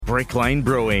Brick Lane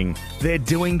Brewing. They're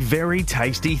doing very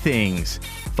tasty things.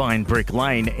 Find Brick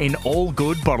Lane in all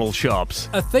good bottle shops.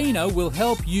 Athena will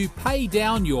help you pay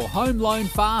down your home loan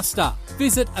faster.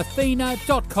 Visit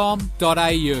athena.com.au.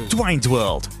 Dwayne's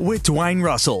World with Dwayne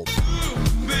Russell.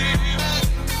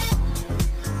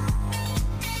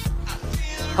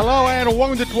 Hello and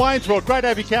welcome to Dwayne's World. Great to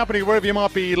have your company wherever you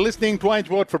might be listening. Dwayne's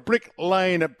World for Brick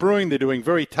Lane Brewing. They're doing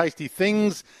very tasty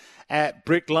things at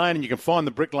Brick Lane, and you can find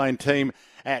the Brick Lane team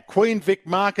at Queen Vic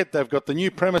Market. They've got the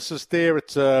new premises there.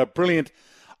 It's a brilliant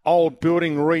old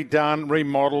building, redone,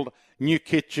 remodelled, new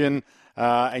kitchen,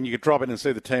 and you can drop in and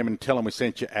see the team and tell them we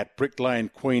sent you at Brick Lane,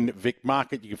 Queen Vic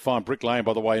Market. You can find Brick Lane,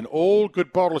 by the way, in all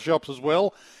good bottle shops as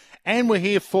well. And we're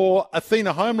here for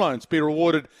Athena Home Loans. Be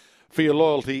rewarded for your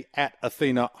loyalty at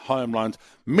Athena Home Loans.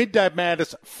 Midday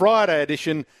Madness, Friday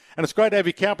edition. And it's great to have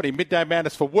your company. Midday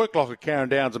Madness for Work Locker, Karen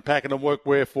Downs and Pakenham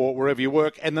Workwear for wherever you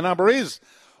work. And the number is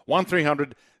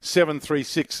 1300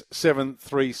 736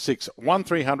 736.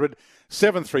 1300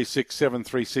 736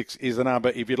 736 is the number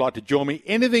if you'd like to join me.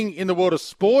 Anything in the world of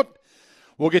sport,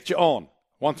 we'll get you on.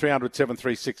 1300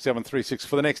 736 736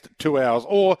 for the next 2 hours.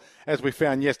 Or, as we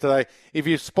found yesterday, if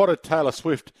you've spotted Taylor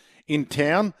Swift in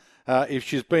town, if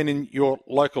she's been in your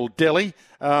local deli,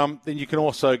 then you can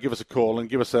also give us a call and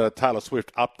give us a Taylor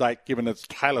Swift update, given it's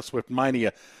Taylor Swift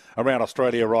mania around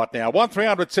Australia right now.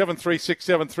 1300 736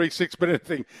 736, but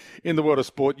anything in the world of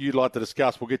sport you'd like to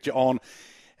discuss, we'll get you on.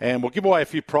 And we'll give away a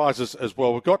few prizes as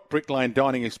well. We've got Brick Lane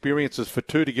dining experiences for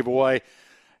 2 to give away.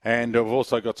 And we've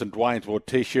also got some Dwayne's World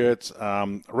T-shirts,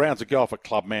 rounds of golf at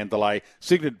Club Mandalay,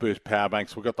 Signet Boost power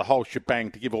banks. We've got the whole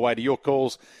shebang to give away to your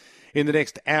calls in the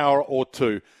next hour or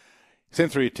two. Send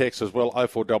through your text as well,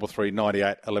 0433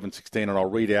 98 11 16, and I'll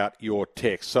read out your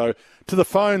text. So to the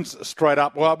phones straight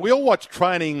up. Well, we all watch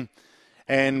training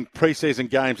and pre-season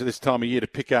games at this time of year to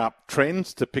pick up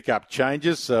trends, to pick up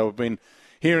changes. So we've been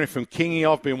hearing from Kingy.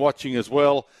 I've been watching as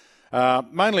well.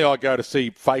 Mainly I go to see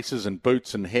faces and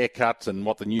boots and haircuts and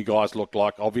what the new guys look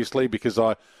like, obviously, because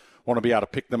I want to be able to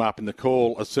pick them up in the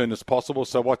call as soon as possible.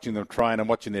 So watching them train and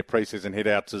watching their pre-season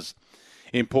headouts is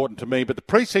important to me. But the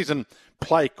pre-season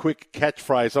play quick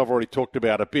catchphrase I've already talked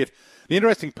about a bit. The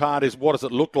interesting part is, what does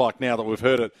it look like now that we've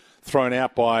heard it thrown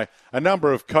out by a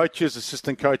number of coaches,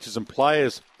 assistant coaches and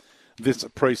players this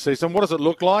pre-season? What does it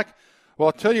look like? Well,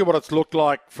 I'll tell you what it's looked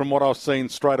like from what I've seen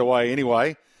straight away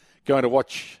anyway, going to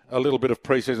watch a little bit of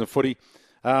pre-season footy.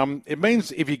 It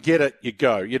means if you get it, you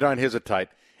go. You don't hesitate.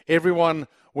 Everyone,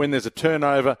 when there's a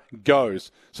turnover,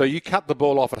 goes. So you cut the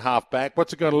ball off at half-back.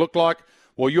 What's it going to look like?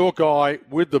 Well, your guy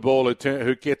with the ball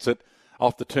who gets it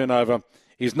off the turnover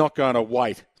is not going to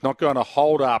wait, not going to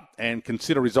hold up and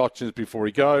consider his options before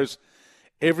he goes.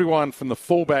 Everyone from the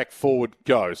fullback forward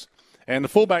goes. And the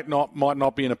fullback might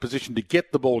not be in a position to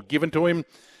get the ball given to him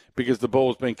because the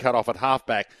ball's been cut off at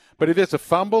halfback. But if there's a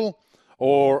fumble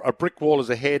or a brick wall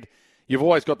is ahead, you've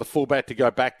always got the fullback to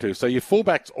go back to. So your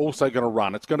fullback's also going to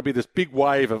run. It's going to be this big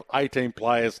wave of 18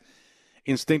 players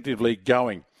instinctively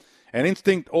going. And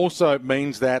instinct also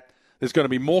means that there's going to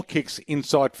be more kicks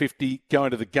inside 50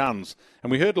 going to the guns.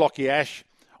 And we heard Lockie Ash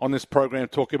on this program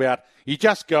talk about you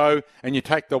just go and you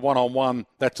take the one-on-one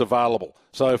that's available.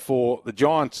 So for the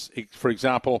Giants, for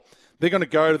example, they're going to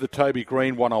go to the Toby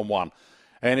Green one-on-one.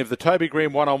 And if the Toby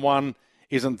Green one-on-one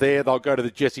isn't there, they'll go to the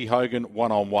Jesse Hogan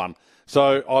one-on-one.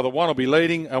 So either one will be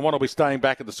leading and one will be staying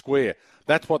back at the square.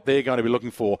 That's what they're going to be looking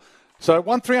for. So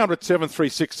 1300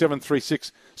 736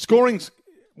 736. Scoring's,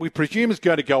 we presume, is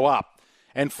going to go up.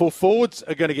 And full forwards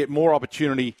are going to get more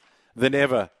opportunity than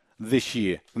ever this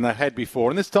year than they had before.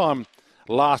 And this time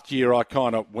last year, I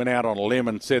kind of went out on a limb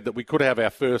and said that we could have our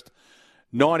first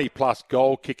 90-plus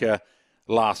goal kicker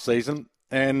last season.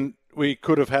 And we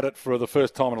could have had it for the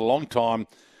first time in a long time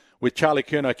with Charlie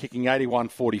Curnow kicking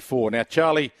 81-44. Now,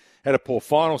 Charlie had a poor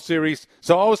final series,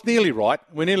 so I was nearly right.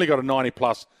 We nearly got a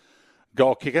 90-plus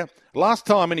goal kicker. Last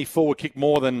time any forward kicked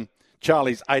more than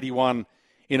Charlie's 81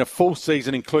 in a full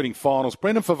season, including finals.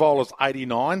 Brendan Favola's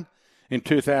 89 in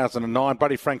 2009.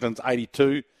 Buddy Franklin's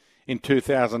 82 in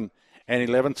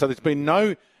 2011. So there's been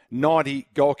no 90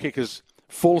 goal kickers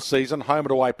full season, home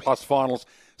and away plus finals,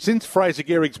 since Fraser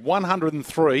Gehrig's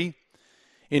 103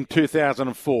 in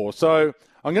 2004. So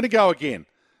I'm going to go again.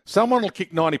 Someone will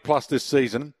kick 90 plus this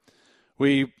season.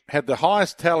 We had the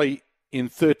highest tally in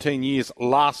 13 years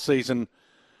last season,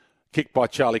 kicked by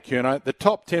Charlie Curnow. The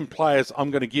top 10 players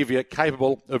I'm going to give you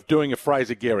capable of doing a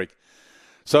Fraser Gehrig.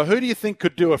 So who do you think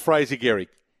could do a Fraser Gehrig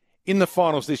in the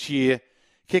finals this year,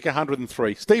 kick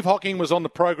 103? Steve Hocking was on the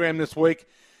program this week.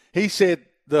 He said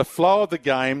the flow of the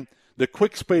game, the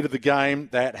quick speed of the game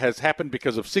that has happened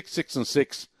because of 6, 6 and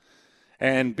 6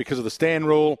 and because of the stand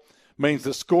rule means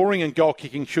that scoring and goal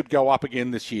kicking should go up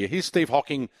again this year. Here's Steve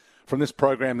Hocking from this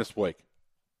program this week.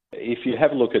 If you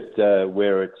have a look at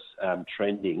where it's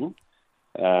trending,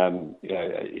 sort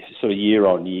of year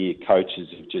on year, coaches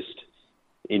have just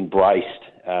embraced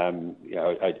a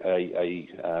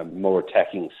more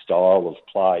attacking style of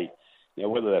play.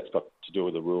 Whether that's got to do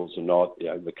with the rules or not,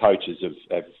 the coaches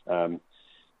have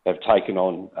taken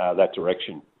on that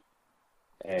direction.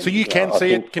 And, so you can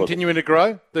see it continuing to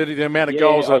grow, the amount of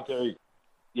goals. I do.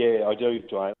 Yeah, I do,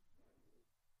 Dwayne.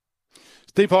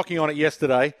 Steve Hocking on it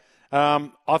yesterday. I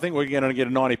think we're going to get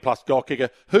a 90-plus goal kicker.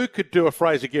 Who could do a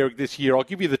Fraser Gehrig this year? I'll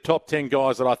give you the top 10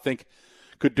 guys that I think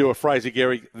could do a Fraser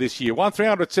Gehrig this year.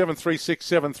 1300 736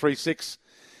 736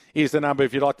 is the number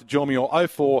if you'd like to join me, or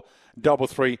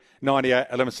 0433 98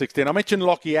 11 16. I mentioned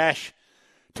Lockie Ash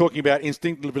talking about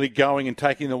instinctively going and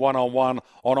taking the one-on-one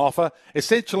on offer.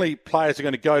 Essentially, players are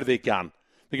going to go to their gun.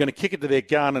 They're going to kick it to their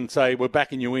gun and say, we're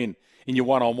backing you in your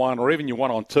one-on-one or even your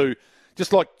one-on-two,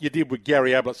 just like you did with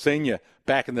Gary Ablett Sr.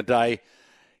 back in the day.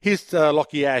 Here's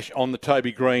Lockie Ash on the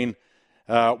Toby Green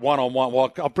one-on-one.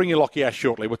 Well, I'll bring you Lockie Ash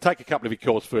shortly. We'll take a couple of your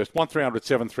calls first. 1300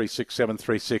 736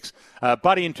 736.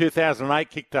 Buddy in 2008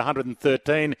 kicked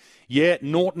 113. Yeah,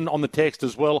 Norton on the text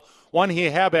as well. One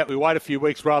here, how about we wait a few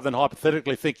weeks rather than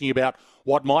hypothetically thinking about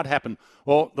what might happen?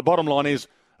 Well, the bottom line is,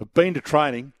 I've been to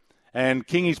training, and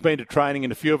Kingy's been to training,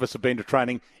 and a few of us have been to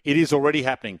training. It is already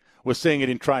happening. We're seeing it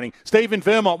in training. Steve in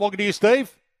Vermont, welcome to you,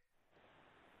 Steve.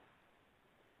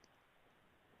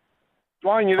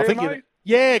 Dwayne, you there, mate?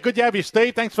 Yeah, good to have you,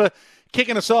 Steve. Thanks for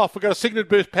kicking us off. We've got a Signet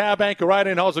Boost power bank, a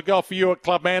 18 holes of golf for you at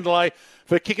Club Mandalay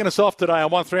for kicking us off today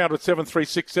on 1300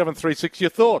 736 736. Your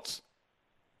thoughts?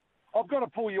 I've got to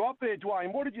pull you up there,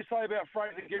 Dwayne. What did you say about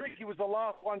Fraser Gehrig? He was the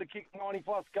last one to kick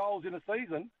 90-plus goals in a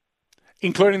season.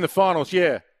 Including the finals,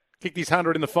 yeah. Kicked his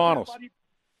 100 in the finals.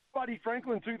 Buddy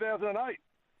Franklin, 2008.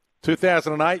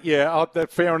 2008, yeah,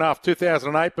 fair enough,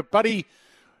 2008. But Buddy,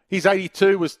 his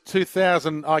 82 was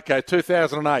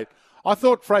 2008. I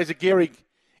thought Fraser Gehrig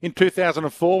in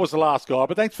 2004 was the last guy,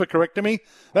 but thanks for correcting me.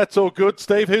 That's all good.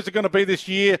 Steve, who's it going to be this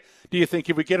year, do you think,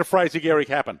 if we get a Fraser Gehrig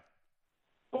happen?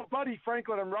 Well, Buddy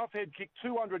Franklin and Roughhead kicked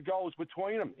 200 goals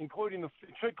between them, including the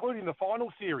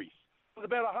final series. It was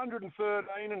about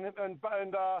 113 and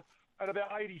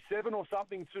about 87 or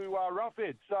something to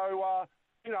Roughhead. So, I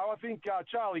think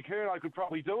Charlie Curnow could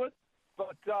probably do it.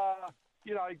 But,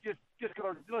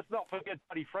 let's not forget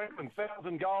Buddy Franklin.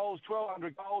 1,000 goals,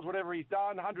 1,200 goals, whatever he's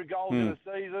done, 100 goals in a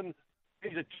season.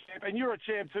 He's a champ. And you're a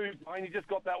champ too, Dwayne. You just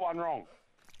got that one wrong.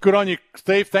 Good on you,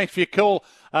 Steve. Thanks for your call.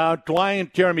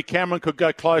 Dwayne, Jeremy Cameron could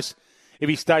go close if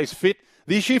he stays fit.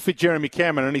 The issue for Jeremy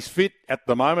Cameron, and he's fit at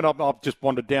the moment. I've just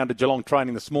wandered down to Geelong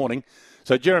training this morning.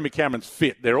 So Jeremy Cameron's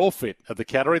fit. They're all fit at the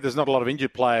Cattery. There's not a lot of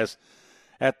injured players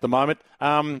at the moment.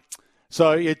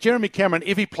 Jeremy Cameron,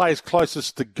 if he plays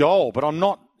closest to goal, but I'm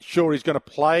not sure he's going to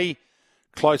play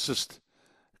closest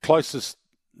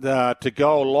to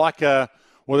goal.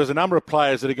 There's a number of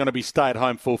players that are going to be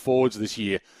stay-at-home full forwards this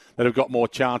year that have got more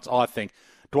chance, I think.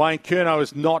 Dwayne Curnow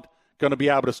is not going to be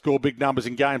able to score big numbers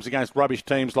in games against rubbish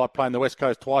teams like playing the West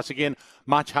Coast twice again.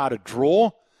 Much harder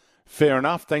draw. Fair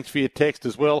enough. Thanks for your text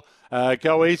as well.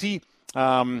 Go easy.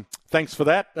 Thanks for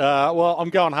that. I'm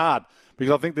going hard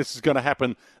because I think this is going to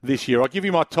happen this year. I'll give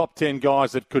you my top 10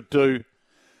 guys that could do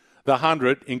the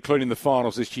 100, including the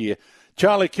finals this year.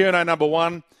 Charlie Curnow, number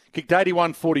one, kicked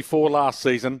 81-44 last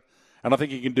season, and I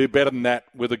think he can do better than that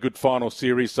with a good final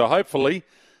series. So hopefully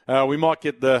we might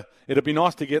get it'd be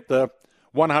nice to get the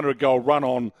 100-goal run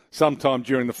on sometime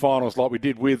during the finals like we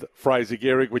did with Fraser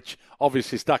Gehrig, which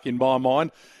obviously stuck in my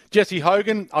mind. Jesse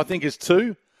Hogan, I think, is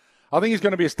two. I think he's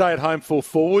going to be a stay-at-home full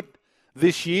forward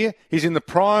this year. He's in the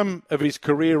prime of his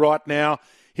career right now.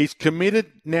 He's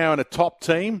committed now in a top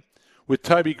team with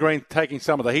Toby Green taking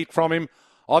some of the heat from him.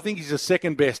 I think he's the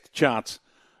second-best chance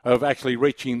of actually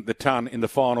reaching the ton in the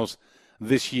finals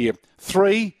this year.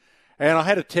 Three, and I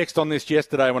had a text on this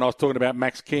yesterday when I was talking about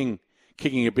Max King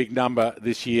kicking a big number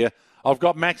this year. I've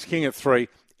got Max King at three.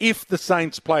 If the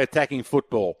Saints play attacking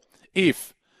football, and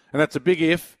that's a big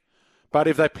if, but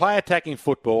if they play attacking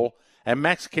football and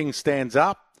Max King stands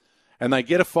up and they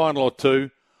get a final or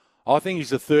two, I think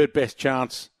he's the third best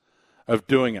chance of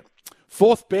doing it.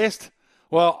 Fourth best,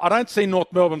 well, I don't see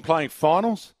North Melbourne playing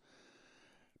finals,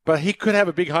 but he could have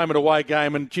a big home and away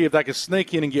game, and gee, if they could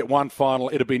sneak in and get one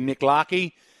final, it'd be Nick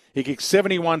Larkey. He kicked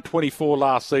 71-24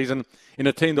 last season in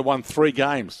a team that won 3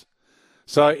 games.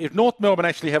 So if North Melbourne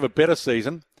actually have a better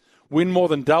season, win more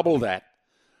than double that,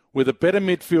 with a better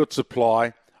midfield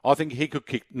supply, I think he could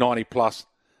kick 90-plus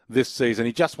this season.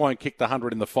 He just won't kick the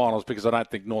 100 in the finals because I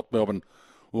don't think North Melbourne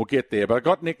will get there. But I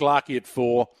got Nick Larkey at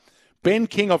 4, Ben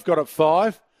King I've got at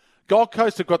 5. Gold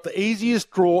Coast have got the easiest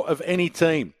draw of any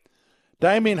team.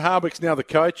 Damien Hardwick's now the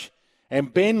coach,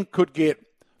 and Ben could get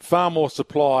far more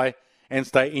supply and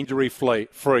stay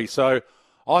injury-free. So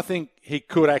I think he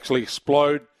could actually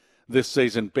explode this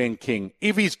season, Ben King,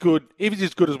 if he's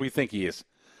as good as we think he is.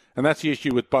 And that's the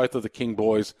issue with both of the King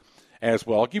boys as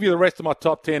well. I'll give you the rest of my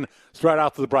top 10 straight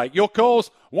after the break. Your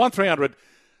calls, 1300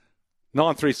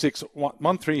 936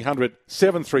 1300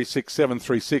 736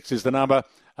 736 is the number.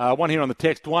 One here on the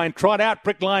text. Dwayne, tried out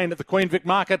Brick Lane at the Queen Vic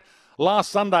Market last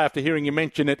Sunday after hearing you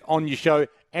mention it on your show,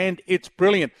 and it's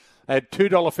brilliant. They had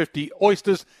 $2.50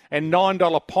 oysters and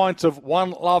 $9 pints of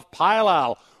One Love Pale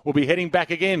Ale. We'll be heading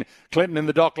back again. Clinton in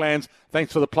the Docklands.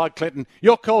 Thanks for the plug, Clinton.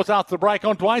 Your calls after the break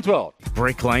on Dwayne's World.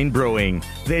 Brick Lane Brewing.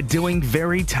 They're doing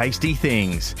very tasty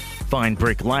things. Find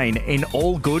Brick Lane in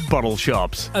all good bottle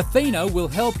shops. Athena will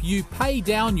help you pay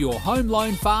down your home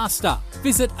loan faster.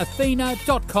 Visit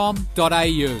athena.com.au.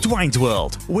 Dwayne's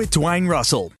World with Dwayne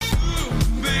Russell.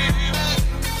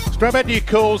 Straight back to your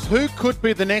calls. Who could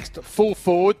be the next full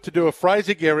forward to do a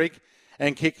Fraser Gehrig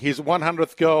and kick his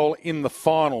 100th goal in the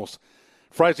finals?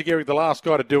 Fraser Gehrig, the last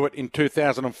guy to do it in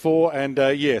 2004. And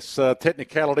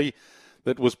technicality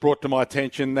that was brought to my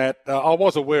attention that I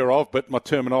was aware of, but my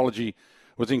terminology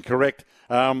was incorrect.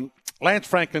 Lance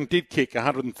Franklin did kick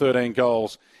 113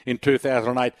 goals in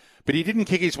 2008, but he didn't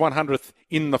kick his 100th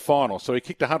in the final. So he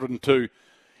kicked 102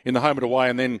 in the home and away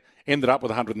and then ended up with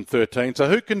 113. So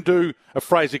who can do a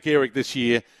Fraser Gehrig this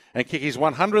year and kick his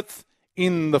 100th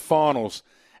in the finals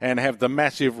and have the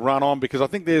massive run on? Because I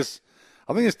think there's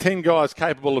 10 guys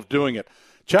capable of doing it.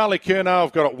 Charlie Curnow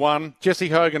I've got at 1, Jesse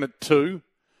Hogan at 2,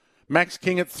 Max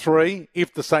King at 3,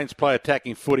 if the Saints play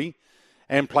attacking footy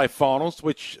and play finals,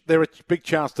 which they're a big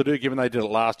chance to do given they did it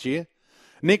last year.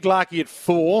 Nick Larkey at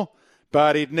 4,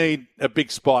 but he'd need a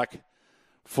big spike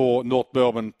for North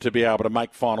Melbourne to be able to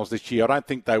make finals this year. I don't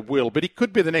think they will, but he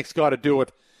could be the next guy to do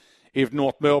it if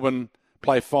North Melbourne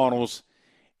play finals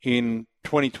in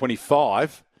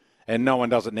 2025 and no one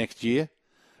does it next year.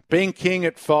 Ben King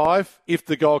at 5, if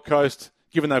the Gold Coast,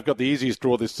 given they've got the easiest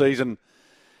draw this season,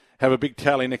 have a big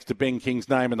tally next to Ben King's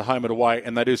name in the home and away,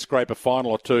 and they do scrape a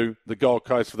final or two, the Gold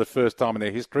Coast, for the first time in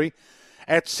their history.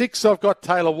 At 6, I've got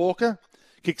Taylor Walker.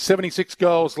 Kicked 76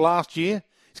 goals last year.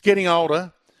 He's getting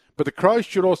older, but the Crows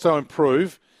should also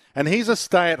improve, and he's a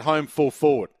stay-at-home full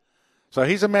forward. So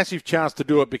he's a massive chance to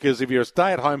do it, because if you're a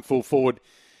stay-at-home full forward,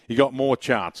 you got more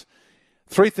chance.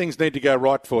 3 things need to go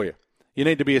right for you. You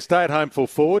need to be a stay-at-home full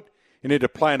forward. You need to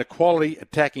play in a quality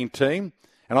attacking team.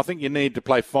 And I think you need to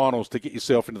play finals to get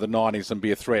yourself into the 90s and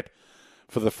be a threat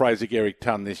for the Fraser Gehrig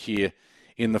ton this year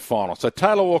in the final. So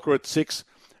Taylor Walker at 6.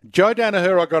 Joe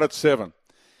Danaher I got at 7.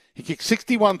 He kicked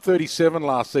 61-37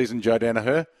 last season, Joe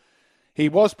Danaher. He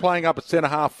was playing up at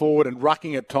centre-half forward and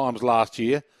rucking at times last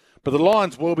year. But the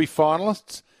Lions will be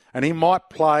finalists, and he might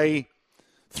play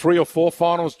 3 or 4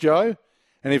 finals, Joe.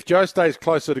 And if Joe stays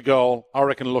closer to goal, I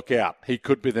reckon look out. He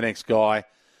could be the next guy.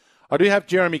 I do have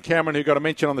Jeremy Cameron, who got a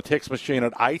mention on the text machine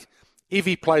at 8. If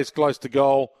he plays close to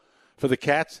goal for the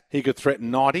Cats, he could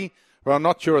threaten 90. But I'm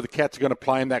not sure if the Cats are going to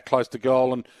play him that close to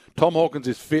goal. And Tom Hawkins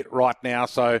is fit right now,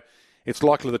 so it's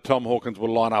likely that Tom Hawkins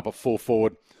will line up at full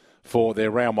forward for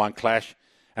their round 1 clash.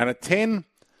 And at 10,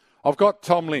 I've got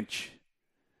Tom Lynch.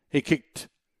 He kicked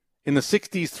in the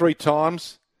 60s 3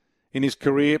 times in his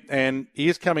career, and he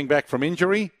is coming back from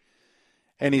injury,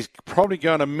 and he's probably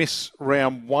going to miss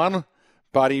round 1,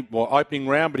 opening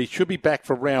round, but he should be back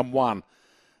for round 1.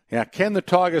 Now, can the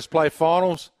Tigers play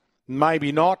finals?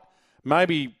 Maybe not.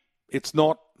 Maybe it's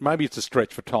not. Maybe it's a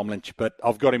stretch for Tom Lynch, but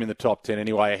I've got him in the top 10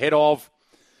 anyway, ahead of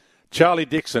Charlie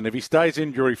Dixon. If he stays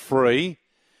injury-free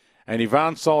and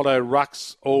Ivan Soldo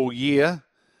rucks all year,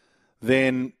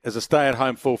 then as a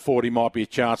stay-at-home full forward, he might be a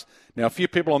chance. Now, a few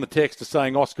people on the text are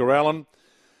saying Oscar Allen.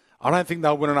 I don't think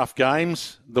they'll win enough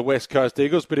games, the West Coast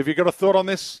Eagles, but have you got a thought on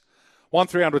this?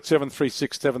 1300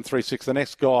 736 736, the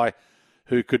next guy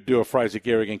who could do a Fraser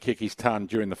Gehrig and kick his ton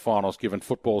during the finals, given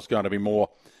football's going to be more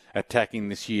attacking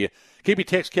this year. Keep your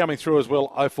text coming through as well,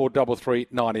 0433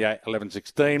 98 11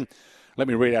 16. Let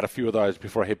me read out a few of those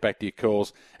before I head back to your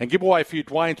calls. And give away a few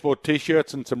Dwayne's World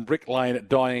T-shirts and some Brick Lane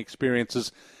dining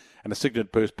experiences and a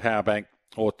Signet Boost power bank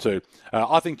or 2.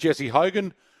 I think Jesse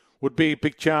Hogan would be a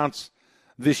big chance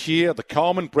this year. The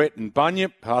Coleman, Brett and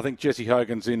Bunyip. I think Jesse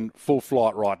Hogan's in full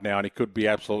flight right now, and he could be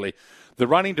absolutely. The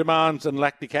running demands and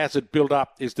lactic acid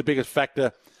build-up is the biggest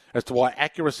factor as to why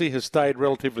accuracy has stayed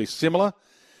relatively similar.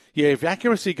 Yeah, if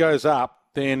accuracy goes up,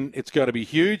 then it's going to be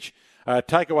huge.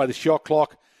 Take away the shot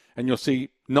clock, and you'll see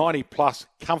 90-plus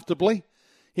comfortably.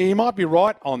 Yeah, you might be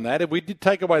right on that. If we did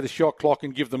take away the shot clock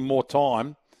and give them more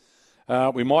time,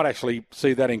 we might actually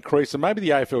see that increase, and maybe the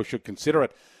AFL should consider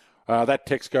it. That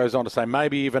text goes on to say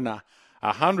maybe even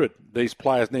 100. These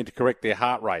players need to correct their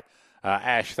heart rate.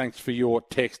 Ash, thanks for your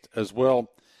text as well.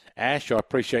 Ash, I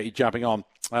appreciate you jumping on.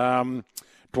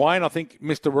 Dwayne, I think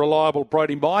Mr. Reliable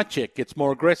Brody Mychek gets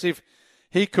more aggressive.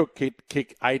 He could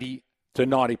kick 80 to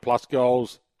 90 plus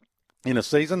goals in a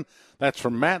season. That's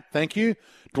from Matt. Thank you.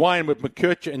 Dwayne, with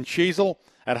McKercher and Sheasel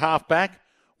at half-back,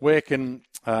 where can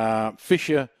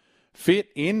Fisher fit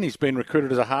in? He's been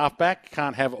recruited as a half-back.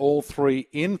 Can't have all three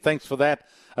in. Thanks for that.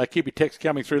 Keep your texts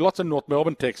coming through. Lots of North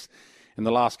Melbourne texts in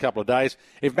the last couple of days.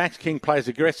 If Max King plays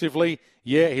aggressively,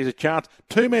 yeah, he's a chance.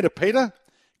 2 metre Peter,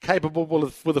 capable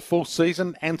with a full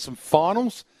season and some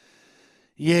finals.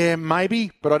 Yeah,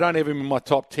 maybe, but I don't have him in my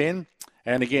top 10.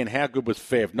 And again, how good was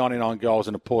Fev? 99 goals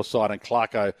in a poor side, and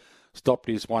Clarko stopped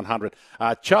his 100.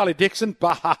 Charlie Dixon,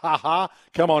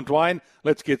 come on, Dwayne,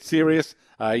 let's get serious.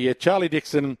 Charlie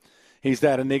Dixon, he's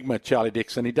that enigma, Charlie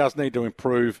Dixon. He does need to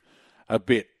improve a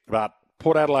bit, but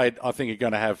Port Adelaide, I think, are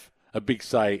going to have a big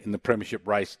say in the premiership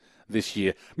race this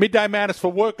year. Midday Madness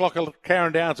for work, like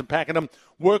Carrum Downs and Pakenham.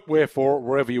 Work for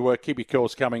wherever you work. Keep your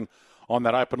calls coming on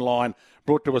that open line,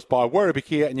 brought to us by Werribee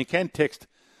Kia, and you can text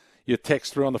your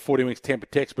text through on the 40 Winks Temper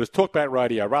text, but it's Talkback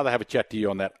Radio. I'd rather have a chat to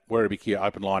you on that Werribee Kia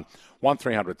open line,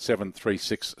 1300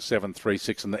 736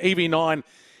 736. And the EV9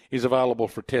 is available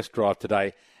for a test drive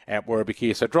today at Werribee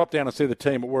Kia. So drop down and see the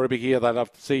team at Werribee Kia. They'd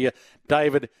love to see you.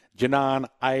 David, Janan,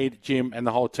 Aid, Jim, and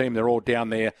the whole team, they're all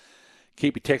down there.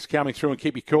 Keep your texts coming through and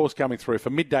keep your calls coming through for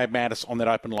Midday Madness on that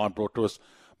open line, brought to us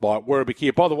by Werribee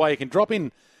Kia. By the way, you can drop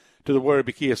in to the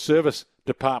Werribee Kia service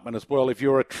department as well. If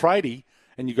you're a tradie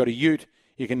and you've got a ute,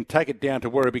 you can take it down to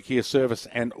Werribee Kia Service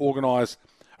and organise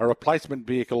a replacement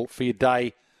vehicle for your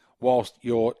day whilst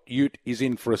your ute is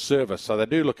in for a service. So they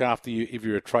do look after you if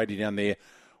you're a tradie down there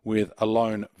with a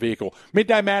loan vehicle.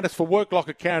 Midday Madness for Work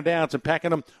Locker, Carrum Downs and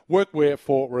Pakenham. Workwear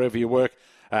for wherever you work.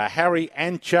 Harry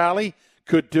and Charlie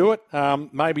could do it.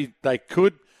 Maybe they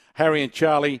could. Harry and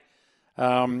Charlie,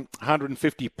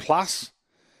 150 plus.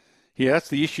 Yeah, that's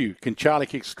the issue. Can Charlie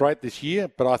kick straight this year?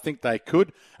 But I think they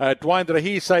could. Dwayne, did I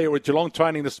hear you say you were at Geelong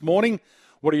training this morning?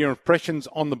 What are your impressions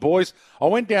on the boys? I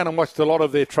went down and watched a lot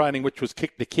of their training, which was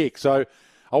kick to kick. So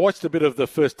I watched a bit of the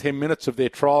first 10 minutes of their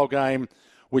trial game,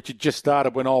 which had just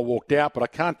started when I walked out. But I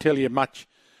can't tell you much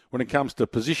when it comes to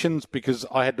positions because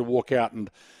I had to walk out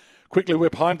and quickly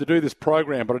whip home to do this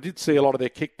program. But I did see a lot of their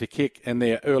kick to kick and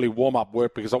their early warm-up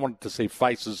work because I wanted to see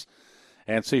faces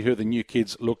and see who the new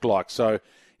kids looked like. So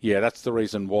yeah, that's the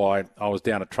reason why I was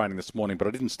down at training this morning, but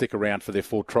I didn't stick around for their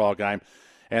full trial game.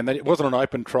 And it wasn't an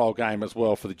open trial game as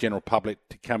well for the general public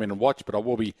to come in and watch, but I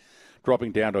will be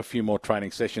dropping down to a few more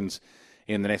training sessions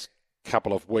in the next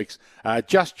couple of weeks.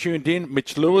 Just tuned in,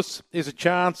 Mitch Lewis is a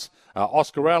chance.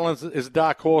 Oscar Allen is a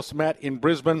dark horse, Matt, in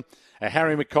Brisbane.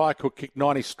 Harry Mackay could kick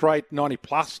 90 straight, 90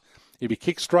 plus if he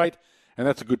kicks straight, and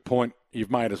that's a good point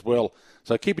you've made as well.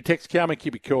 So keep your texts coming,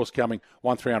 keep your calls coming,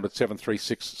 1300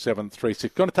 736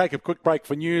 736. Going to take a quick break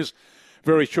for news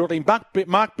very shortly.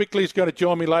 Mark Bickley is going to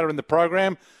join me later in the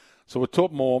program, so we'll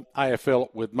talk more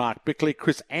AFL with Mark Bickley.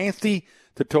 Chris Anstey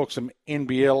to talk some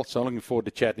NBL, so I'm looking forward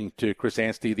to chatting to Chris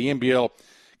Anstey. The NBL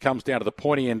comes down to the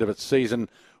pointy end of its season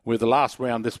with the last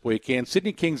round this weekend.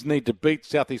 Sydney Kings need to beat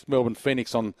Southeast Melbourne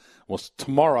Phoenix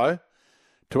tomorrow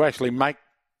to actually make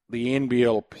the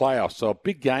NBL playoffs. So a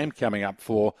big game coming up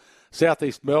for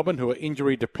Southeast Melbourne, who are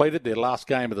injury depleted, their last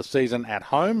game of the season at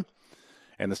home,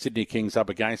 and the Sydney Kings up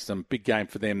against them. Big game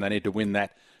for them. They need to win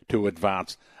that to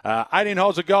advance. 18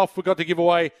 holes of golf we've got to give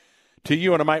away to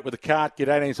you and a mate with a cart. Get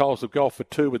 18 holes of golf for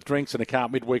two with drinks and a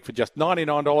cart midweek for just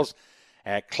 $99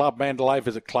 at Club Mandalay.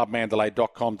 Visit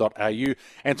clubmandalay.com.au.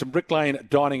 And some Brick Lane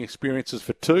dining experiences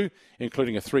for two,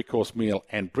 including a 3-course meal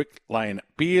and Brick Lane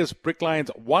beers. Brick Lane's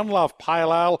One Love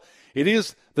Pale Ale. It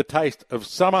is the taste of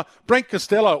summer. Brent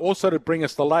Costello also to bring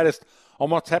us the latest on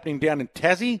what's happening down in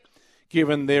Tassie,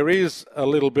 given there is a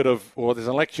little bit of, or there's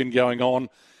an election going on.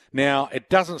 Now, it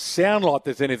doesn't sound like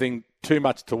there's anything too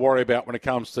much to worry about when it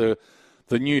comes to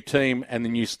the new team and the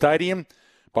new stadium,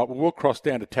 but we will cross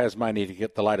down to Tasmania to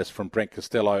get the latest from Brent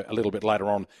Costello a little bit later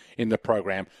on in the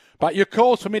program. But your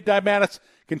calls for Midday Madness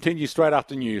continue straight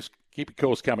after news. Keep your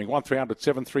calls coming, 1300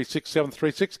 736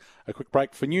 736. A quick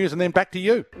break for news and then back to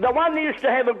you. The one used to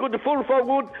have a good full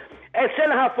forward, a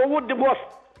centre-half forward was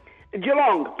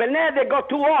Geelong. But now they got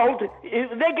too old.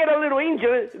 If they get a little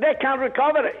injury, they can't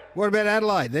recover it. What about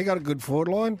Adelaide? They got a good forward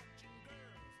line?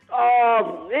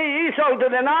 Oh, he's older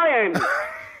than I am.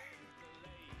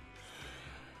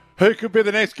 Who could be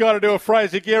the next guy to do a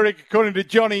Fraser Gehrig? According to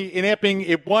Johnny in Epping,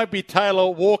 it won't be Taylor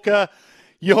Walker.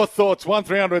 Your thoughts,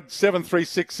 1300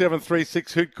 736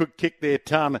 736. Who could kick their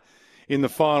ton in the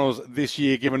finals this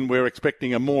year, given we're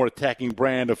expecting a more attacking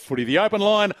brand of footy? The open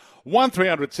line,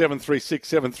 1300 736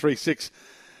 736.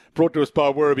 Brought to us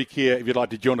by Werribee Kia. If you'd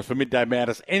like to join us for Midday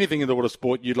Madness, anything in the water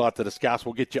sport you'd like to discuss,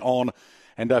 we'll get you on.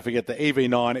 And don't forget, the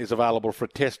EV9 is available for a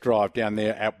test drive down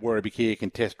there at Werribee Kia. You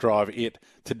can test drive it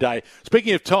today.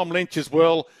 Speaking of Tom Lynch as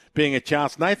well, being a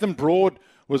chance, Nathan Broad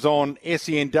was on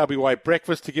SENWA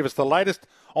Breakfast to give us the latest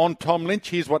on Tom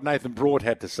Lynch. Here's what Nathan Broad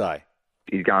had to say.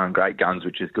 He's going great guns,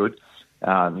 which is good. He's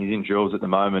in drills at the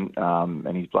moment,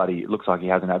 and he's it looks like he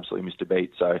hasn't absolutely missed a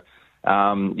beat. So,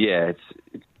 it's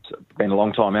been a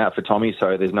long time out for Tommy,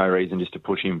 so there's no reason just to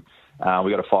push him.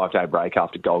 We got a 5-day break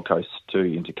after Gold Coast 2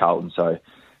 into Carlton, so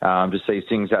just these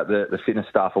things that the fitness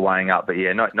staff are weighing up. But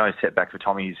yeah, no setback for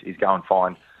Tommy. He's going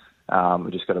fine.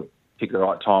 We just got to pick the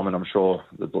right time, and I'm sure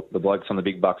the blokes on the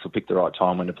big bucks will pick the right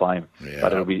time when to play him. Yeah.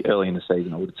 But it'll be early in the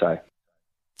season, I would say.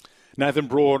 Nathan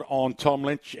Broad on Tom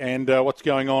Lynch and what's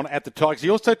going on at the Tigers. He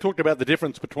also talked about the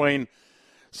difference between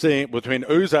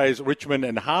Uze's Richmond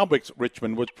and Hardwick's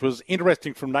Richmond, which was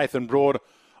interesting from Nathan Broad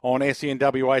on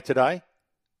SENWA today.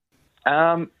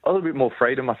 A little bit more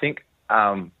freedom, I think,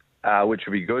 which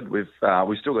would be good. We've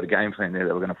still got a game plan there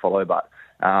that we're going to follow, but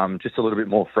just a little bit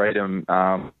more freedom.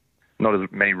 Not as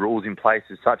many rules in place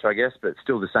as such, I guess, but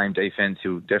still the same defence.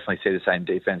 You'll definitely see the same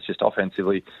defence, just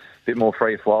offensively, a bit more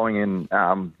free-flowing.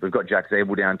 And we've got Jack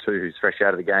Zabel down too, who's fresh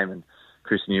out of the game, and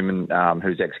Chris Newman,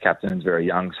 who's ex-captain and is very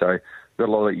young. So we've got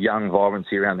a lot of young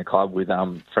vibrancy around the club with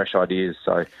fresh ideas.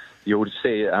 So you'll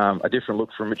see a different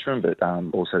look from Richmond, but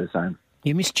also the same.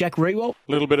 You missed Jack Rewalt?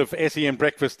 A little bit of SEN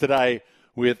breakfast today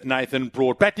with Nathan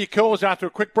Broad. Back to your calls after a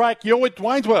quick break. You're with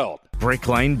Dwayne's World. Brick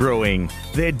Lane Brewing.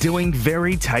 They're doing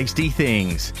very tasty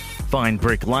things. Find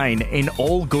Brick Lane in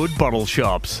all good bottle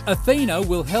shops. Athena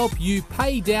will help you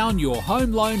pay down your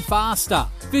home loan faster.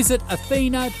 Visit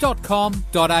athena.com.au.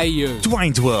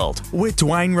 Dwayne's World with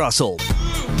Dwayne Russell.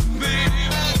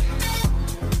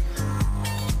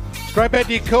 Straight back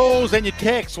to your calls and your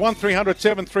texts, 1300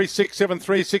 736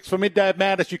 736 for Midday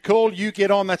Madness. You call, you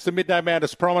get on. That's the Midday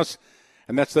Madness promise.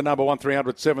 And that's the number,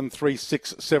 1300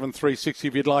 736 736.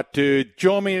 If you'd like to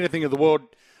join me in anything of the world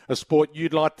of sport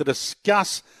you'd like to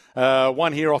discuss.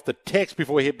 One here off the text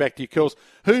before we head back to your calls.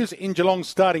 Who's in Geelong's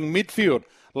starting midfield?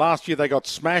 Last year they got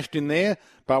smashed in there,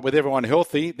 but with everyone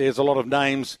healthy, there's a lot of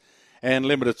names and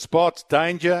limited spots.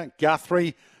 Danger,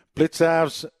 Guthrie,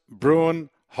 Blitzavs, Bruin,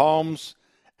 Holmes,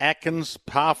 Atkins,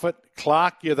 Parfitt,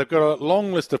 Clark. Yeah, they've got a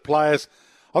long list of players.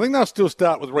 I think they'll still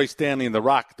start with Reece Stanley in the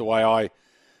ruck, the way I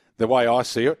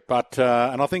see it. But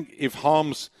and I think if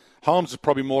Holmes is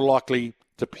probably more likely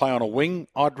to play on a wing,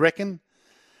 I'd reckon.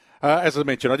 As I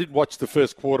mentioned, I did watch the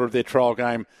first quarter of their trial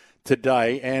game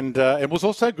today, and it was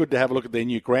also good to have a look at their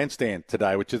new grandstand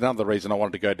today, which is another reason I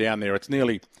wanted to go down there. It's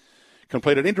nearly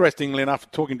completed. Interestingly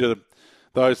enough, talking to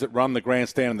those that run the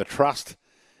grandstand and the trust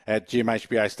at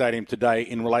GMHBA Stadium today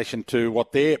in relation to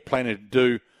what they're planning to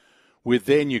do with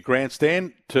their new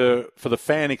grandstand for the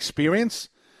fan experience,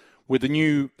 with the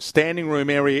new standing room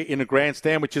area in a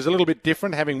grandstand, which is a little bit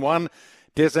different, having one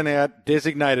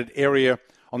designated area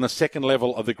on the second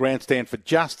level of the grandstand for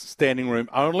just standing room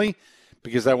only,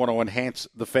 because they want to enhance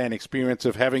the fan experience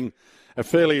of having a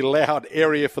fairly loud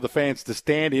area for the fans to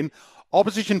stand in.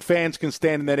 Opposition fans can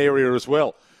stand in that area as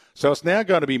well. So it's now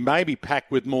going to be maybe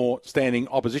packed with more standing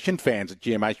opposition fans at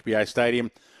GMHBA Stadium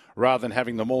rather than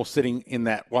having them all sitting in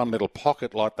that one little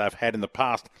pocket like they've had in the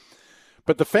past.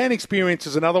 But the fan experience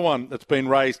is another one that's been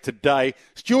raised today.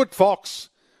 Stuart Fox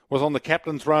was on the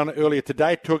captain's run earlier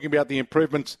today talking about the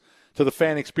improvements to the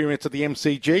fan experience at the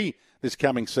MCG this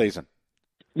coming season.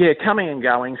 Yeah, coming and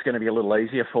going is going to be a little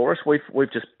easier for us.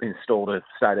 We've just installed a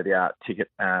state-of-the-art ticket,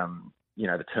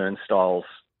 the turnstiles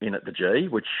in at the G,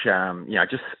 which,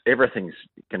 just everything's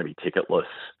going to be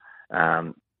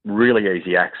ticketless. Really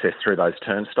easy access through those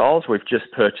turnstiles. We've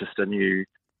just purchased a new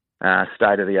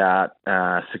state-of-the-art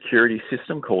security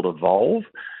system called Evolve.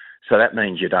 So that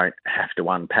means you don't have to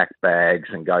unpack bags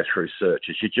and go through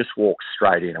searches. You just walk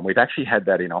straight in. And we've actually had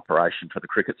that in operation for the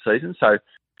cricket season. So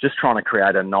just trying to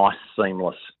create a nice,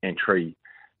 seamless entry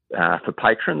for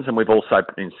patrons. And we've also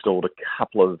installed a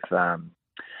couple of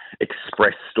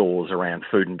express stores around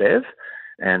food and bev.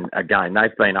 And again,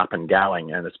 they've been up and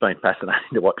going, and it's been fascinating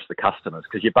to watch the customers,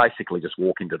 because you basically just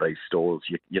walk into these stores,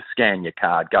 you scan your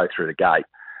card, go through the gate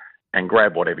and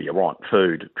grab whatever you want,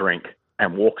 food, drink,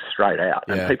 and walk straight out.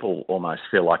 Yeah. And people almost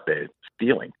feel like they're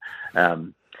stealing.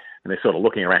 And they're sort of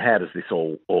looking around, how does this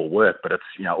all work? But it's,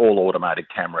 all automated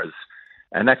cameras.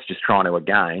 And that's just trying to,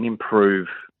 again, improve,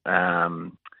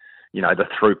 the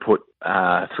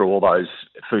throughput through all those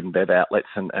food and bev outlets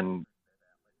and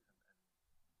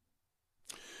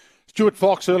Stuart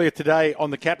Fox earlier today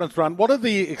on the Captain's Run. What are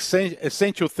the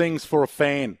essential things for a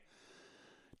fan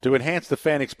to enhance the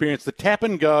fan experience? The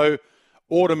tap-and-go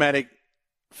automatic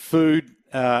food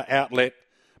outlet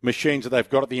machines that they've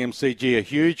got at the MCG are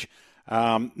huge.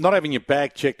 Not having your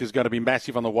bag checked is going to be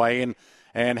massive on the way in.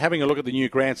 And having a look at the new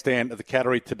grandstand at the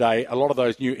Cattery today, a lot of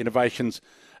those new innovations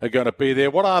are going to be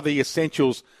there. What are the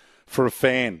essentials for a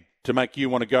fan to make you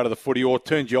want to go to the footy or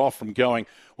turns you off from going?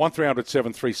 1300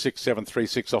 736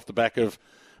 736 off the back of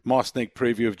my sneak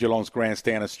preview of Geelong's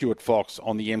grandstand and Stuart Fox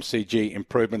on the MCG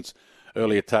improvements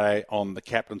earlier today on the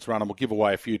Captain's Run. And we'll give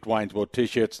away a few Dwayne's World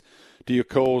T-shirts to your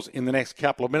calls in the next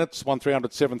couple of minutes.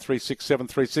 1300 736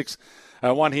 736.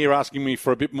 One here asking me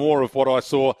for a bit more of what I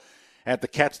saw at the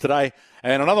Cats today.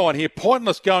 And another one here,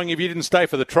 pointless going if you didn't stay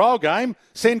for the trial game.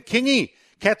 Send Kingy.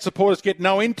 Cat supporters get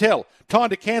no intel. Time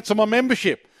to cancel my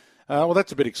membership. Well,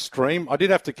 that's a bit extreme. I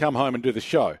did have to come home and do the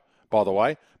show, by the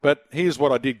way. But here's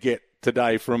what I did get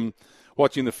today from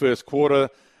watching the first quarter,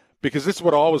 because this is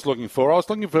what I was looking for. I was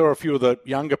looking for a few of the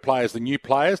younger players, the new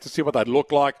players, to see what they'd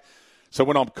look like. So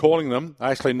when I'm calling them,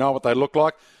 I actually know what they look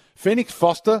like. Phoenix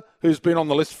Foster, who's been on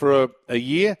the list for a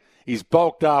year, he's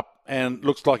bulked up and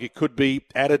looks like he could be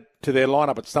added to their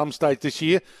lineup at some stage this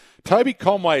year. Toby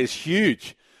Conway is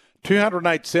huge,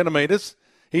 208 centimetres.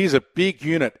 He's a big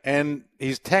unit, and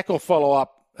his tackle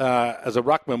follow-up as a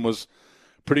ruckman was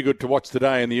pretty good to watch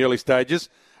today in the early stages.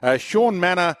 Sean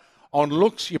Manor, on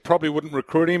looks, you probably wouldn't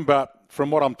recruit him, but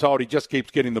from what I'm told, he just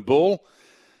keeps getting the ball.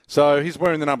 So he's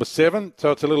wearing the number 7,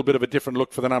 so it's a little bit of a different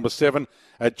look for the number 7.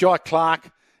 Jai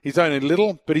Clark, he's only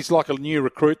little, but he's like a new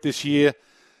recruit this year.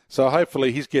 So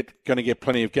hopefully he's going to get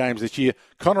plenty of games this year.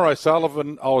 Connor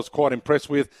O'Sullivan, I was quite impressed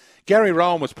with. Gary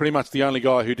Rowan was pretty much the only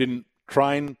guy who didn't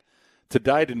train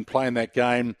today, didn't play in that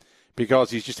game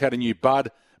because he's just had a new bub.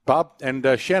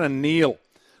 And Shannon Neal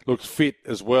looks fit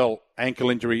as well. Ankle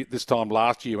injury this time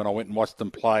last year when I went and watched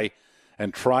them play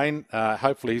and train.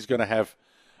 Hopefully he's going to have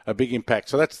a big impact.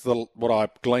 So that's what I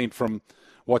gleaned from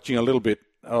watching a little bit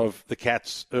of the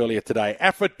Cats earlier today.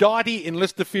 Aphrodite in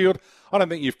Listerfield. I don't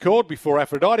think you've called before,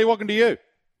 Aphrodite. Welcome to you.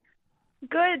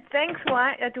 Good, thanks,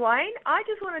 Dwayne. I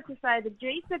just wanted to say the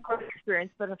G's a great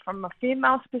experience, but from a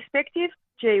female's perspective,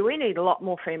 we need a lot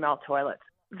more female toilets.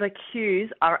 The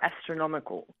queues are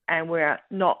astronomical, and we're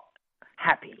not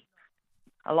happy.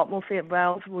 A lot more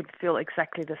females would feel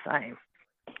exactly the same.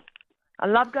 I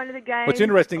love going to the games. What's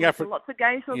interesting, lots of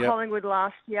games for Collingwood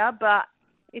last year, but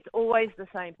it's always the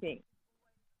same thing.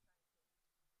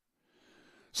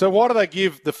 So why do they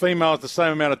give the females the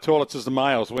same amount of toilets as the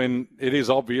males when it is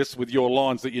obvious with your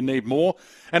lines that you need more?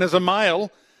 And as a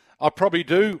male, I probably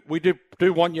do. We do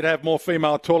want you to have more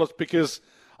female toilets because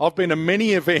I've been to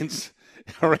many events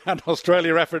around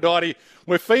Australia, Aphrodite,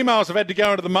 where females have had to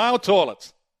go into the male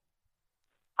toilets.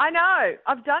 I know.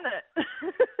 I've done it.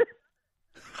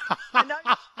 I know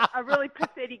it's a really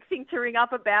pathetic thing to ring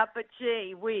up about, but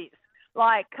gee whiz.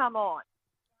 Like, come on.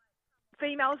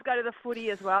 Females go to the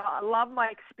footy as well. I love my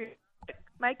experience.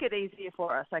 Make it easier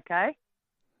for us, okay?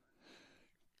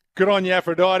 Good on you,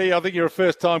 Aphrodite. I think you're a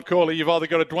first-time caller. You've either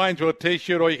got a Dwayne's World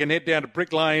T-shirt or you can head down to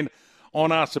Brick Lane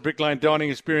on us, a Brick Lane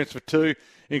dining experience for 2,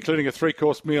 including a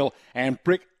 3-course meal and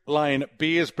Brick Lane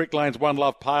beers. Brick Lane's One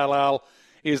Love Pale Ale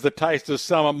is the taste of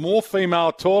summer. More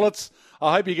female toilets.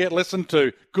 I hope you get listened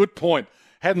to. Good point.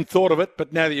 Hadn't thought of it,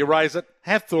 but now that you raise it,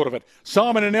 have thought of it.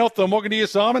 Simon in Eltham. Welcome to you,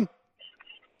 Simon.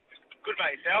 Good,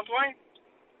 mate. Yourself, Dwayne?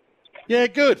 Yeah,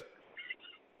 good.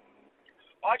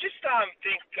 I just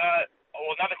think,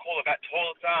 another call about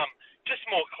toilets, just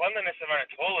more cleanliness around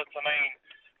toilets. I mean,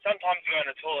 sometimes you go in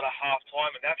a toilet at half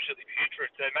time and absolutely putrid,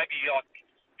 so maybe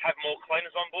have more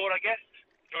cleaners on board, I guess,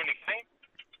 during the game.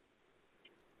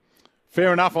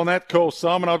 Fair enough on that call,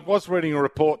 Simon. I was reading a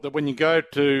report that when you go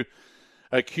to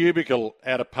a cubicle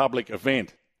at a public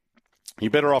event,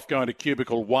 you're better off going to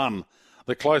cubicle 1,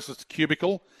 the closest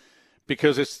cubicle,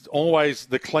 because it's always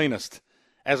the cleanest,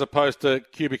 as opposed to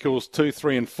cubicles 2,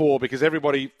 3 and 4, because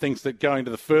everybody thinks that going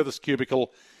to the furthest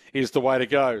cubicle is the way to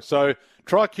go. So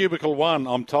try cubicle 1,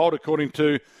 I'm told, according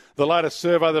to the latest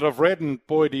survey that I've read, and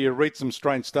boy, do you read some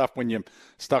strange stuff when you're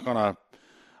stuck on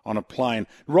a plane.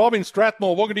 Rob in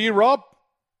Strathmore, welcome to you, Rob.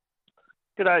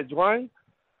 G'day, Dwayne.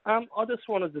 I just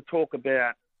wanted to talk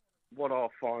about what I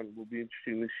find will be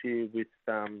interesting this year with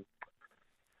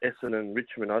Essendon and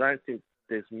Richmond. I don't think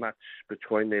there's much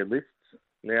between their lists.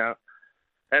 Now,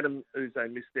 Adam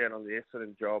Uze missed out on the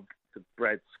Essendon job to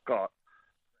Brad Scott.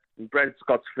 In Brad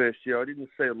Scott's first year, I didn't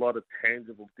see a lot of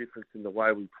tangible difference in the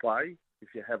way we play, if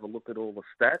you have a look at all the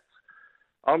stats.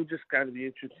 I'm just going to be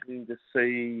interested to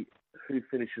see who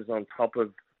finishes on top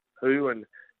of who and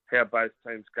how both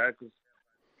teams go, because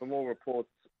from all reports,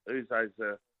 Uzo's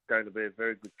going to be a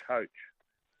very good coach.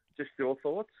 Just your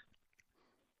thoughts?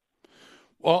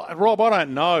 Well, Rob, I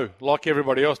don't know, like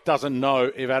everybody else doesn't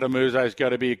know if Adam Uzo is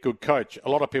going to be a good coach. A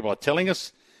lot of people are telling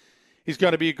us he's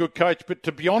going to be a good coach, but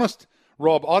to be honest,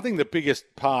 Rob, I think the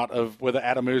biggest part of whether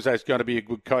Adam Uzo is going to be a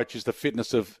good coach is the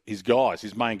fitness of his guys,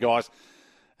 his main guys.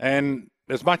 And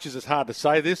as much as it's hard to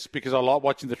say this, because I like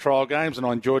watching the trial games and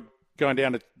I enjoyed going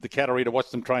down to the Cattery to watch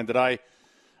them train today,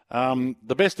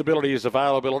 the best ability is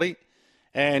availability.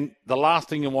 And the last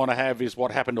thing you want to have is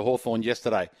what happened to Hawthorn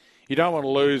yesterday. You don't want to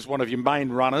lose one of your main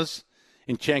runners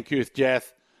in Chankuth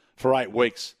Jath for 8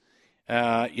 weeks.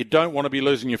 You don't want to be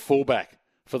losing your fullback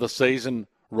for the season,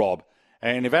 Rob.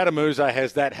 And if Adam Uzo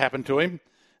has that happen to him,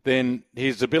 then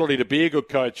his ability to be a good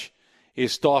coach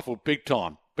is stifled big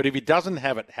time. But if he doesn't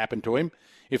have it happen to him,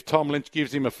 if Tom Lynch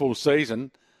gives him a full season,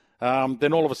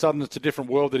 then all of a sudden it's a different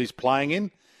world that he's playing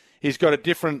in. He's got a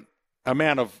different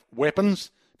amount of weapons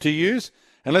to use.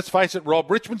 And let's face it, Rob,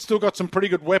 Richmond's still got some pretty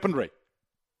good weaponry.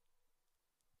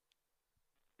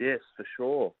 Yes, for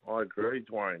sure. I agree,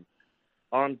 Dwayne.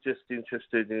 I'm just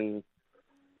interested in...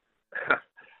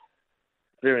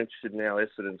 very interested in how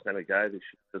Essendon's going to go this year,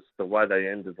 because the way they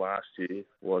ended last year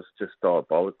was just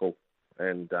diabolical.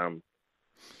 And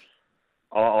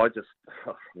I just,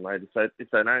 mate, if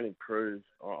they don't improve,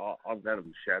 I'm going to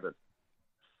be shattered.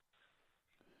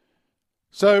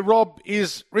 So, Rob,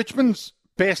 is Richmond's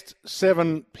best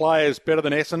 7 players better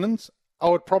than Essendon's? I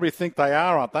would probably think they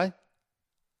are, aren't they?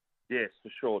 Yes, for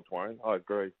sure, Dwayne. I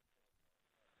agree.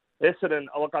 Essendon,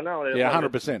 look, I know... Yeah,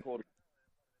 100%. A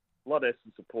lot of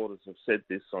Essendon supporters have said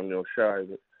this on your show,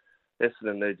 that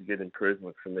Essendon need to get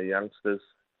improvement from the youngsters.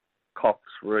 Cox,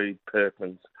 Reid,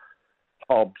 Perkins,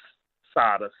 Hobbs,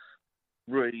 Sardis,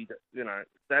 Reid. You know,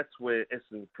 that's where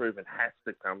Essendon improvement has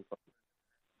to come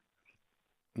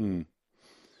from.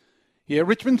 Yeah,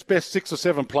 Richmond's best 6 or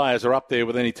 7 players are up there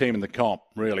with any team in the comp,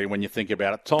 really, when you think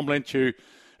about it. Tom Lynch, who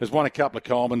has won a couple of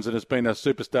Colemans and has been a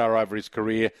superstar over his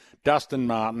career. Dustin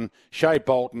Martin, Shea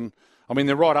Bolton. I mean,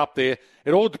 they're right up there.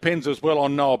 It all depends as well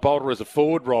on Noah Bolter as a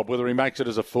forward, Rob, whether he makes it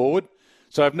as a forward.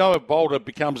 So if Noah Bolter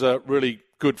becomes a really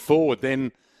good forward,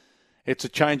 then it's a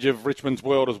change of Richmond's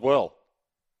world as well.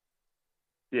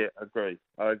 Yeah, agree.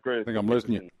 I agree. I think I'm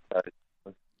losing you.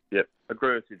 Yep,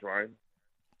 agree with you, Dwayne.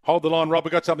 Hold the line, Rob.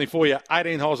 We've got something for you.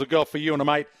 18 holes of golf for you and a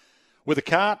mate with a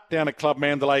cart down at Club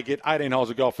Mandalay. Get 18 holes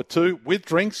of golf for 2 with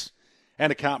drinks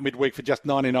and a cart midweek for just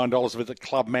 $99. Visit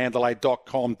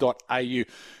clubmandalay.com.au.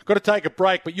 Got to take a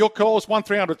break, but your calls,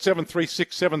 1300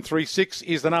 736 736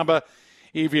 is the number.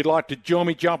 If you'd like to join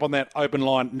me, jump on that open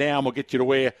line now and we'll get you to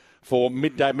where for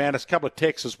Midday Madness. A couple of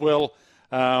texts as well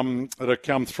that have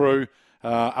come through.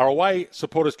 Are away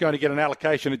supporters going to get an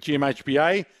allocation at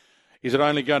GMHBA? Is it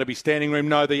only going to be standing room?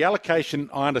 No, the allocation,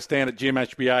 I understand, at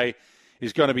GMHBA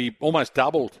is going to be almost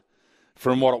doubled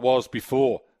from what it was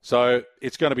before. So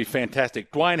it's going to be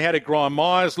fantastic. Dwayne, how did Graham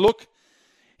Myers look?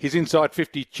 His inside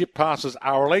 50 chip passes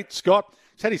are elite. Scott,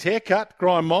 he's had his hair cut,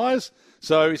 Graham Myers,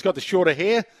 so he's got the shorter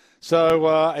hair. So,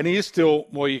 and he is still,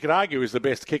 well, you could argue he's the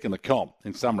best kick in the comp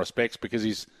in some respects because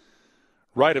his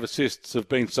rate of assists have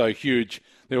been so huge.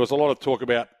 There was a lot of talk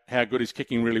about how good his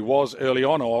kicking really was early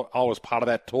on. I was part of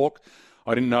that talk.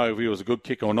 I didn't know if he was a good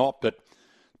kicker or not, but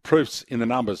proofs in the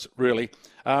numbers, really.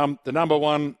 The number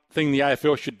one thing the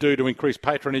AFL should do to increase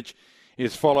patronage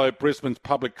is follow Brisbane's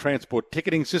public transport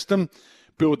ticketing system,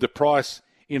 build the price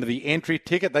into the entry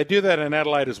ticket. They do that in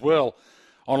Adelaide as well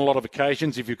on a lot of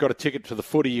occasions. If you've got a ticket to the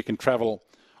footy, you can travel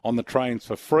on the trains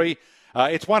for free.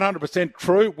 It's 100%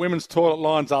 true. Women's toilet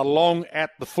lines are long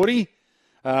at the footy,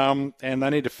 and they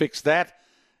need to fix that.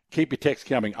 Keep your text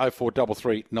coming,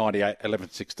 0433 98 11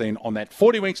 16 on that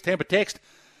 40 Winks Tempur text.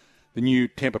 The new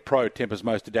Tempur Pro, Tempur's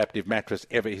most adaptive mattress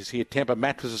ever, is here. Tempur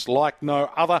mattresses like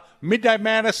no other. Midday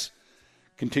Madness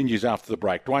continues after the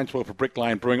break. Dwayne Swell for Brick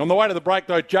Lane Brewing. On the way to the break,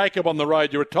 though, Jacob on the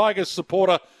road. You're a Tigers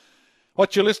supporter.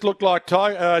 What's your list look like,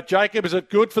 Jacob? Is it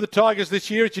good for the Tigers this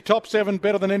year? Is your top 7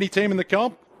 better than any team in the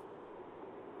comp?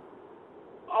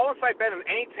 I wouldn't say better than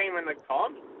any team in the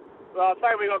comp. But I'd say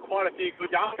we've got quite a few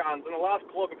good young guns. In the last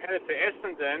core competitor to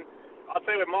Essendon, I'd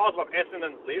say we're miles off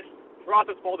Essendon's list. For us,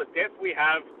 it's more the depth we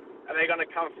have, and they're going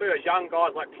to come through. As young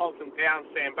guys like Thompson, Downs,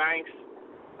 Sam Banks,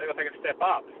 they've got to take a step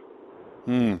up.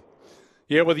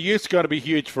 Yeah, well, the youth's going to be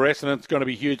huge for Essendon. It's going to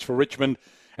be huge for Richmond,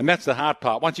 and that's the hard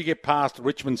part. Once you get past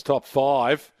Richmond's top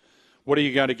 5, what are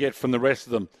you going to get from the rest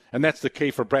of them? And that's the key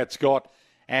for Brad Scott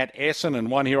at Essendon.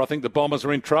 One here, I think the Bombers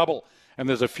are in trouble. And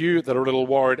there's a few that are a little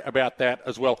worried about that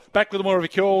as well. Back with more of your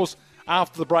calls,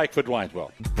 after the break for Dwayne's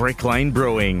World. Brick Lane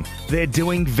Brewing. They're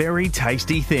doing very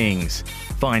tasty things.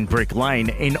 Find Brick Lane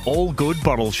in all good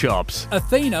bottle shops.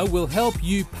 Athena will help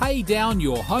you pay down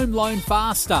your home loan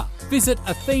faster. Visit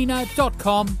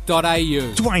athena.com.au.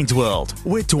 Dwayne's World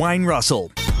with Dwayne Russell.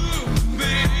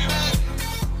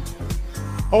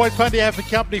 Always fun to have the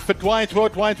company for Dwayne's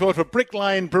World. Dwayne's World for Brick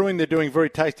Lane Brewing. They're doing very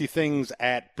tasty things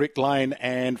at Brick Lane.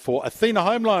 And for Athena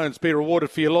Home Loans, be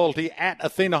rewarded for your loyalty at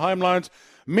Athena Home Loans.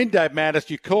 Midday Madness,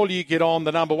 you call, you get on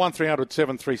the number 1300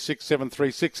 736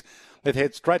 736. Let's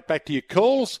head straight back to your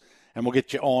calls, and we'll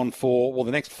get you on for,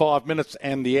 the next 5 minutes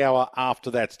and the hour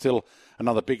after that. Still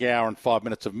another big hour and 5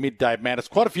 minutes of Midday Madness.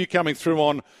 Quite a few coming through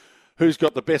on who's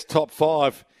got the best top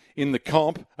five in the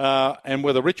comp, and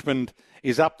whether Richmond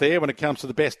is up there when it comes to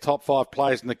the best top five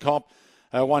players in the comp.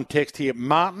 One text here,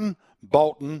 Martin,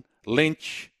 Bolton,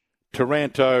 Lynch,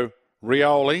 Taranto,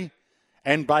 Rioli,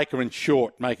 and Baker and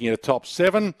Short making it a top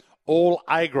seven. All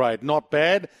A grade, not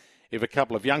bad. If a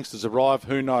couple of youngsters arrive,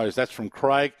 who knows? That's from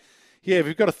Craig. Yeah, if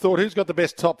you've got a thought, who's got the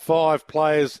best top five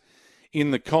players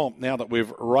in the comp now that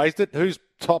we've raised it? Whose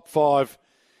top five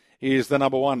is the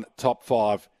number one top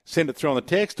five? Send it through on the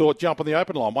text or jump on the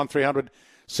open line, 1300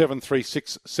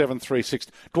 736 736.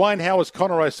 Dwayne, how was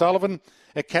Connor O'Sullivan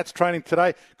at Cats training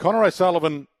today? Connor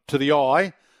O'Sullivan, to the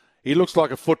eye, he looks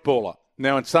like a footballer.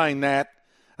 Now, in saying that,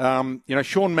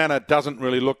 Sean Manor doesn't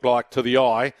really look like, to the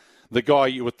eye, the guy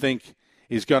you would think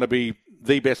is going to be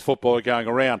the best footballer going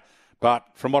around. But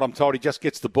from what I'm told, he just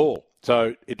gets the ball.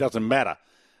 So it doesn't matter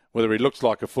whether he looks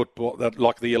like a footballer,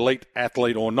 like the elite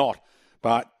athlete or not.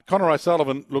 But Connor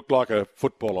O'Sullivan looked like a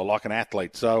footballer, like an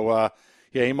athlete. So,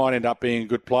 he might end up being a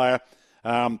good player.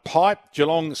 Pipe,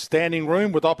 Geelong standing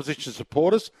room with opposition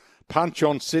supporters. Punch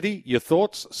on City. Your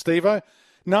thoughts, Steve-O?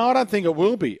 No, I don't think it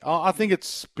will be. I think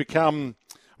it's become...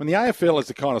 the AFL is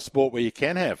the kind of sport where you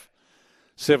can have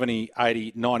 70,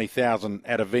 80, 90,000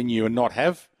 at a venue and not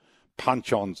have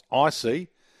punch-ons, I see.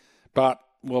 But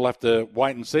we'll have to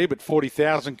wait and see. But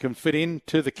 40,000 can fit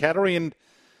into the category, and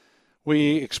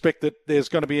we expect that there's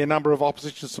going to be a number of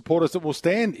opposition supporters that will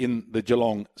stand in the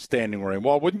Geelong standing room.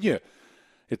 Why wouldn't you?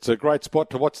 It's a great spot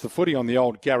to watch the footy on the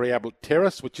old Gary Ablett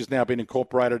Terrace, which has now been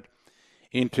incorporated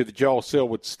into the Joel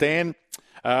Selwood stand.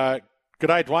 G'day,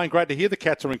 Dwayne. Great to hear the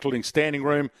Cats are including standing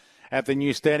room at their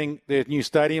new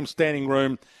stadium. Standing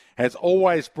room has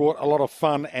always brought a lot of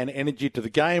fun and energy to the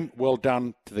game. Well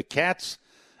done to the Cats.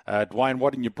 Dwayne, why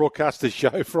didn't you broadcast the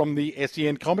show from the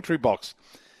SEN commentary box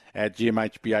at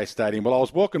GMHBA Stadium? Well, I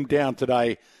was welcomed down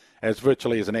today as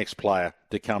virtually as an ex-player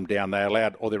to come down. They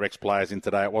allowed all their ex-players in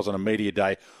today. It wasn't a media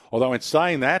day. Although in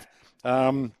saying that,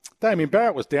 Damien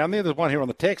Barrett was down there. There's one here on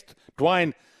the text.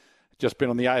 Dwayne, just been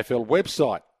on the AFL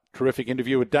website. Terrific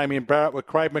interview with Damien Barrett with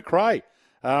Craig McRae.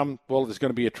 There's going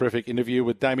to be a terrific interview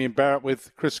with Damien Barrett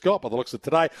with Chris Scott by the looks of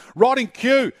today. Rod in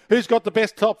Q, who's got the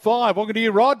best top five? Welcome to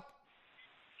you, Rod.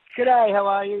 G'day, how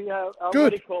are you?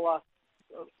 Good.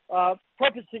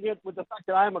 Prefacing it with the fact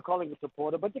that I am a Collingwood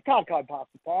supporter, but you can't go past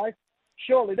the five.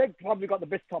 Surely they've probably got the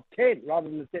best top 10 rather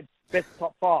than the best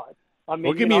top five. I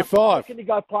mean, give me a five. How can you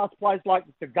go past players like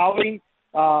the Going,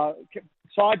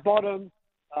 Sidebottom,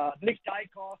 Nick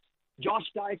Dacos, Josh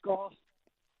Dacos,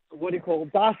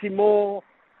 Darcy Moore,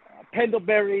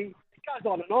 Pendlebury? It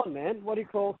goes on and on, man.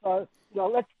 So,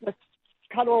 let's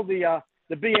cut all the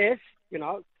BS.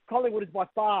 Collingwood is by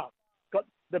far got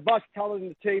the most talent in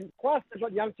the team. Plus, they've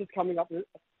got youngsters coming up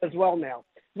as well now.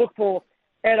 Look for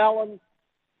Ed Allen.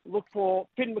 Look for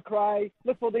Finn McRae.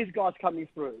 Look for these guys coming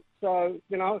through. So,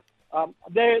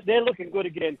 they're looking good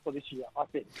again for this year, I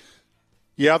think.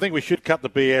 Yeah, I think we should cut the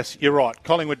BS. You're right.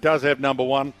 Collingwood does have number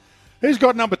one. Who's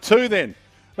got number two then?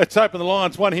 Let's open the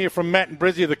lines. One here from Matt and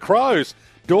Brizzy of the Crows.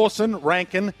 Dawson,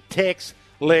 Rankin, Tex,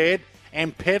 Laird,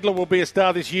 and Pedler will be a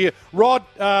star this year. Rod,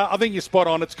 I think you're spot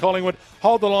on. It's Collingwood.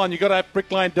 Hold the line. You've got to have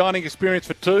Brick Lane dining experience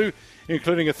for two,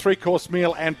 including a 3-course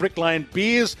meal and Brick Lane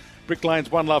beers. Brick Lane's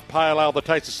One Love Pale Ale, the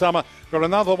taste of summer. Got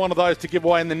another one of those to give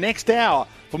away in the next hour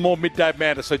for more Midday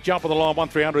Madness. So jump on the line,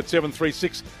 1300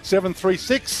 736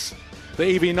 736. The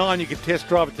EV9, you can test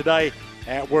drive it today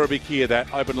at Werribee Kia.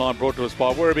 That open line brought to us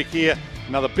by Werribee Kia.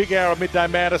 Another big hour of Midday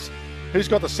Madness. Who's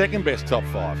got the second best top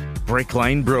five? Brick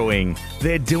Lane Brewing.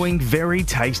 They're doing very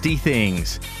tasty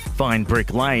things. Find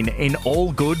Brick Lane in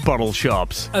all good bottle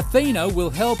shops. Athena will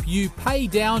help you pay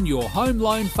down your home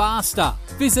loan faster.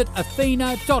 Visit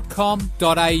athena.com.au.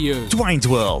 Dwayne's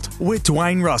World with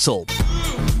Dwayne Russell.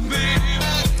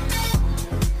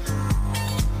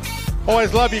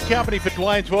 Always love your company for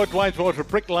Dwayne's World. Dwayne's World for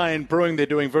Brick Lane Brewing. They're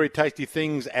doing very tasty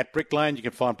things at Brick Lane. You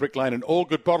can find Brick Lane in all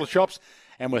good bottle shops.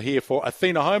 And we're here for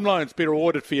Athena Home Loans. Be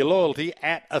rewarded for your loyalty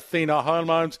at Athena Home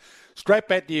Loans. Straight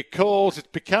back to your calls. It's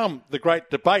become the great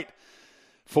debate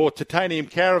for titanium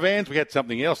caravans. We had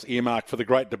something else earmarked for the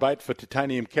great debate for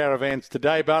titanium caravans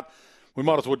today, but we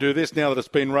might as well do this now that it's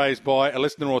been raised by a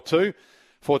listener or two.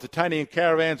 For titanium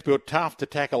caravans built tough to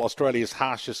tackle Australia's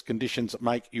harshest conditions,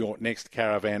 make your next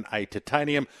caravan a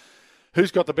titanium.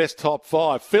 Who's got the best top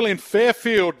five? Phil in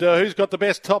Fairfield, who's got the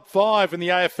best top five in the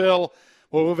AFL?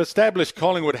 Well, we've established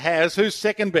Collingwood has. Who's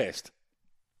second best?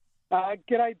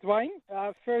 G'day, Dwayne.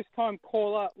 First-time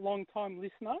caller, long-time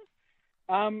listener.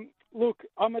 Look,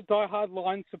 I'm a die-hard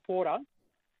Lions supporter,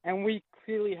 and we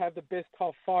clearly have the best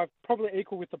top five, probably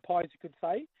equal with the Pies, you could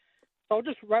say. So I'll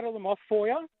just rattle them off for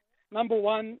you. Number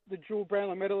one, the dual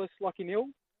Brownlow medalist, Lachie Neale.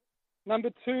 Number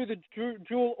two, the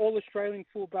dual All-Australian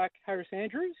fullback, Harris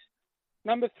Andrews.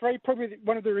 Number three, probably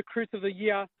one of the recruits of the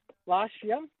year last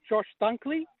year, Josh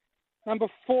Dunkley. Number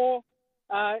four,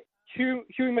 Hughie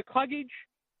McCluggage,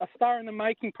 a star in the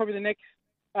making, probably the next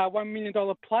 $1 million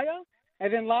player.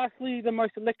 And then lastly, the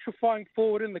most electrifying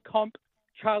forward in the comp,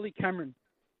 Charlie Cameron.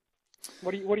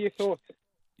 What are your thoughts?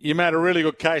 You made a really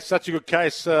good case, such a good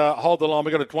case. Hold the line.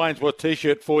 We've got a Dwayne's Worth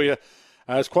T-shirt for you.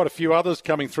 There's quite a few others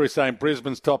coming through saying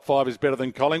Brisbane's top five is better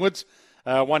than Collingwood's.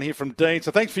 One here from Dean. So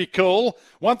thanks for your call.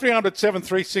 1300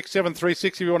 736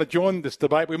 736 if you want to join this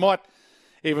debate. We might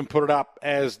even put it up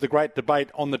as the great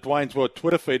debate on the Dwayne's World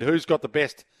Twitter feed. Who's got the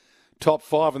best top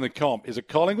five in the comp? Is it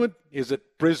Collingwood? Is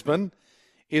it Brisbane?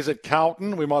 Is it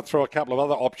Carlton? We might throw a couple of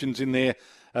other options in there.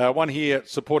 One here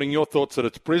supporting your thoughts that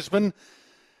it's Brisbane.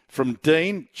 From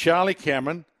Dean, Charlie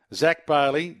Cameron, Zach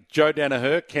Bailey, Joe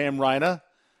Danaher, Cam Rayner,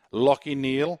 Lachie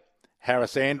Neale,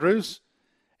 Harris Andrews,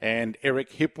 and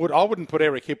Eric Hipwood. I wouldn't put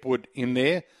Eric Hipwood in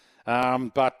there,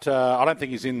 but I don't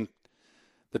think he's in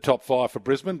the top five for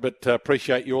Brisbane, but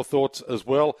appreciate your thoughts as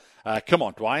well. Come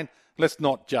on, Dwayne. Let's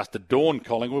not just adorn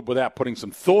Collingwood without putting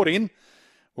some thought in.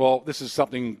 Well, this is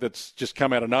something that's just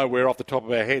come out of nowhere off the top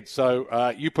of our heads.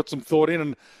 So you put some thought in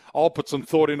and I'll put some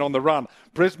thought in on the run.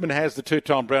 Brisbane has the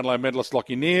two-time Brownlow medalist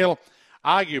Lachie Neale,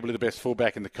 arguably the best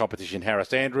fullback in the competition,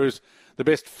 Harris Andrews, the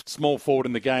best small forward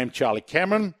in the game, Charlie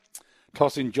Cameron,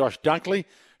 toss in Josh Dunkley,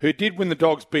 who did win the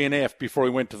Dogs BNF before he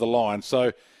went to the Lions.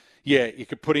 So, yeah, you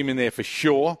could put him in there for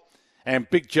sure. And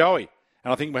Big Joey,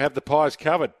 and I think we have the Pies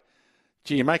covered.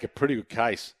 Gee, you make a pretty good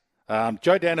case.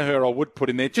 Joe Danaher I would put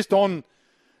in there, just on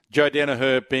Joe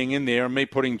Danaher being in there and me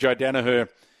putting Joe Danaher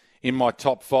in my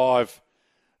top five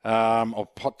or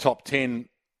top 10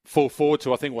 full forwards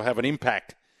who I think will have an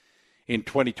impact in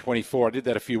 2024. I did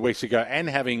that a few weeks ago, and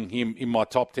having him in my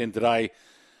top 10 today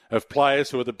of players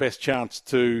who are the best chance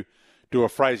to do a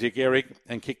Fraser Gehrig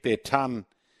and kick their ton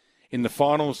in the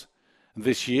finals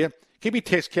this year. Keep your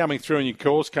texts coming through and your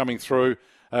calls coming through.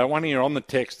 One here on the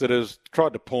text that has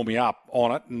tried to pull me up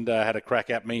on it and had a crack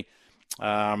at me.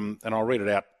 And I'll read it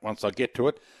out once I get to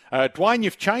it. Dwayne,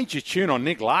 you've changed your tune on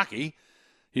Nick Larkey.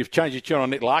 You've changed your tune on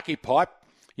Nick Larkey, Pipe.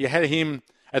 You had him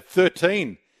at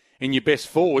 13 in your best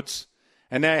forwards,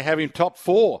 and now you have him top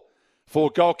four for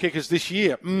goal kickers this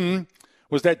year.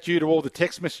 Was that due to all the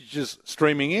text messages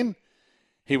streaming in?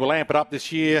 He will amp it up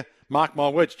this year. Mark my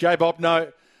words. J-Bob,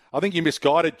 no, I think you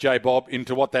misguided J-Bob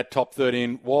into what that top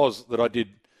 13 was that I did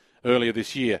earlier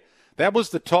this year. That was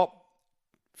the top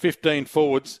 15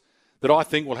 forwards that I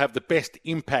think will have the best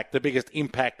impact, the biggest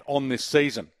impact on this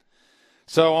season.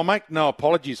 So I'll make no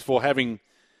apologies for having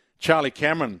Charlie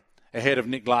Cameron ahead of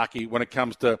Nick Larkey when it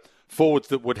comes to forwards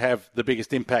that would have the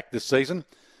biggest impact this season.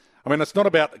 I mean, it's not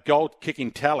about the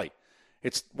goal-kicking tally.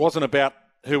 It wasn't about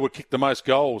who would kick the most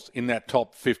goals in that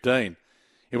top 15.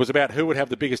 It was about who would have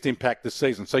the biggest impact this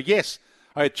season. So, yes,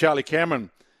 I had Charlie Cameron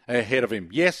ahead of him.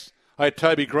 Yes, I had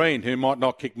Toby Green, who might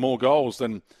not kick more goals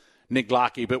than Nick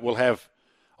Larkey, but will have,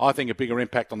 I think, a bigger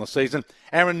impact on the season.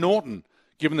 Aaron Norton,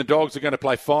 given the Dogs are going to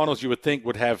play finals, you would think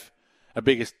would have a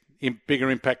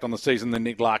bigger impact on the season than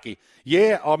Nick Larkey.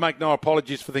 Yeah, I'll make no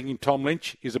apologies for thinking Tom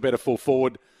Lynch is a better full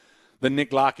forward than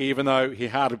Nick Larkey, even though he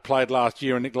hardly played last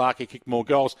year and Nick Larkey kicked more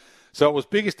goals. So it was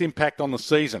biggest impact on the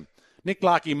season. Nick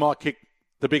Larkey might kick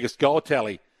the biggest goal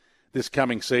tally this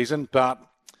coming season, but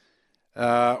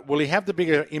will he have the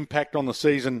bigger impact on the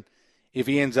season if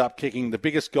he ends up kicking the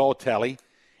biggest goal tally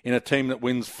in a team that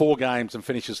wins 4 games and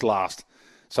finishes last?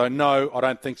 So, no, I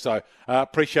don't think so.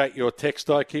 Appreciate your text,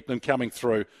 though. Keep them coming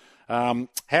through.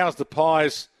 How's the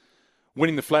Pies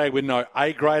winning the flag with no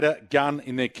A-grader gun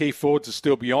in their key forwards is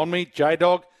still beyond me.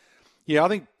 J-Dog, yeah, I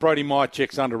think Brody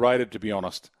Mychek's underrated, to be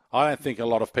honest. I don't think a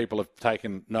lot of people have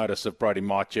taken notice of Brody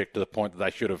Mychek to the point that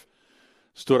they should have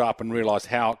stood up and realised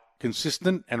how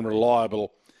consistent and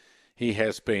reliable he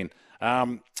has been.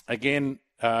 Again,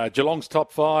 Geelong's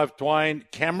top 5, Dwayne,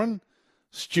 Cameron,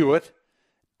 Stewart,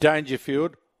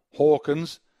 Dangerfield,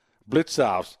 Hawkins,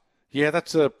 Blitzarves. Yeah,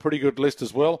 that's a pretty good list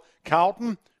as well.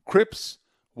 Carlton, Cripps,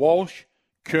 Walsh,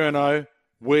 Curnow,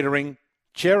 Wiedering,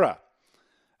 Chera.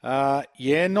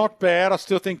 Yeah, not bad. I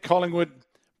still think Collingwood,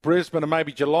 Brisbane and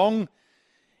maybe Geelong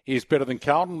is better than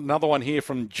Carlton. Another one here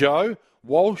from Joe.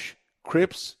 Walsh,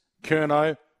 Cripps,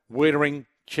 Curnow, Wiedering,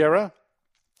 Chera.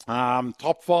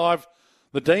 Top 5,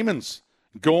 the Demons.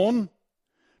 Gawn,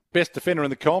 best defender in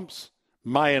the comps,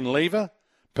 May and Lever,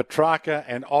 Petrarca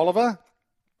and Oliver.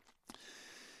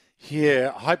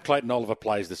 Yeah, I hope Clayton Oliver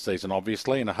plays this season,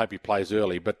 obviously, and I hope he plays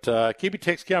early. But keep your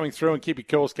texts coming through and keep your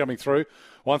calls coming through.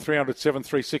 1300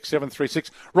 736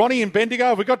 736. Ronnie in Bendigo,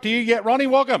 have we got to you yet? Ronnie,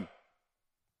 welcome.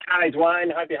 Hey,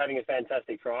 Dwayne. Hope you're having a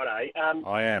fantastic Friday.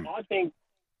 I am. I think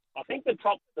the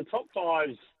top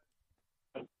fives,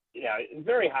 it's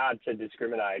very hard to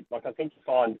discriminate. Like, I think you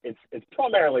find it's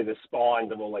primarily the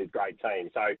spines of all these great teams.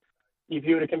 So if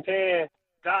you were to compare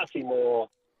Darcy Moore,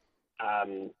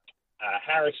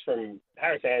 Harris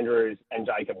Andrews and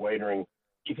Jacob Wiedering,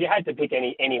 if you had to pick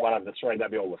any one of the three,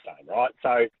 they'd be all the same, right?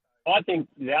 So I think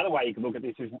the other way you could look at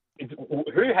this is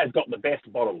who has got the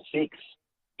best bottom six,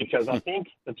 because I think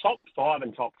the top 5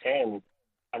 and top 10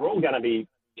 are all going to be,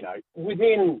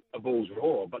 within a bull's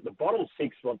roar, but the bottom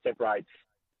six, what separates,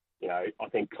 I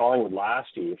think Collingwood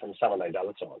last year from some of those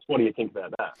other sides. What do you think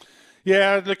about that?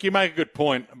 Yeah, look, you make a good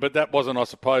point, but that wasn't, I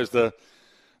suppose, the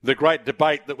great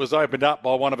debate that was opened up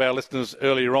by one of our listeners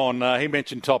earlier on. He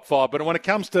mentioned top 5, but when it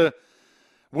comes to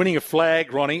winning a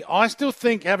flag, Ronnie, I still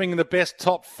think having the best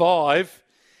top 5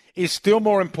 is still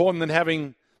more important than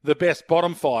having the best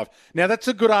bottom 5. Now, that's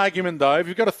a good argument, though. If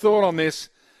you've got a thought on this,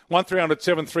 1300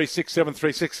 736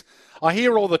 736. I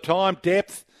hear all the time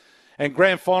depth and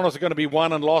grand finals are going to be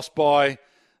won and lost by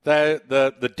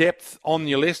the depth on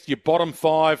your list, your bottom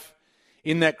 5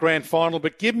 in that grand final.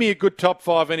 But give me a good top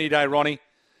 5 any day, Ronnie.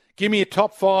 Give me a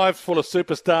top 5 full of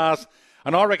superstars,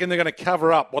 and I reckon they're going to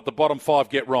cover up what the bottom 5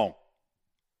 get wrong.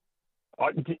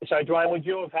 So, Dwayne, would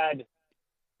you have had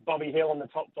Bobby Hill in the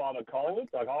top 5 at Collingwood?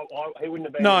 Like, he wouldn't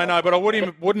have been. No, but I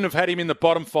wouldn't have had him in the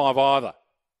bottom 5 either.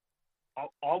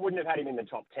 I wouldn't have had him in the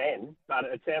top 10, but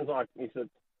it sounds like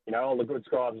all the good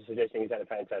scribes are suggesting he's had a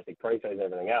fantastic pre-season and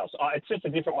everything else. It's just a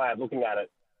different way of looking at it.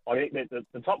 I think that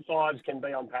the top 5s can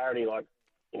be on parity. Like,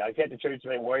 if you had to choose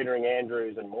between Wiedering,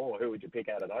 Andrews and Moore, who would you pick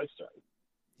out of those three?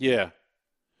 Yeah.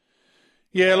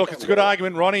 Yeah, look, it's a good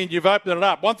argument, Ronnie, and you've opened it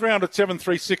up. 1300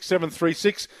 736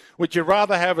 736. Would you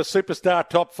rather have a superstar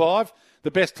top 5,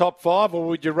 the best top 5, or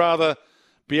would you rather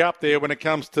be up there when it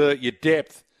comes to your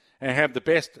depth and have the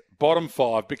best bottom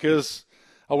 5? Because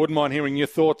I wouldn't mind hearing your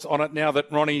thoughts on it now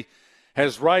that Ronnie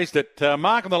has raised it.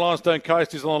 Mark on the Limestone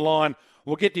Coast is on the line.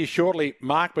 We'll get to you shortly,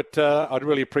 Mark, but I'd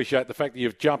really appreciate the fact that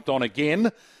you've jumped on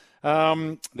again.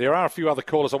 There are a few other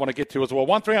callers I want to get to as well.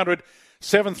 1300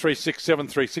 736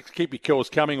 736. Keep your calls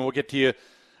coming and we'll get to you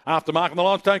after Mark on the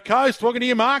Limestone Coast. Welcome to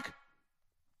you, Mark.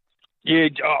 Yeah,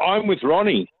 I'm with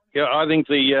Ronnie. Yeah, I think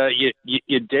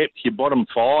your depth, your bottom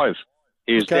 5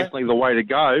 is definitely the way to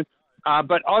go.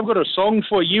 But I've got a song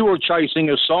for you. Or chasing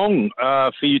a song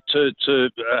for you to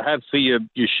have for your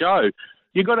show.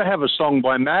 You've got to have a song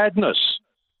by Madness,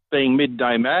 being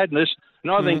Midday Madness.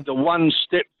 And I think the one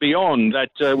step beyond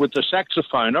that with the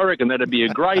saxophone, I reckon that'd be a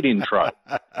great intro.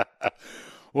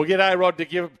 We'll get A-Rod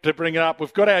to bring it up.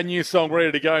 We've got our new song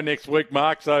ready to go next week,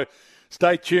 Mark, so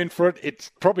stay tuned for it.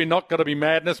 It's probably not going to be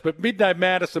Madness, but Midday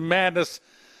Madness and Madness.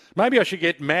 Maybe I should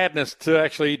get Madness to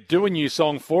actually do a new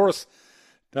song for us.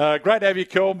 Great to have you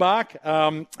call, Mark,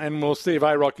 and we'll see if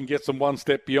A-Rod can get some one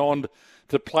step beyond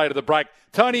to play to the break.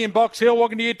 Tony in Box Hill,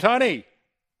 welcome to you, Tony.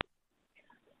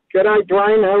 G'day,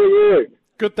 Dwayne. How are you?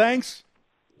 Good, thanks.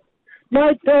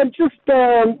 Mate, just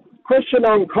a question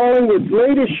on Collingwood's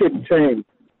leadership team.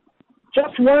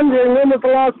 Just wondering, when was the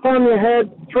last time you had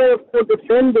 3 or 4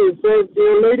 defenders as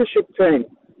your leadership team?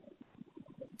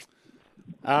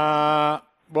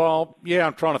 Well, yeah,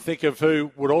 I'm trying to think of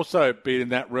who would also be in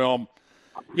that realm.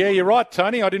 Yeah, you're right,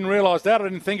 Tony. I didn't realise that. I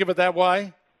didn't think of it that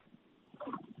way.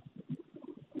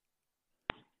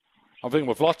 I think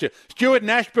we've lost you. Stuart and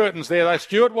Ashburton's there, though.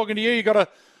 Stuart, welcome to you. You got a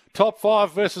top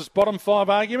 5 versus bottom 5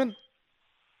 argument?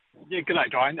 Yeah, good day,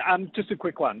 Dwayne. Just a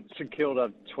quick one. St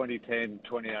Kilda, 2010,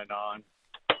 2009.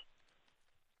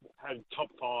 Had top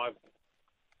 5.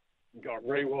 Got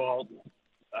Rewald,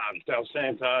 Del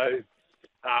Santo,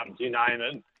 you name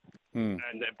it.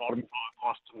 And their bottom 5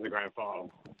 lost in the grand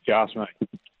final. If you ask me.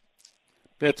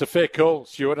 That's a fair call,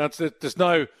 Stuart. There's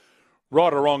no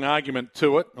right or wrong argument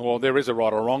to it. Well, there is a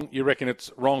right or wrong. You reckon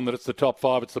it's wrong that it's the top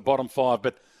 5, it's the bottom 5.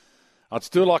 But I'd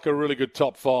still like a really good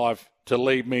top 5 to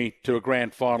lead me to a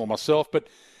grand final myself. But,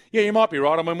 yeah, you might be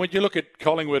right. I mean, when you look at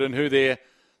Collingwood and who their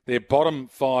bottom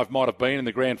 5 might have been in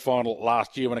the grand final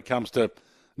last year when it comes to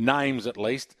names at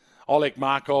least, Oleg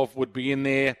Markov would be in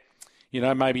there,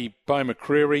 maybe Bo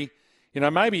McCreary,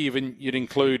 maybe even you'd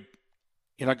include,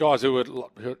 guys who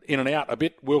were in and out a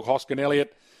bit, Will Hoskin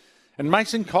Elliott. And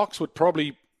Mason Cox would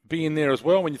probably be in there as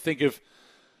well when you think of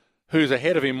who's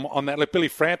ahead of him on that. Like Billy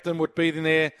Frampton would be in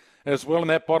there as well in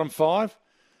that bottom 5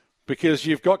 because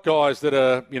you've got guys that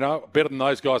are, better than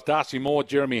those guys. Darcy Moore,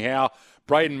 Jeremy Howe,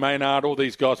 Braden Maynard, all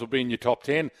these guys will be in your top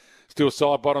 10. Still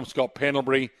side bottom, Scott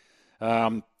Pendlebury,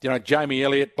 Jamie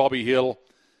Elliott, Bobby Hill,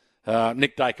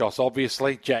 Nick Dacos,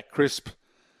 obviously, Jack Crisp.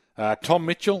 Tom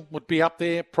Mitchell would be up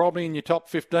there probably in your top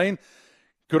 15.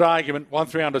 Good argument,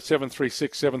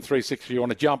 1300-736-736 if you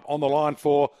want to jump on the line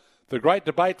for the great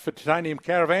debate for Titanium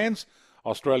Caravans,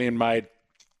 Australian-made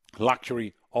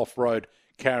luxury off-road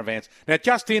caravans. Now,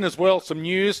 just in as well, some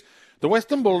news. The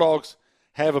Western Bulldogs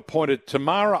have appointed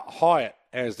Tamara Hyatt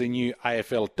as the new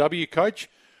AFLW coach,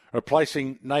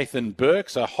 replacing Nathan Burke.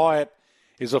 So Hyatt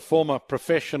is a former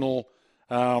professional,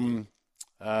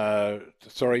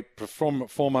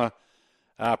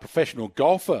 professional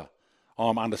golfer, I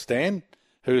understand,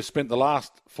 who has spent the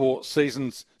last 4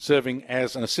 seasons serving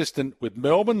as an assistant with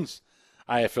Melbourne's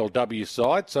AFLW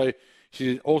side. So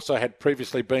she also had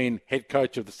previously been head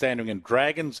coach of the Sandringham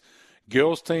Dragons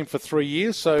girls team for 3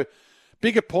 years. So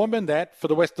big appointment that for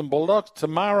the Western Bulldogs.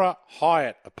 Tamara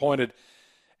Hyatt appointed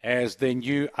as their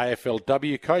new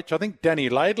AFLW coach. I think Danny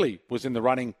Laidley was in the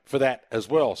running for that as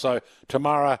well. So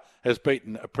Tamara has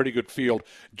beaten a pretty good field.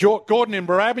 Gordon in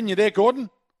Moorabbin, you there, Gordon?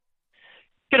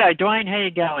 G'day, Dwayne. How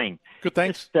you going? Good,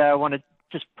 thanks. Want to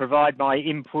just provide my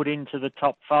input into the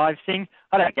top 5 thing.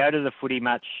 I don't go to the footy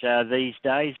much these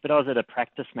days, but I was at a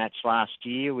practice match last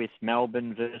year with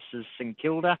Melbourne versus St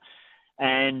Kilda,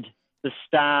 and the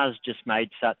Stars just made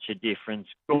such a difference.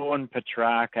 Gawn,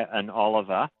 Petrarca and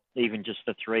Oliver, even just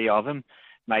the 3 of them,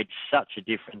 made such a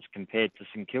difference compared to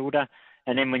St Kilda.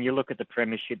 And then when you look at the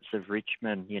premierships of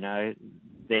Richmond,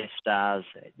 their Stars,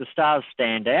 the Stars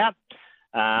stand out.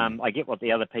 I get what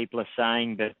the other people are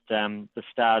saying, but the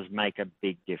Stars make a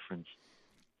big difference.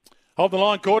 Hold the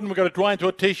line, Gordon. We've got a Dwayne to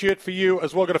a T-shirt for you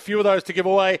as well. Got a few of those to give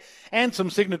away and some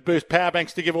Signet Boost power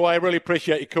banks to give away. Really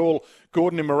appreciate your call,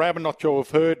 Gordon in Moorabbin. Not sure we've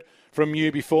heard from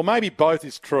you before. Maybe both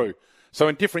is true. So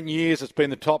in different years, it's been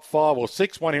the top 5 or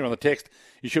 6. One here on the text,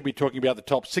 you should be talking about the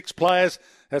top 6 players.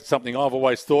 That's something I've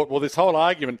always thought. Well, this whole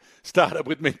argument started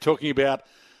with me talking about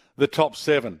the top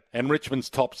 7 and Richmond's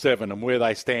top 7 and where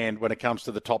they stand when it comes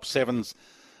to the top 7s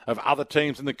of other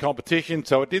teams in the competition.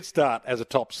 So it did start as a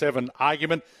top 7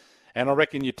 argument, and I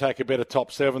reckon you take a better top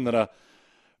 7 than a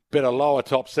better lower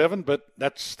top 7, but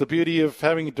that's the beauty of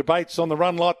having debates on the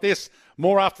run like this.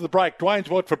 More after the break. Dwayne's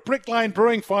word for Brick Lane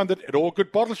Brewing. Find it at all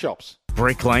good bottle shops.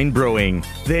 Brick Lane Brewing.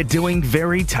 They're doing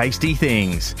very tasty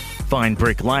things. Find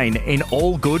Brick Lane in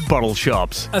all good bottle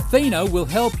shops. Athena will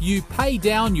help you pay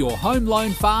down your home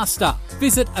loan faster.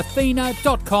 Visit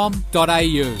athena.com.au.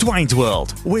 Dwayne's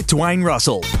World with Dwayne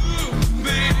Russell.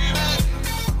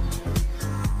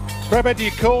 Grab out to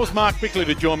your calls. Mark Bickley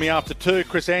to join me after 2.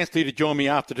 Chris Anstey to join me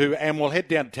after 2. And we'll head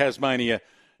down to Tasmania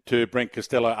to Brent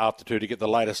Costello after 2 to get the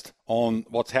latest on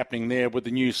what's happening there with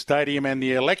the new stadium and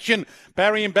the election.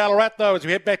 Barry in Ballarat, though, as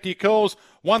we head back to your calls,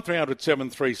 1300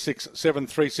 736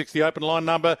 736, the open line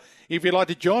number, if you'd like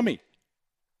to join me.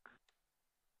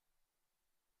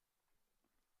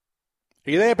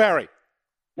 Are you there, Barry?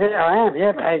 Yeah, I am.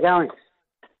 Yeah, how you going?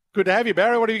 Good to have you,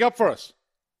 Barry. What have you got for us?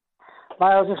 Mate,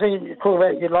 I was just thinking, you talk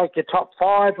about your top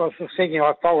 5. I was just thinking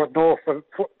I followed North for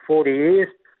 40 years.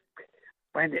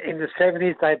 When in the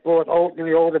 70s they brought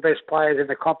nearly all the best players in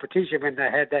the competition when they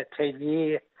had that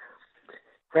 10-year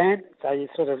grant. So you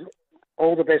sort of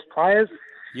all the best players.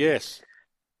 Yes.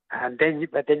 And then you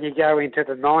go into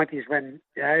the 90s when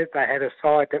they had a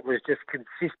side that was just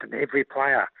consistent, every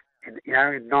player. In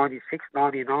 96,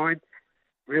 99,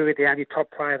 really the only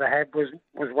top player they had was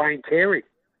Wayne Carey.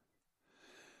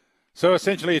 So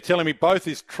essentially you're telling me both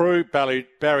is true, Barry.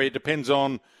 It depends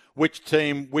on which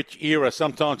team, which era.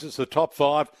 Sometimes it's the top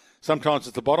 5, sometimes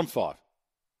it's the bottom 5.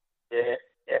 Yeah,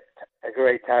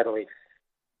 agree totally.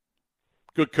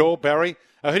 Good call, Barry.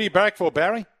 Who do you barrack for,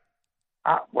 Barry?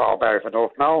 Well, Barry for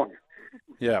North Melbourne.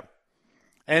 Yeah.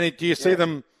 And do you see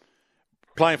them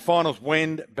playing finals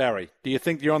when, Barry? Do you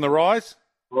think you're on the rise?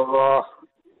 Well,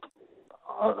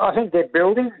 I think they're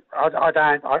building. I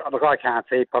can't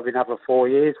see probably another 4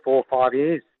 or 5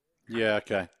 years. Yeah,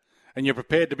 okay. And you're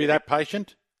prepared to be that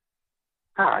patient?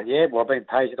 Yeah, well, I've been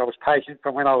patient. I was patient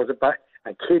from when I was a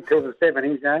kid till the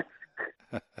 70s,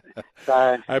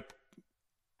 So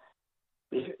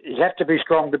you have to be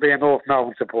strong to be a North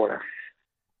Melbourne supporter.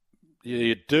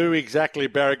 You do exactly,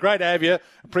 Barry. Great to have you.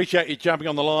 Appreciate you jumping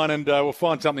on the line, and we'll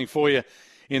find something for you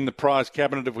in the prize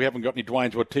cabinet. If we haven't got any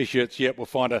Dwayne's World T-shirts yet, we'll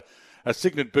find a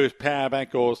Signet Boost power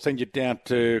bank or send you down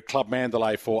to Club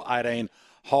Mandalay for 18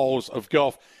 holes of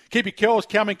golf. Keep your calls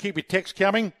coming. Keep your texts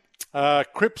coming.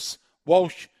 Cripps,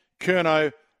 Walsh,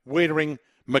 Curnow, Wiedering,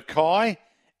 Mackay.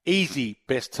 Easy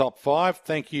best top 5.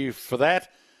 Thank you for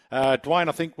that. Dwayne,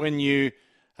 I think when you...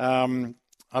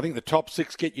 I think the top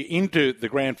 6 get you into the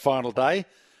grand final day,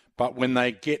 but when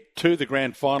they get to the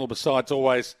grand final, besides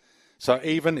always so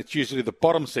even, it's usually the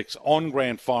bottom 6 on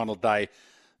grand final day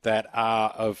that are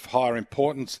of higher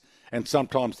importance, and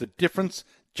sometimes the difference.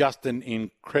 Justin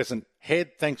in Crescent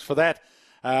Head, thanks for that.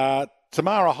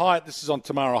 Tamara Hyatt, this is on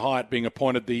Tamara Hyatt being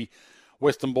appointed the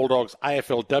Western Bulldogs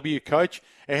AFLW coach,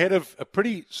 ahead of a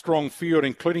pretty strong field,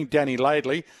 including Danny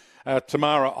Laidley.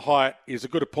 Tamara Hyatt is a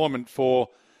good appointment for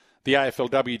the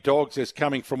AFLW Dogs, as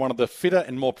coming from one of the fitter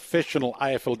and more professional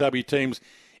AFLW teams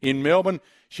in Melbourne.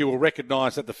 She will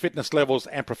recognise that the fitness levels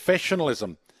and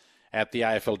professionalism at the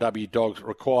AFLW Dogs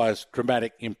requires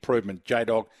dramatic improvement.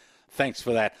 J-Dog, thanks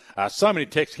for that. So many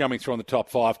texts coming through on the top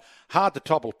 5. Hard to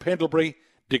topple Pendlebury,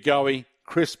 De Goey,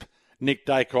 Crisp, Nick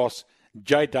Dacos,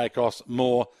 Jay Dacos,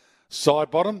 Moore,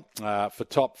 Sidebottom for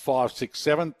top 5, 6,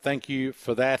 7. Thank you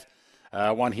for that.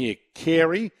 One here,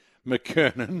 Carey,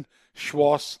 McKernan,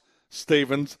 Schwass,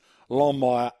 Stevens,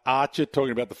 Longmire, Archer,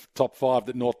 talking about the top 5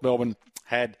 that North Melbourne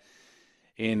had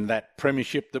in that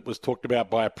premiership that was talked about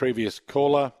by a previous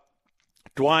caller.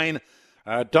 Dwayne,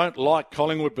 don't like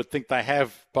Collingwood, but think they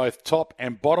have both top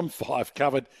and bottom 5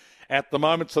 covered at the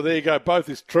moment. So there you go. Both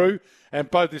is true, and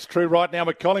both is true right now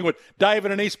with Collingwood.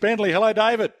 David and East Bentley. Hello,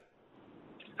 David.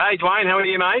 Hey, Dwayne. How are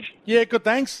you, mate? Yeah, good,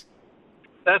 thanks.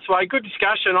 That's right. Good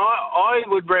discussion. I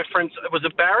would reference, was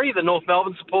it Barry, the North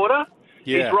Melbourne supporter?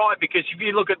 Yeah. He's right, because if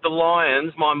you look at the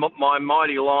Lions, my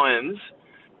mighty Lions,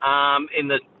 in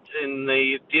the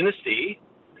dynasty,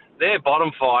 their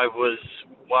bottom 5 was,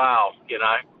 wow, you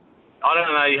know. I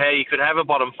don't know how you could have a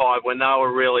bottom 5 when they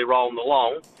were really rolling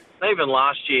along. Even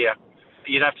last year,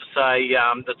 you'd have to say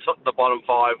the bottom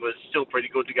 5 was still pretty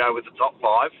good to go with the top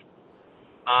 5.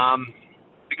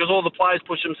 Because all the players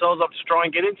push themselves up to try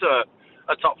and get into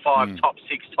a top 5, top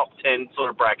 6, top 10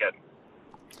 sort of bracket.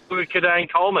 Look at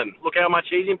Kadane Coleman. Look how much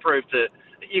he's improved.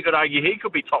 You could argue he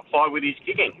could be top 5 with his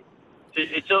kicking.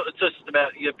 It's just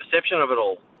about your perception of it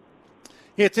all.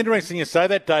 Yeah, it's interesting you say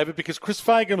that, David, because Chris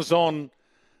Fagan was on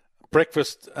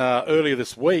breakfast earlier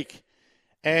this week,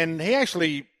 and he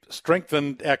actually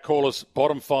strengthened our caller's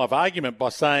bottom 5 argument by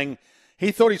saying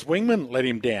he thought his wingman let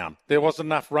him down. There wasn't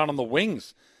enough run on the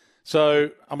wings.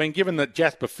 So, I mean, given that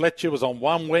Jasper Fletcher was on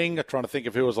one wing, I'm trying to think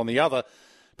of who was on the other,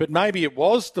 but maybe it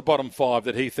was the bottom 5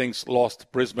 that he thinks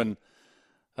lost Brisbane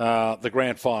the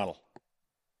grand final.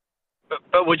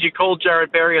 But would you call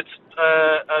Jared Berry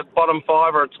a bottom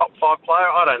 5 or a top 5 player?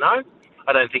 I don't know.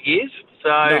 I don't think he is. So,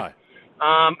 no.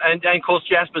 And of course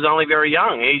Jasper's only very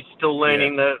young. He's still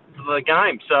learning the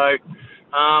game. So,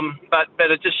 but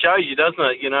it just shows you, doesn't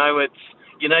it? You know,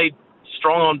 you need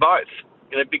strong on both.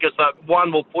 You know, because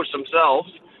one will push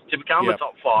themselves to become a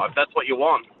top 5. That's what you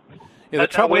want. Yeah,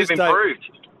 That's how we've improved.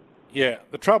 Yeah,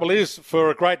 the trouble is,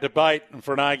 for a great debate and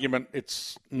for an argument,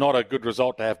 it's not a good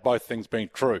result to have both things being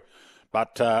true.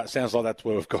 But it sounds like that's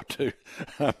where we've got to.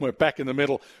 We're back in the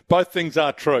middle. Both things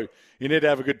are true. You need to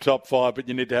have a good top 5, but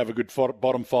you need to have a good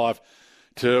bottom 5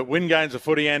 to win games of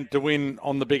footy and to win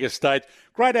on the biggest stage.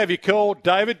 Great to have you call,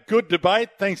 David. Good debate.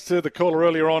 Thanks to the caller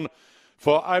earlier on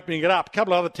for opening it up. A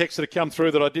couple of other texts that have come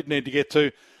through that I did need to get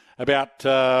to about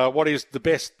what is the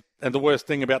best and the worst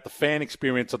thing about the fan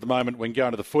experience at the moment when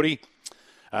going to the footy.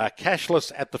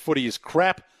 Cashless at the footy is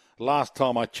crap. Last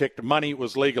time I checked, money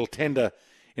was legal tender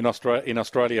in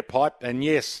Australia Pipe. And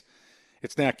yes,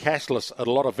 it's now cashless at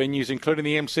a lot of venues, including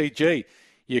the MCG.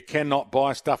 You cannot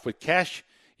buy stuff with cash.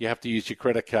 You have to use your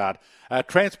credit card.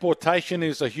 Transportation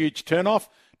is a huge turn-off.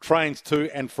 Trains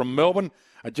to and from Melbourne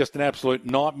are just an absolute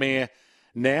nightmare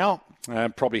now.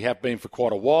 Probably have been for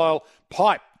quite a while.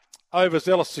 Pipe.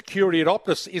 Overzealous security at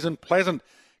Optus isn't pleasant.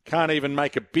 Can't even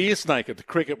make a beer snake at the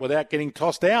cricket without getting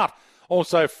tossed out.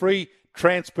 Also free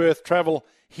Transperth travel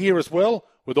here as well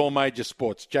with all major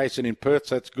sports. Jason in Perth,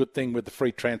 so that's a good thing with the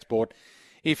free transport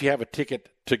if you have a ticket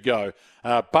to go.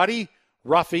 Buddy,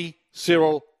 Ruffy,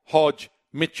 Cyril, Hodge,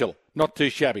 Mitchell. Not too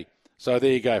shabby. So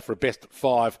there you go for a best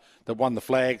 5 that won the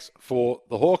flags for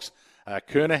the Hawks.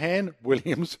 Kernahan,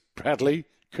 Williams, Bradley,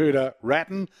 Cooter,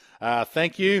 Ratton.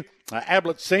 Thank you.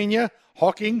 Ablett Senior,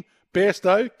 Hocking,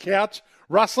 Bairstow, Couch,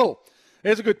 Russell.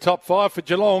 There's a good top 5 for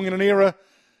Geelong in an era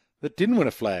that didn't win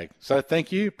a flag. So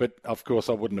thank you, but of course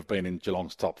I wouldn't have been in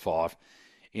Geelong's top 5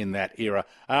 in that era.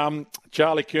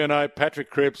 Charlie Curnow, Patrick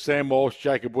Cripps, Sam Walsh,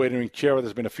 Jacob Wiedering, Chera,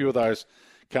 there's been a few of those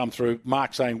come through.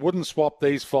 Mark saying, wouldn't swap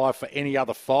these 5 for any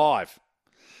other 5.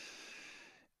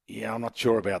 Yeah, I'm not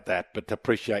sure about that, but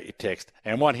appreciate your text.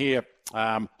 And one here,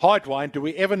 hi Dwayne, do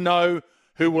we ever know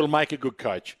who will make a good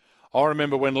coach? I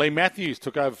remember when Lee Matthews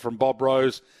took over from Bob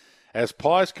Rose as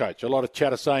Pies coach. A lot of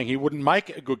chatter saying he wouldn't make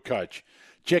a good coach.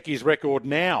 Check his record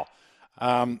now.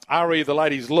 RE, the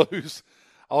ladies lose.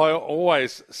 I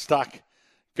always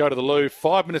go to the loo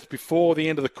 5 minutes before the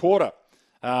end of the quarter.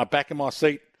 Back in my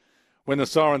seat when the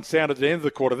siren sounded at the end of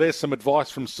the quarter. There's some advice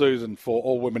from Susan for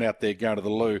all women out there going to the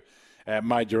loo at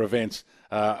major events,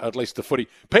 at least the footy.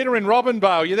 Peter in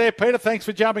Robinvale, you there, Peter? Thanks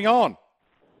for jumping on.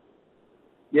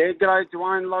 Yeah, g'day,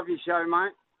 Dwayne. Love your show,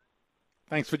 mate.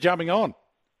 Thanks for jumping on.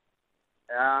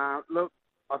 Look,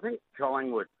 I think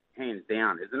Collingwood, hands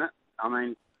down, isn't it? I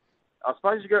mean, I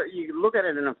suppose you can look at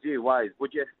it in a few ways.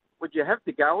 Would you have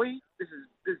to go?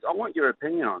 I want your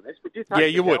opinion on this. Would you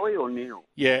take you would. or Neil?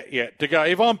 Yeah, to go.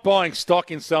 If I'm buying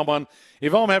stock in someone,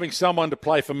 if I'm having someone to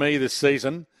play for me this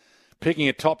season, picking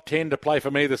a top 10 to play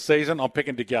for me this season, I'm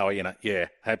picking De Goey in it. Yeah,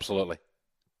 absolutely.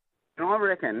 And I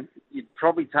reckon you'd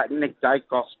probably take Nick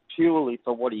Dacos purely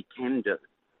for what he can do.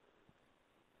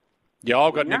 Yeah,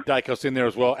 I've got Nick Dacos in there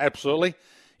as well. Absolutely.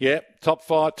 Yeah, top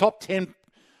 5, top 10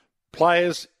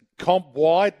 players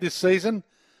comp-wide this season.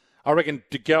 I reckon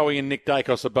De Goey and Nick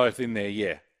Dacos are both in there,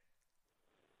 yeah.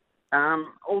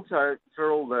 Also,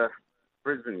 for all the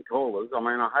Brisbane callers, I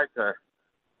mean, I hate to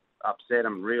upset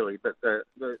them really, but the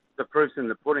proof's in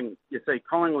the pudding. You see,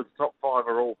 Collingwood's top 5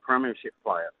 are all premiership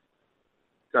players.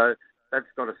 So that's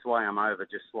got to sway them over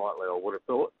just slightly, I would have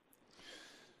thought.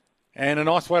 And a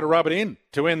nice way to rub it in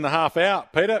to end the half hour.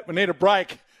 Peter, we need a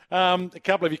break. A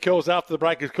couple of your calls after the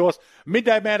break, of course.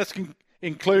 Midday Madness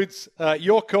includes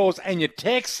your calls and your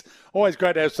texts. Always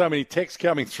great to have so many texts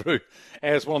coming through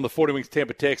as one of the 40 Wings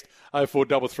Temper text,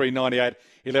 0433 98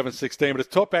 11 16. But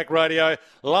it's Talkback Radio.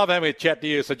 Love having a chat to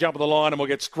you, so jump on the line and we'll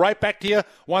get straight back to you.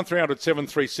 1300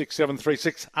 736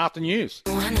 736 after news.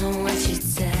 I know what you'd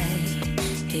say.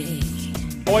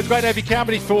 Always great to have your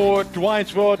company for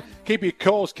Dwayne's World. Keep your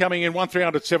calls coming in,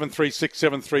 1300 736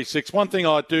 736. One thing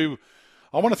I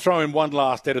want to throw in one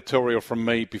last editorial from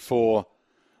me before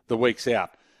the week's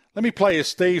out. Let me play you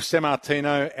Steve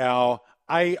Sammartino, our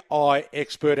AI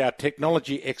expert, our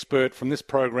technology expert from this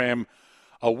program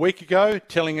a week ago,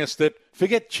 telling us that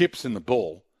forget chips in the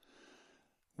ball.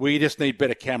 We just need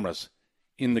better cameras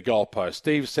in the goalpost.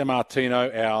 Steve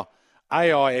Sammartino, our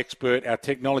AI expert, our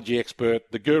technology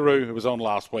expert, the guru who was on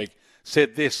last week,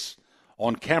 said this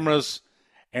on cameras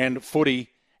and footy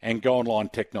and goal-line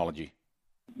technology.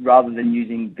 Rather than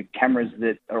using the cameras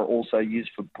that are also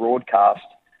used for broadcast,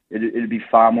 it'd be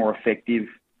far more effective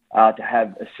to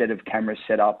have a set of cameras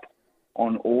set up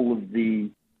on all of the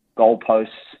goalposts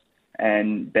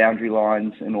and boundary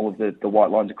lines and all of the white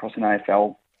lines across an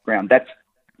AFL ground. That's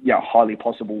highly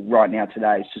possible right now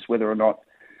today. It's just whether or not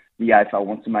the AFL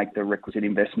wants to make the requisite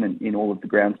investment in all of the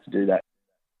grounds to do that.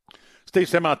 Steve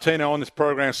Sammartino on this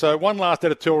program. So one last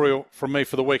editorial from me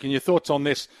for the week, and your thoughts on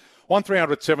this.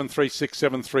 1300 736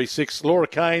 736. Laura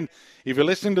Kane, if you're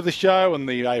listening to the show, and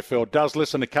the AFL does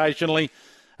listen occasionally,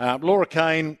 Laura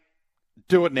Kane,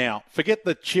 do it now. Forget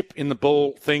the chip in the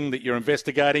ball thing that you're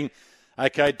investigating.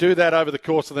 Okay, do that over the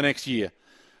course of the next year.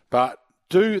 But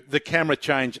do the camera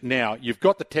change now. You've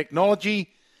got the technology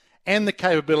and the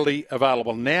capability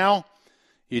available now.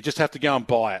 You just have to go and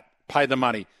buy it. Pay the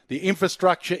money. The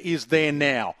infrastructure is there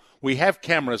now. We have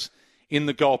cameras in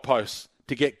the goalposts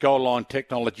to get goal line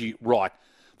technology right.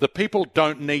 The people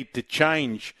don't need to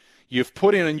change. You've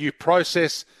put in a new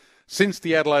process since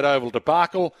the Adelaide Oval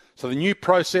debacle, so the new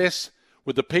process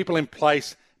with the people in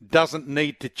place doesn't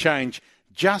need to change.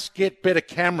 Just get better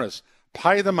cameras.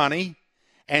 Pay the money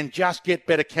and just get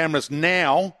better cameras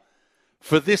now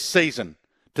for this season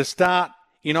to start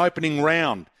in opening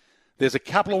round. There's a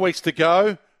couple of weeks to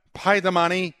go. Pay the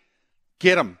money.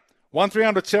 Get them.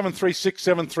 1300 736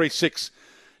 736.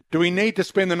 Do we need to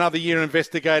spend another year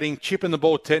investigating chip in the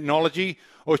ball technology,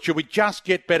 or should we just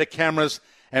get better cameras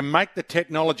and make the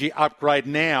technology upgrade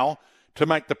now to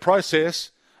make the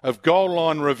process of goal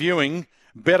line reviewing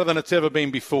better than it's ever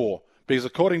been before? Because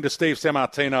according to Steve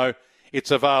Sammartino,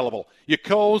 it's available. Your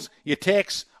calls, your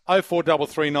texts,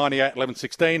 0433 98 11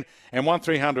 16 and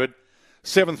 1300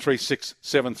 736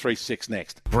 736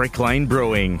 next. Brick Lane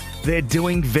Brewing. They're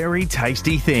doing very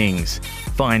tasty things.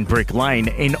 Find Brick Lane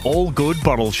in all good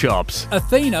bottle shops.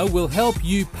 Athena will help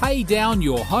you pay down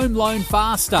your home loan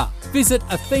faster. Visit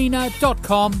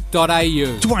athena.com.au.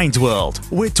 Dwayne's World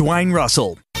with Dwayne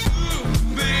Russell.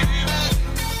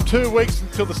 2 weeks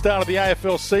until the start of the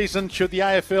AFL season. Should the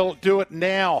AFL do it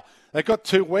now? They've got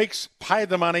 2 weeks. Pay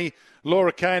the money.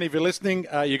 Laura Kane, if you're listening,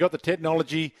 you've got the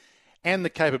technology and the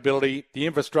capability. The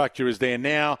infrastructure is there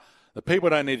now. The people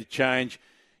don't need to change.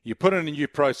 You put in a new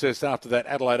process after that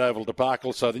Adelaide Oval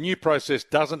debacle, so the new process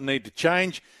doesn't need to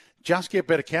change. Just get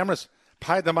better cameras.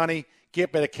 Pay the money,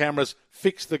 get better cameras,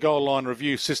 fix the goal line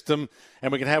review system,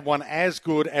 and we can have one as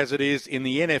good as it is in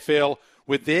the NFL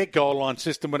with their goal line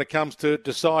system when it comes to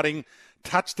deciding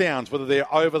touchdowns, whether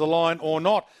they're over the line or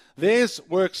not. Theirs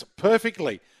works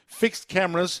perfectly. Fixed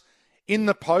cameras in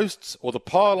the posts or the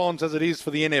pylons as it is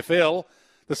for the NFL,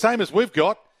 the same as we've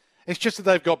got. It's just that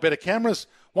they've got better cameras.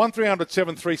 1300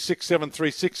 736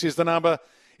 736 is the number.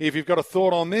 If you've got a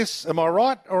thought on this, am I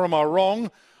right or am I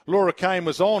wrong? Laura Kane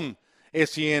was on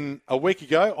SEN a week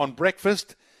ago on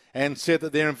Breakfast and said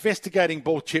that they're investigating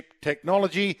ball chip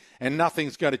technology and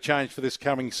nothing's going to change for this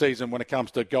coming season when it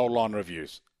comes to goal line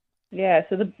reviews. Yeah,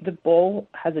 so the ball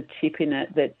has a chip in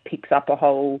it that picks up a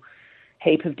whole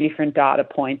heap of different data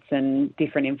points and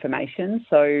different information.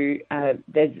 So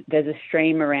there's a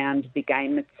stream around the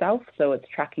game itself. So it's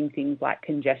tracking things like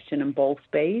congestion and ball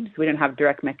speeds. We don't have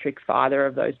direct metrics for either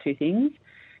of those two things.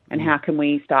 And how can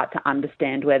we start to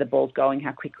understand where the ball's going,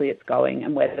 how quickly it's going,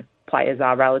 and where the players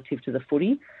are relative to the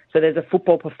footy. So there's a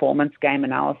football performance game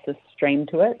analysis stream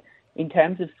to it. In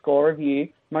terms of score review,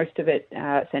 most of it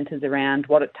centres around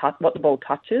what the ball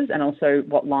touches and also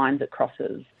what lines it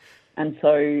crosses. And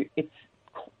so it's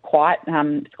quite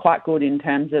good in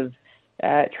terms of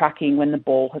tracking when the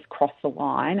ball has crossed the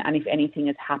line, and if anything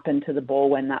has happened to the ball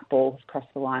when that ball has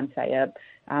crossed the line, say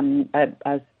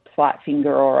a slight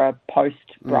finger or a post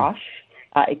brush,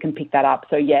 it can pick that up.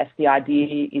 So yes, the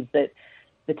idea is that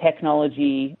the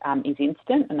technology is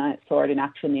instant, and I saw it in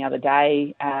action the other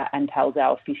day, and tells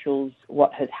our officials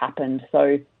what has happened.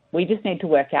 So we just need to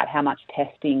work out how much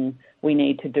testing we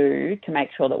need to do to make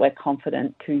sure that we're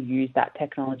confident to use that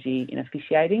technology in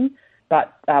officiating.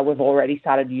 But we've already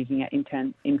started using it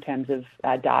in terms of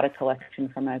data collection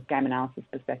from a game analysis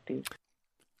perspective.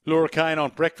 Laura Kane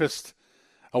on Breakfast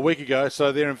a week ago.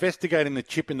 So they're investigating the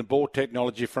chip in the ball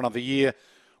technology for another year,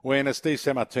 when, as Steve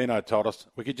Sammartino told us,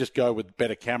 we could just go with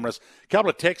better cameras. A couple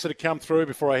of texts that have come through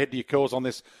before I head to your calls on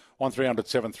this, 1300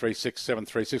 736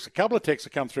 736. A couple of texts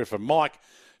have come through from Mike.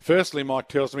 Firstly, Mike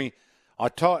tells me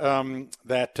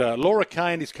that Laura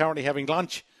Kane is currently having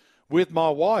lunch with my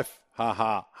wife. Ha,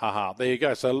 ha, ha, ha. There you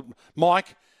go. So,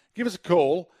 Mike, give us a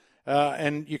call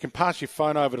and you can pass your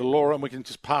phone over to Laura and we can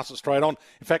just pass it straight on.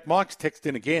 In fact, Mike's texted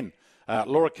in again.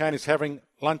 Laura Kane is having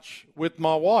lunch with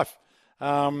my wife.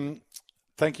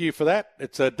 Thank you for that.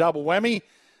 It's a double whammy.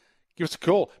 Give us a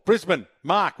call. Brisbane,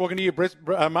 Mark. Welcome to you,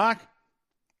 Mark.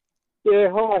 Yeah,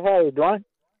 hi, how are you, Dwayne?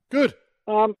 Good.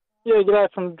 Yeah, g'day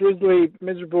from drizzly,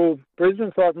 miserable Brisbane.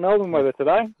 It's like Melbourne weather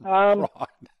today. Right.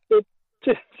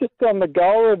 Just on the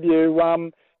goal review,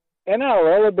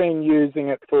 NRL have been using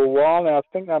it for a while now. I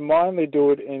think they mainly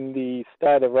do it in the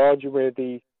state of origin where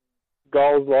the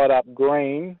goals light up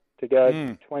green to go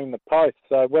between the posts.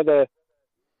 So whether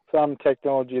some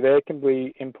technology there can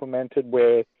be implemented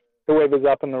where whoever's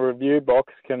up in the review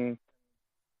box can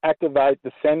activate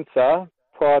the sensor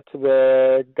prior to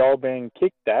the goal being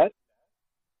kicked at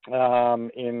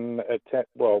when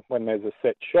there's a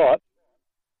set shot,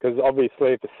 because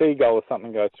obviously if a seagull or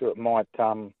something goes through it might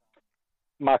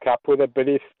muck up with it. But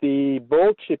if the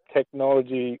ball chip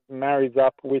technology marries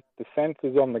up with the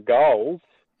sensors on the goals,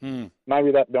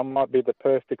 maybe that might be the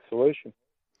perfect solution.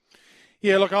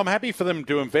 Yeah, look, I'm happy for them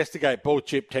to investigate ball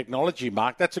chip technology,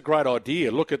 Mark. That's a great idea.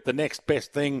 Look at the next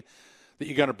best thing that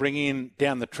you're going to bring in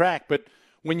down the track. But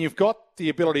when you've got the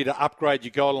ability to upgrade your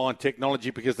goal line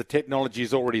technology because the technology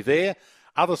is already there,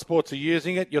 other sports are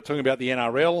using it. You're talking about the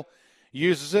NRL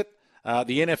uses it.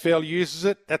 The NFL uses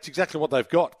it. That's exactly what they've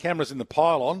got, cameras in the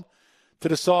pylon, to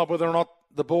decide whether or not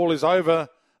the ball is over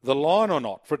the line or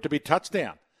not for it to be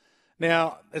touchdown.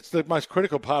 Now, it's the most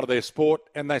critical part of their sport,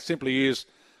 and they simply use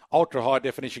ultra-high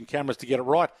definition cameras to get it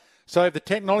right. So if the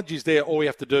technology's there, all we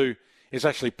have to do is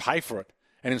actually pay for it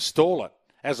and install it,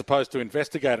 as opposed to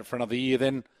investigate it for another year.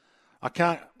 Then I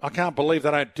can't believe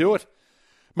they don't do it.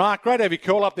 Mark, great to have you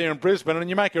call up there in Brisbane, and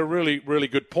you make a really, really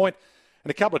good point.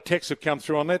 And a couple of texts have come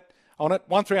through on it.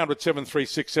 1300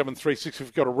 736 736 if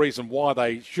you've got a reason why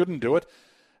they shouldn't do it.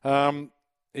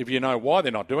 If you know why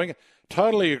they're not doing it.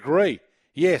 Totally agree.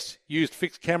 Yes, used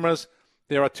fixed cameras.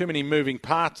 There are too many moving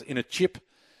parts in a chip,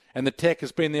 and the tech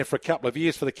has been there for a couple of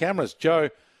years for the cameras. Joe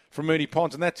from Mooney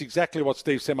Ponds, and that's exactly what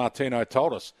Steve Sammartino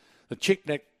told us. The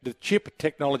chip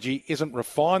technology isn't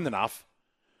refined enough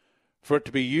for it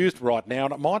to be used right now,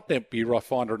 and it might not be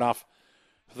refined enough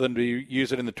for them to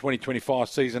use it in the 2025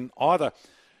 season either.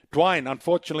 Dwayne,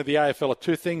 unfortunately, the AFL are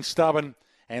two things, stubborn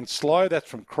and slow. That's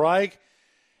from Craig.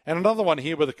 And another one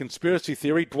here with a conspiracy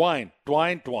theory. Dwayne.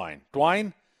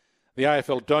 The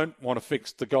AFL don't want to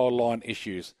fix the goal line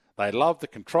issues. They love the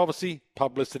controversy,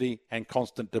 publicity and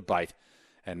constant debate.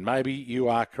 And maybe you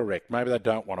are correct. Maybe they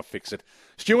don't want to fix it.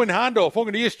 Stu in Harndorf,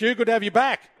 welcome to you, Stu. Good to have you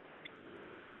back.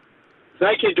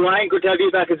 Thank you, Dwayne. Good to have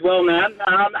you back as well, man.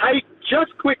 Hey,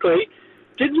 just quickly,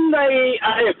 didn't the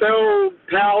AFL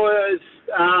Powers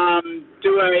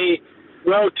do a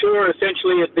world tour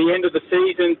essentially at the end of the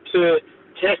season to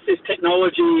test this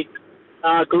technology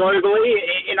globally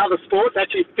in other sports?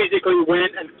 Actually physically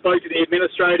went and spoke to the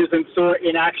administrators and saw it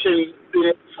in action in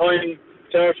its home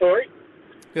territory?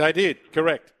 They did,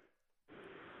 correct.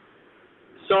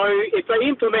 So if they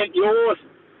implement your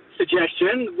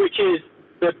suggestion, which is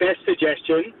the best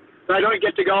suggestion, they don't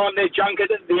get to go on their junket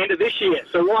at the end of this year.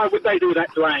 So why would they do that,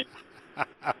 Dwayne?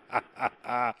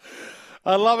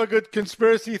 I love a good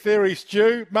conspiracy theory,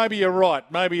 Stu. Maybe you're right.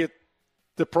 Maybe it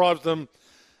deprives them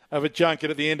of a junket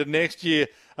at the end of next year.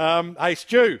 Hey,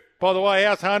 Stu, by the way,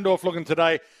 how's Harndorf looking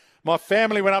today? My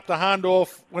family went up to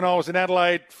Harndorf when I was in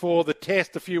Adelaide for the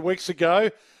test a few weeks ago.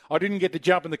 I didn't get to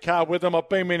jump in the car with them. I've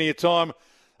been many a time.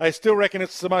 They still reckon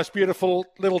it's the most beautiful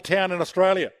little town in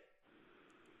Australia.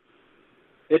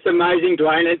 It's amazing,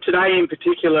 Dwayne. And today in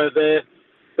particular,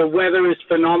 the weather is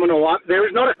phenomenal. There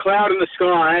is not a cloud in the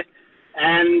sky,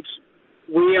 and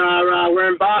we're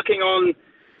embarking on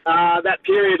that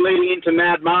period leading into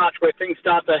Mad March where things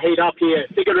start to heat up here,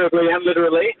 figuratively and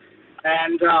literally.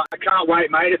 And I can't wait,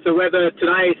 mate. If the weather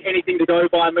today is anything to go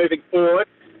by moving forward,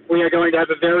 we are going to have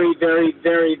a very, very,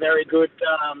 very, very good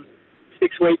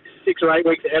 6 or 8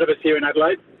 weeks ahead of us here in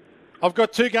Adelaide. I've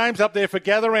got 2 games up there for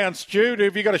gather round, Stu.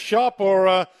 Have you got a shop or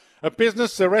a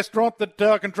business, a restaurant that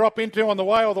I can drop into on the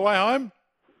way or the way home?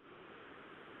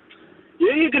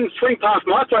 Yeah, you can swing past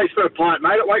my place for a pint,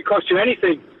 mate. It won't cost you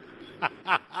anything.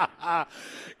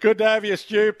 Good to have you,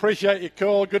 Stu. Appreciate your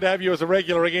call. Good to have you as a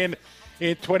regular again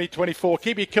in 2024.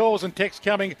 Keep your calls and texts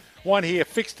coming. One here,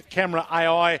 fixed camera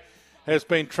AI has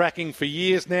been tracking for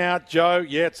years now. Joe,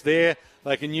 yeah, it's there.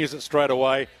 They can use it straight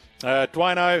away.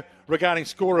 Dwayno, regarding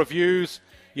score reviews,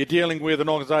 you're dealing with an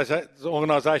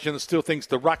organisation that still thinks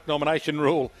the ruck nomination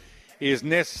rule is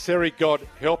necessary. God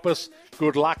help us.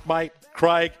 Good luck, mate.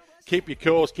 Craig, keep your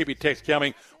calls, keep your texts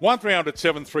coming. 1300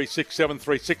 736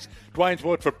 736. Dwayne's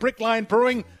word for Brick Lane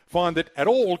Brewing. Find it at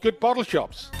all good bottle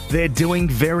shops. They're doing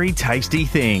very tasty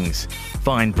things.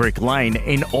 Find Brick Lane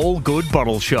in all good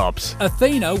bottle shops.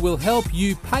 Athena will help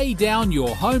you pay down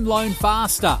your home loan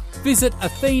faster. Visit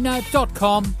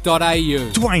athena.com.au.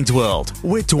 Dwayne's World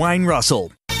with Dwayne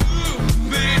Russell.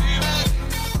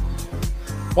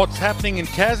 What's happening in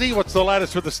Tassie? What's the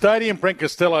latest with the stadium? Brent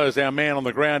Costello is our man on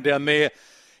the ground down there.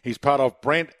 He's part of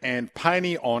Brent and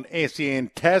Paney on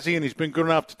SEN Tassie, and he's been good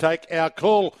enough to take our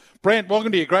call. Brent,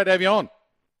 welcome to you. Great to have you on.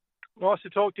 Nice to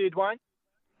talk to you, Dwayne.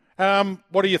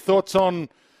 What are your thoughts on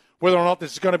whether or not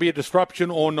this is going to be a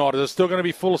disruption or not? Is it still going to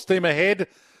be full steam ahead,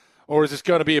 or is this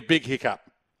going to be a big hiccup?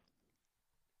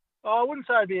 I wouldn't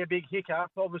say it'd be a big hiccup.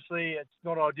 Obviously, it's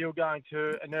not ideal going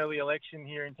to an early election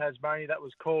here in Tasmania that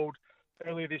was called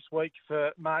earlier this week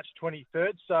for March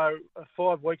 23rd, so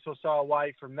 5 weeks or so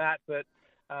away from that. But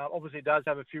obviously, it does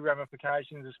have a few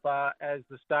ramifications as far as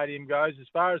the stadium goes. As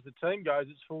far as the team goes,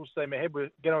 it's full steam ahead.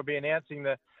 We're going to be announcing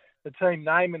the team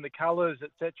name and the colours,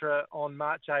 etc., on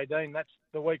March 18. That's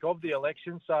the week of the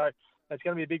election, so it's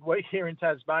going to be a big week here in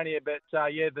Tasmania. But,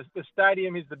 the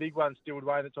stadium is the big one still,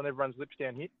 Dwayne. That's on everyone's lips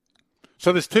down here.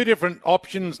 So there's 2 different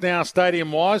options now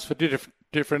stadium-wise for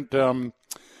different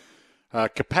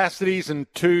capacities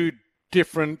and 2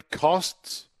 different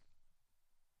costs?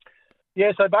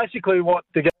 Yeah, so basically what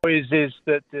the go is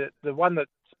that the one that's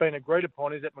been agreed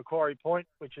upon is at Macquarie Point,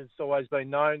 which has always been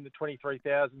known, the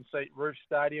 23,000-seat roof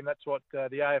stadium. That's what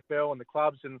the AFL and the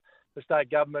clubs and the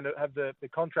state government have the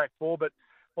contract for. But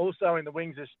also in the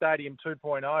wings is Stadium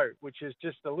 2.0, which is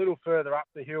just a little further up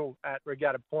the hill at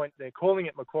Regatta Point. They're calling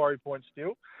it Macquarie Point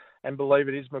still, and believe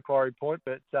it is Macquarie Point,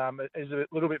 but it is a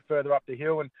little bit further up the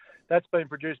hill. And that's been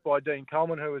produced by Dean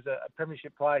Coleman, who was a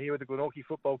premiership player here with the Glenorchy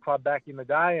Football Club back in the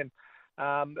day. And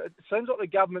it seems like the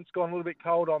government's gone a little bit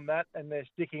cold on that, and they're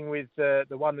sticking with the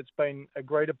one that's been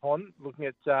agreed upon, looking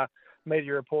at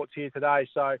media reports here today.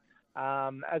 So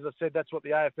As I said, that's what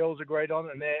the AFL's agreed on,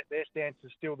 and their stance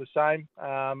is still the same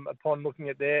upon looking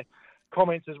at their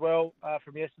comments as well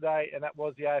from yesterday, and that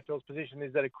was the AFL's position,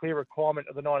 is that a clear requirement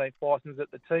of the 19th licence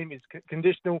that the team is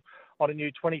conditional on a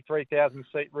new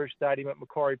 23,000-seat roof stadium at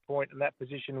Macquarie Point, and that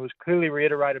position was clearly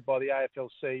reiterated by the AFL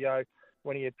CEO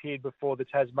when he appeared before the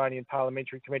Tasmanian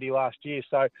Parliamentary Committee last year.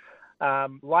 So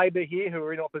Labor here, who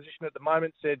are in opposition at the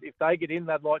moment, said if they get in,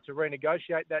 they'd like to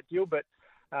renegotiate that deal, but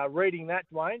reading that,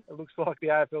 Dwayne, it looks like the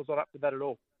AFL's not up to that at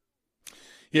all.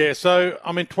 Yeah, so,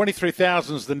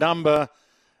 23,000 is the number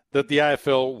that the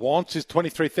AFL wants. Is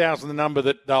 23,000 the number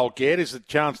that they'll get? Is there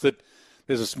a chance that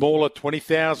there's a smaller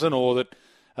 20,000 or that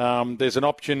there's an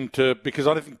option to... Because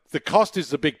I don't think the cost is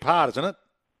the big part, isn't it?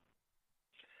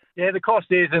 Yeah, the cost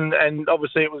is, and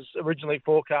obviously it was originally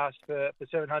forecast for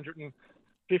 $750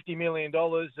 million,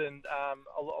 and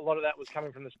a lot of that was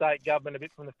coming from the state government, a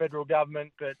bit from the federal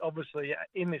government. But obviously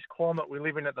in this climate we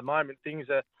live in at the moment, things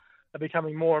are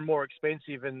becoming more and more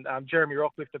expensive. And Jeremy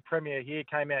Rockcliffe, the Premier here,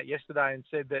 came out yesterday and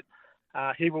said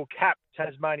that he will cap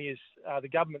Tasmania's, the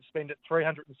government spend at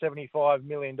 $375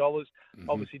 million. Mm-hmm.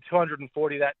 Obviously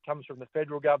 240 that comes from the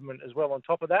federal government as well on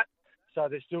top of that. So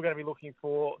they're still going to be looking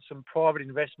for some private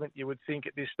investment, you would think,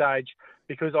 at this stage,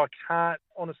 because I can't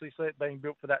honestly see it being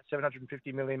built for that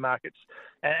 $750 million markets.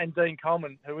 And Dean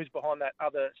Coleman, who is behind that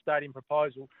other stadium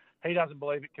proposal, he doesn't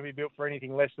believe it can be built for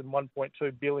anything less than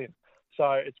 $1.2 billion.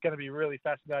 So it's going to be really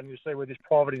fascinating to see where this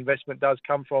private investment does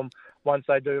come from once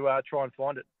they do try and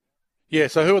find it. Yeah,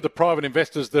 so who are the private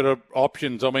investors that are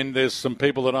options? There's some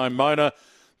people that own Mona.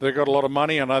 They've got a lot of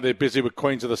money. I know they're busy with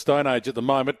Queens of the Stone Age at the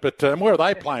moment, but where are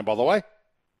they playing, by the way?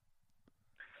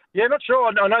 Yeah, not sure.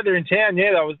 I know they're in town.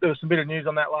 Yeah, there was some bit of news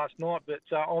on that last night, but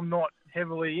I'm not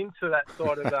heavily into that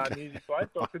side of music, so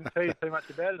I couldn't tell you too much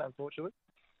about it, unfortunately.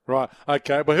 Right,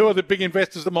 okay. But who are the big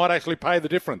investors that might actually pay the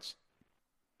difference?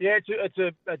 Yeah, it's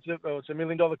a $1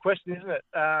 million question, isn't it?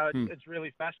 It's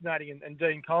really fascinating, and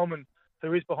Dean Coleman,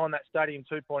 who is behind that Stadium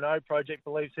 2.0 project,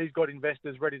 believes he's got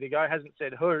investors ready to go. Hasn't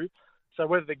said who. So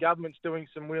whether the government's doing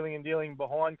some wheeling and dealing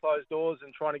behind closed doors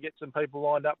and trying to get some people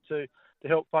lined up to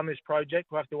help fund this project,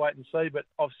 we'll have to wait and see. But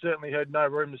I've certainly heard no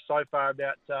rumours so far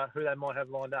about who they might have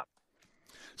lined up.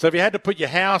 So if you had to put your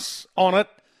house on it,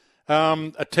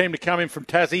 a team to come in from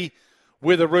Tassie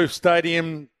with a roof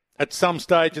stadium at some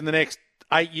stage in the next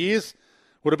 8 years,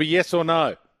 would it be yes or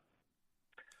no?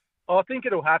 I think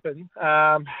it'll happen.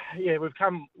 Yeah, we've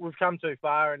come too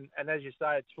far, and as you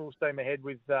say, it's full steam ahead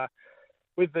with the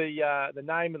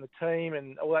name and the team,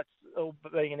 and all that's all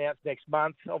being announced next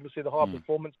month. Obviously, the High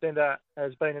Performance Centre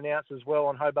has been announced as well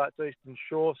on Hobart's Eastern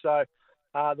Shore. So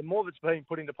the more that's being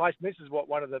put into place, and this is what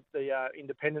one of the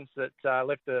independents that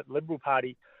left the Liberal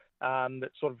Party that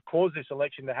sort of caused this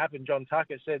election to happen, John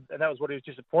Tucker said, and that was what he was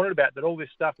disappointed about, that all this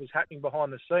stuff was happening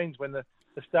behind the scenes when the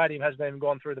stadium hasn't even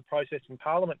gone through the process in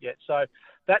Parliament yet. So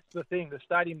that's the thing. The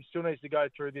stadium still needs to go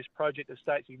through this project of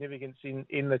state significance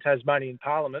in the Tasmanian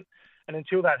Parliament. And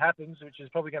until that happens, which is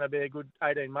probably going to be a good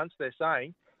 18 months, they're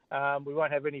saying, we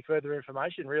won't have any further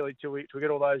information really till we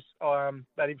get all those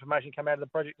that information come out of the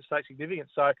project of state significance.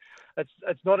 So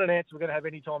it's not an answer we're going to have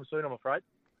any time soon, I'm afraid.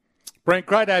 Brent,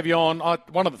 great to have you on.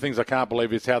 One of the things I can't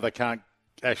believe is how they can't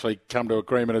actually come to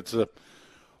agreement. It's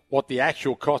what the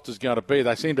actual cost is going to be.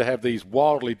 They seem to have these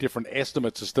wildly different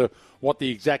estimates as to what the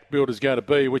exact build is going to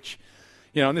be, which,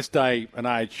 in this day and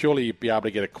age, surely you'd be able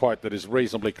to get a quote that is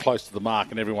reasonably close to the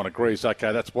mark and everyone agrees,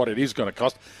 okay, that's what it is going to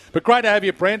cost. But great to have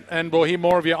you, Brent, and we'll hear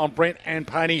more of you on Brent and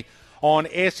Paney on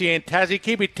SEN Tassie.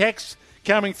 Keep your texts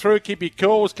coming through, keep your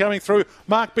calls coming through.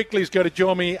 Mark Bickley's going to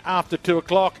join me after 2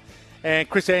 o'clock. And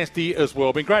Chris Anstey as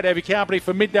well. Been great to have your company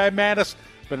for Midday Madness.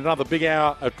 Been another big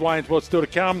hour of Dwayne's World still to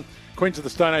come. Queens of the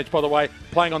Stone Age, by the way,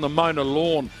 playing on the Mona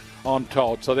lawn, I'm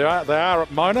told. So they are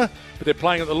at Mona, but they're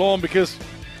playing at the lawn because,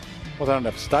 well, they don't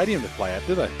have a stadium to play at,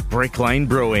 do they? Brick Lane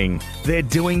Brewing. They're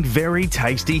doing very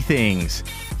tasty things.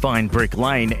 Find Brick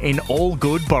Lane in all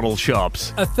good bottle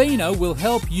shops. Athena will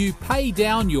help you pay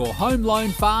down your home loan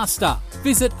faster.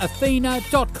 Visit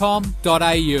athena.com.au.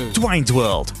 Dwayne's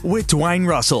World with Dwayne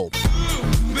Russell.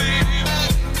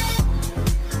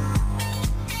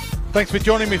 Thanks for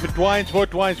joining me for Dwayne's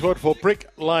World for Brick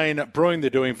Lane Brewing. They're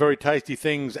doing very tasty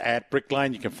things at Brick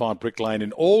Lane. You can find Brick Lane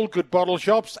in all good bottle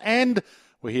shops. And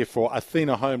we're here for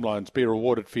Athena Home Loans. Be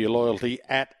rewarded for your loyalty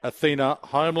at Athena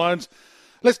Home Loans.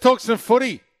 Let's talk some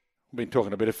footy. We've been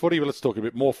talking a bit of footy, but let's talk a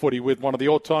bit more footy with one of the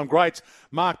all-time greats,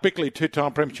 Mark Bickley,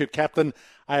 two-time Premiership captain,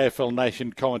 AFL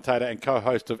Nation commentator and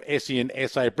co-host of SEN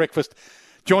SA Breakfast.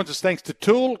 Joins us thanks to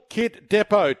Tool Kit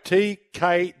Depot,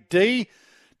 TKD.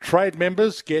 Trade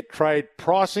members get trade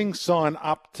pricing. Sign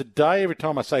up today. Every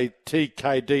time I say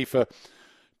TKD for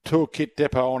Toolkit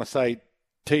Depot. I want to say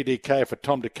TDK for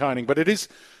Tom DeConing, but it is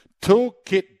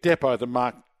Toolkit Depot that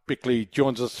Mark Bickley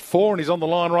joins us for, and he's on the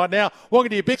line right now. Welcome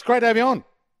to you, Bix. Great to have you on.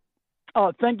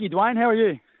 Oh, thank you, Dwayne. How are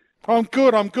you? I'm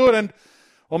good. And,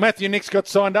 well, Matthew Nix got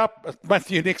signed up.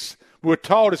 Matthew Nix, we were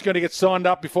told, is going to get signed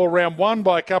up before round one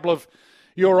by a couple of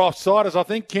your offsiders, I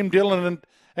think, Kim Dillon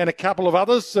and a couple of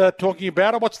others talking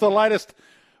about it. What's the latest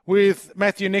with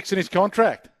Matthew Nix and his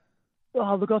contract?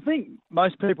 Oh, look, I think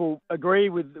most people agree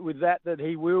with that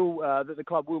he will, that the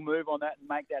club will move on that and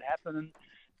make that happen. And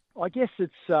I guess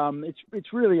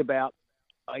it's really about,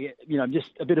 just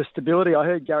a bit of stability. I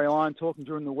heard Gary Lyon talking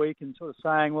during the week and sort of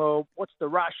saying, well, what's the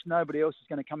rush? Nobody else is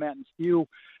going to come out and steal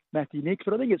Matthew Nix.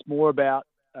 But I think it's more about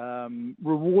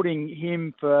rewarding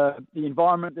him for the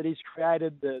environment that he's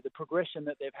created, the progression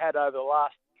that they've had over the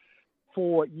last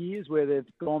 4 years, where they've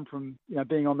gone from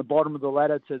being on the bottom of the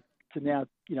ladder to now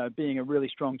being a really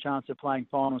strong chance of playing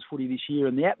finals footy this year.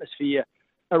 And the atmosphere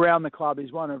around the club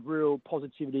is one of real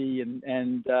positivity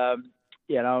and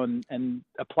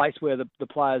a place where the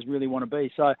players really want to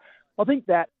be. So I think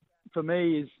that for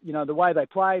me is, the way they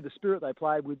play, the spirit they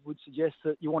play would suggest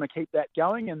that you want to keep that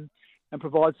going and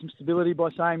provide some stability by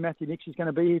saying Matthew Nix is going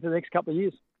to be here for the next couple of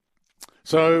years.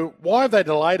 So why have they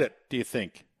delayed it, do you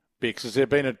think, Bix? Has there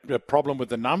been a problem with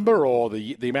the number or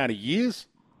the amount of years?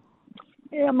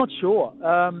 Yeah, I'm not sure.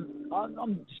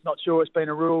 I'm just not sure it's been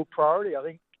a real priority. I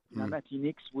think Matthew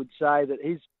Nix would say that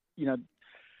his,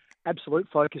 absolute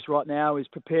focus right now is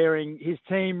preparing his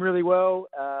team really well.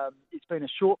 It's been a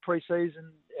short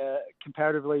pre-season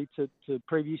comparatively to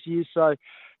previous years. So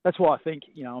that's why I think,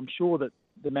 I'm sure that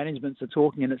the managements are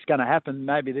talking and it's going to happen.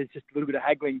 Maybe there's just a little bit of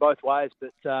haggling both ways.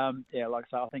 But, like I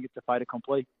say, I think it's a fait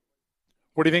accompli.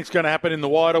 What do you think is going to happen in the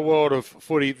wider world of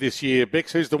footy this year,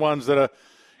 Bix? Who's the ones that are,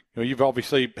 you've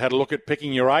obviously had a look at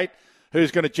picking your 8.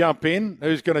 Who's going to jump in?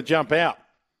 Who's going to jump out?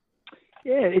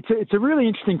 Yeah, it's a really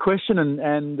interesting question,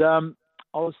 and I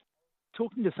was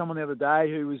talking to someone the other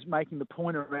day who was making the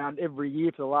point around every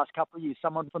year for the last couple of years,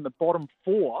 someone from the bottom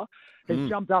 4 has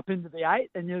jumped up into the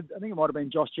 8, and I think it might have been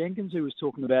Josh Jenkins who was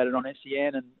talking about it on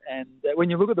SEN, and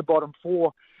when you look at the bottom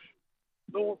 4,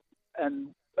 North and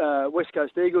West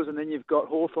Coast Eagles, and then you've got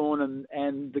Hawthorn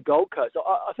and the Gold Coast.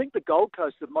 I think the Gold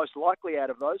Coast are most likely out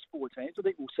of those 4 teams. I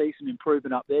think we'll see some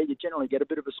improvement up there. You generally get a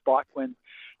bit of a spike when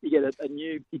you get a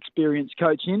new experienced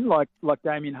coach in, like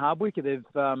Damien Hardwick. They've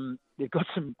got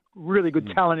some really good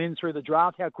talent in through the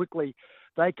draft. How quickly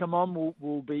they come on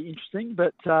will be interesting.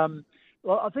 But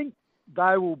I think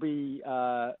they will be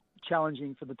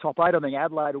challenging for the top 8. I think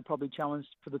Adelaide will probably challenge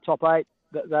for the top 8.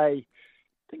 I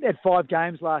think they had 5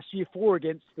 games last year, 4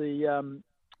 against the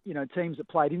teams that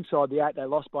played inside the 8. They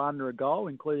lost by under a goal,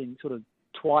 including sort of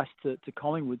twice to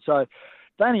Collingwood. So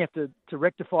they only have to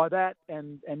rectify that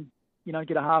and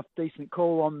get a half decent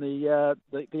call on the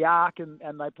arc,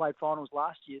 and they played finals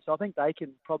last year. So I think they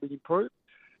can probably improve.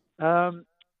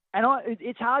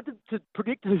 It's hard to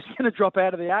predict who's going to drop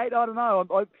out of the 8. I don't know.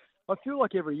 I feel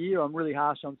like every year I'm really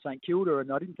harsh on St Kilda, and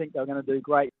I didn't think they were going to do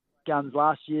great guns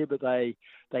last year, but they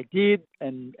did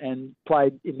and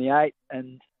played in the 8.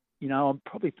 And I'm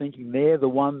probably thinking they're the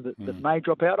one that may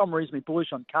drop out. I'm reasonably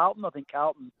bullish on Carlton. I think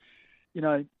Carlton,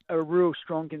 are a real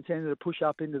strong contender to push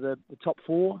up into the top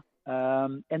 4.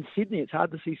 And Sydney, it's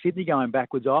hard to see Sydney going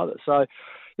backwards either. So,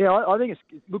 I think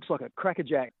it looks like a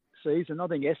crackerjack season. I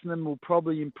think Essendon will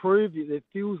probably improve. It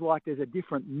feels like there's a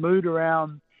different mood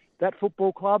around that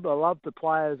football club. I love the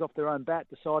players off their own bat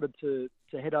decided to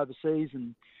head overseas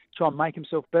and try and make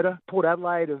himself better. Port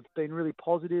Adelaide have been really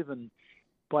positive, and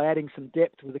by adding some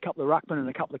depth with a couple of ruckmen and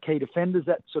a couple of key defenders,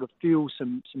 that sort of fills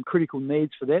some critical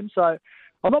needs for them. So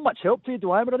I'm not much help to you,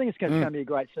 Dwayne, but I think it's going to be a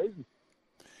great season.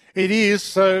 It is.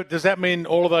 So does that mean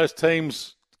all of those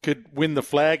teams could win the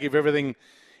flag if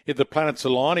the planets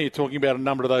align? Are you talking about a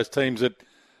number of those teams that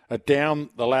are down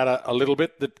the ladder a little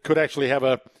bit that could actually have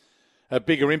a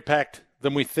bigger impact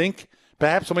than we think?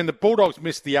 Perhaps. I mean, the Bulldogs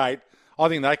missed the 8. I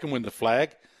think they can win the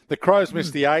flag. The Crows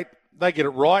missed the 8. They get it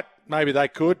right. Maybe they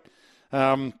could.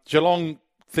 Geelong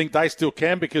think they still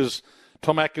can because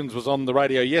Tom Atkins was on the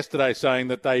radio yesterday saying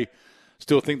that they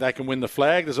still think they can win the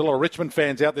flag. There's a lot of Richmond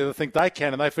fans out there that think they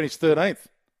can, and they finished 13th.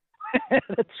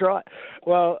 That's right.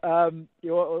 Well,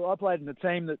 I played in a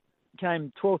team that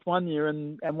came 12th one year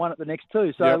and won it the next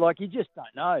 2. So, you just don't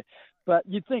know. But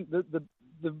you'd think that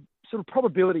the sort of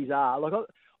probabilities are,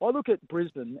 I look at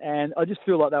Brisbane and I just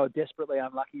feel like they were desperately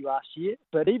unlucky last year.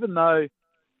 But even though,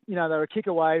 they were a kick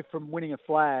away from winning a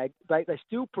flag, they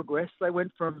still progressed. They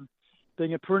went from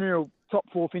being a perennial top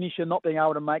 4 finisher, not being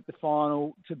able to make the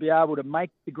final, to be able to make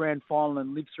the grand final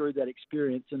and live through that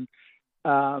experience. And,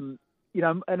 and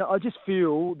I just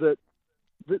feel that,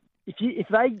 if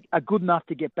they are good enough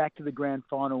to get back to the grand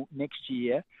final next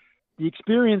year, the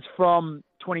experience from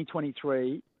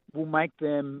 2023 will make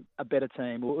them a better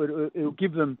team, or it'll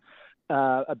give them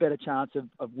a better chance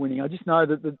of winning. I just know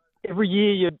that every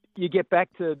year you get back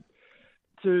to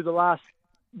the last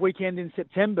weekend in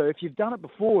September. If you've done it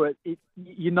before,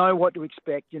 you know what to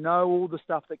expect. You know all the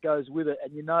stuff that goes with it,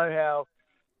 and you know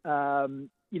how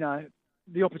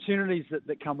the opportunities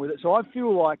that come with it. So I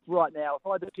feel like right now, if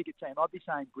I had to pick a team, I'd be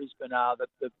saying Brisbane are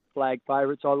the flag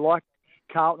favourites. I like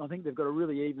Carlton. I think they've got a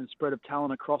really even spread of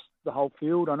talent across the whole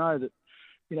field. I know that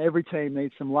every team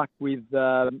needs some luck with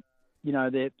some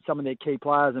of their key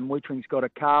players, and Weitering's got a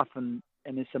calf, and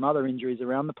there's some other injuries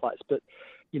around the place. But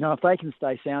if they can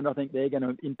stay sound, I think they're going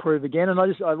to improve again. And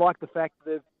I like the fact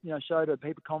that they've showed a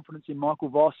heap of confidence in Michael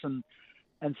Voss and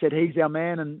said he's our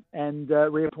man and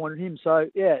reappointed him. So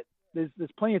yeah, there's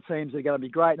plenty of teams that are going to be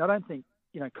great. And I don't think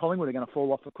Collingwood are going to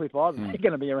fall off a cliff either. They're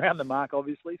going to be around the mark,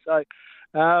 obviously. So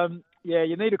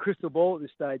you need a crystal ball at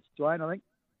this stage, Dwayne, I think.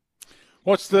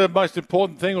 What's the most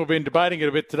important thing? We've been debating it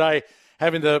a bit today,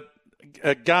 having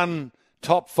a gun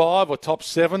top 5 or top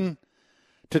 7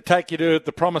 to take you to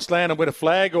the promised land and win a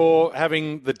flag, or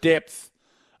having the depth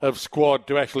of squad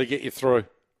to actually get you through?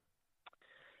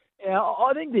 Yeah,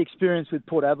 I think the experience with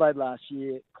Port Adelaide last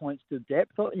year points to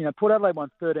depth. Port Adelaide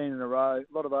won 13 in a row.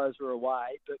 A lot of those were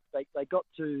away, but they got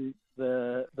to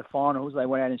the finals. They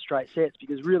went out in straight sets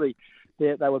because really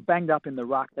they were banged up in the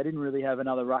ruck. They didn't really have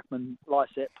another ruckman.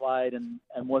 Lysette played and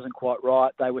wasn't quite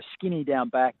right. They were skinny down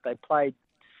back. They played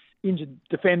injured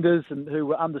defenders and who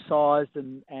were undersized,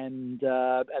 and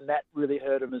that really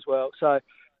hurt them as well. So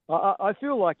I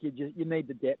feel like you need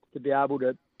the depth to be able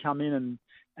to come in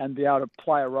and be able to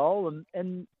play a role.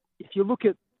 And if you look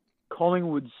at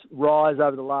Collingwood's rise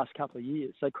over the last couple of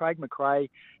years, so Craig McRae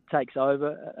takes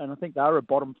over, and I think they were a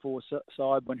bottom 4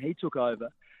 side when he took over.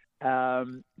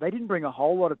 They didn't bring a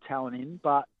whole lot of talent in,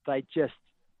 but they just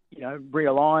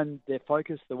realigned their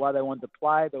focus, the way they wanted to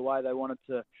play, the way they wanted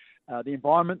to. The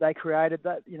environment they created,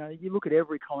 that you look at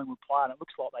every Collingwood player and it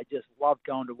looks like they just love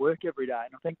going to work every day.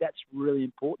 And I think that's really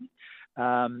important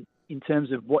in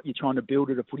terms of what you're trying to build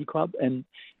at a footy club. And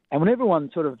when everyone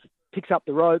sort of picks up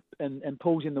the rope and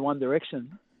pulls in the one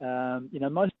direction,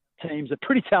 most teams are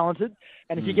pretty talented.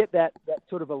 And if you get that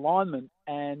sort of alignment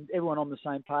and everyone on the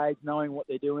same page, knowing what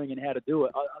they're doing and how to do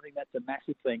it, I think that's a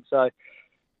massive thing. So,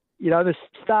 the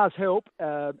stars help,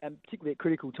 and particularly at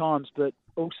critical times, but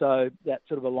also that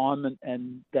sort of alignment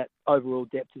and that overall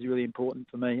depth is really important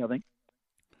for me, I think.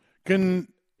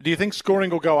 Do you think scoring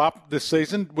will go up this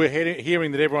season? We're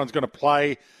hearing that everyone's going to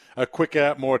play a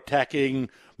quicker, more attacking,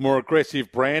 more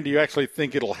aggressive brand. Do you actually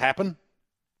think it'll happen?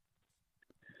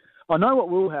 I know what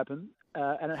will happen,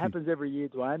 and it happens every year,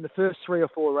 Dwayne. The first 3 or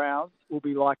 4 rounds will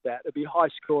be like that. It'll be high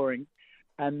scoring.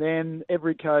 And then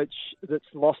every coach that's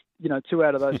lost, 2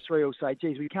 out of those 3 will say,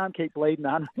 geez, we can't keep bleeding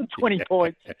 120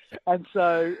 points. And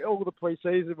so all the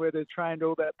pre-season where they've trained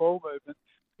all that ball movement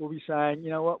will be saying, you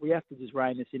know what, we have to just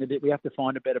rein this in a bit. We have to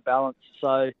find a better balance.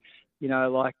 So,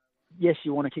 yes,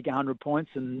 you want to kick 100 points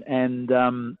and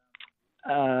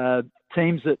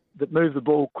teams that move the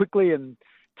ball quickly and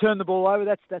turn the ball over,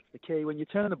 that's the key. When you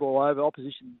turn the ball over,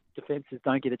 opposition defences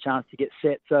don't get a chance to get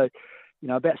set. So,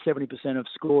 about 70% of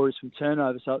score is from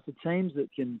turnovers. So it's the teams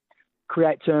that can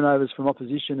create turnovers from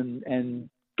opposition and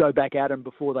go back at them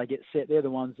before they get set. They're the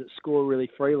ones that score really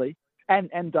freely and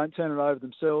don't turn it over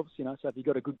themselves. So if you've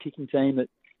got a good kicking team that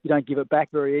you don't give it back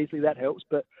very easily, that helps.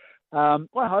 But I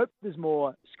hope there's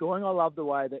more scoring. I love the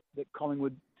way that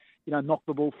Collingwood, knock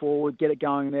the ball forward, get it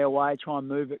going their way, try and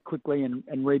move it quickly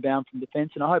and rebound from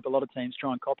defence. And I hope a lot of teams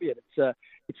try and copy it.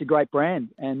 It's a great brand.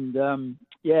 And,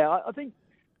 I think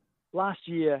last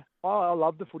year, I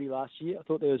loved the footy last year. I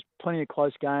thought there was plenty of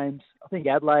close games. I think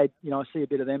Adelaide, I see a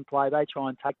bit of them play. They try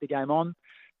and take the game on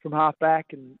from half back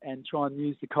and try and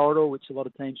use the corridor, which a lot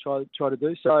of teams try to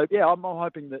do. So, I'm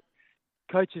hoping that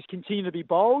coaches continue to be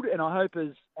bold, and I hope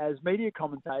as media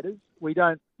commentators, we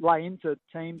don't lay into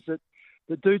teams that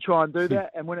do try and do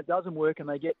that, and when it doesn't work and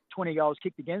they get 20 goals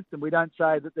kicked against them, we don't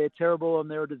say that they're terrible and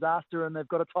they're a disaster and they've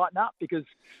got to tighten up, because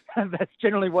that's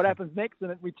generally what happens next,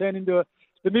 and we turn into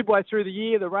the midway through the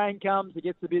year, the rain comes, it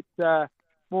gets a bit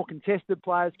more contested,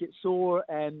 players get sore,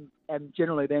 and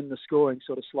generally then the scoring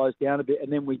sort of slows down a bit,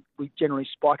 and then we generally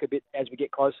spike a bit as we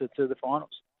get closer to the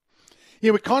finals.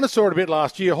 Yeah, we kind of saw it a bit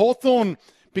last year. Hawthorn,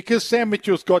 because Sam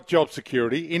Mitchell's got job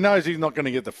security, he knows he's not going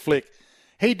to get the flick.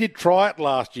 He did try it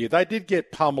last year. They did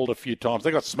get pummeled a few times. They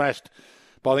got smashed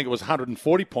by, I think it was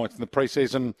 140 points in the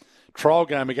pre-season trial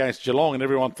game against Geelong, and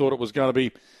everyone thought it was going to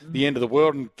be the end of the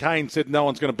world. And Kane said no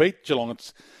one's going to beat Geelong.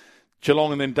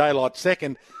 Geelong and then Daylight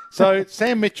second. So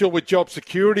Sam Mitchell with job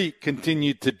security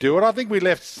continued to do it. I think we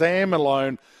left Sam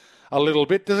alone a little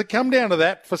bit. Does it come down to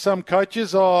that for some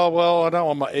coaches? Oh, well, I don't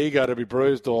want my ego to be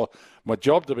bruised or my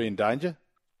job to be in danger.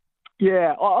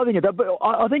 Yeah, I think it does. But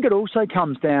I think it also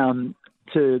comes down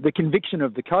to the conviction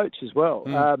of the coach as well.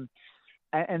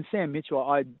 And Sam Mitchell,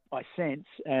 I sense,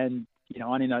 and I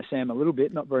only know Sam a little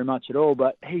bit, not very much at all,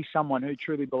 but he's someone who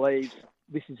truly believes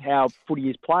this is how footy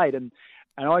is played. And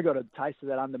I got a taste of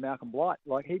that under Malcolm Blight.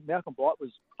 Malcolm Blight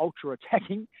was ultra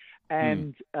attacking,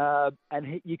 and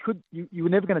you were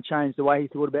never going to change the way he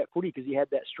thought about footy because he had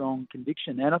that strong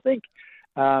conviction. And I think,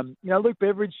 Luke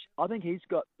Beveridge, I think he's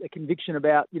got a conviction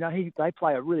about, they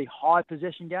play a really high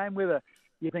possession game, whether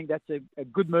you think that's a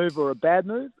good move or a bad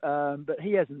move. But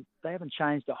they haven't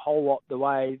changed a whole lot the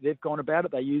way they've gone about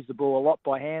it. They use the ball a lot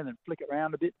by hand and flick it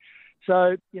around a bit.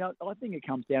 So, I think it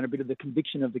comes down a bit of the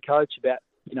conviction of the coach about,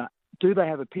 do they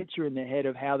have a picture in their head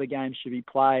of how the game should be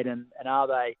played, and are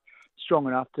they strong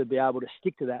enough to be able to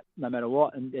stick to that no matter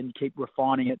what and keep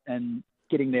refining it and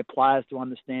getting their players to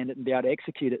understand it and be able to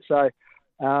execute it. So,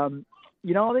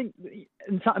 I think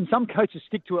and some coaches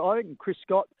stick to it. I think Chris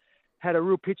Scott had a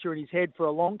real picture in his head for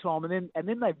a long time, and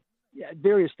then they at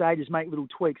various stages make little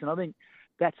tweaks. And I think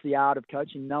that's the art of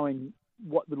coaching, knowing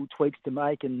what little tweaks to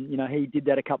make. And, he did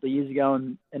that a couple of years ago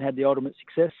and had the ultimate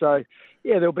success. So,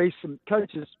 yeah, there'll be some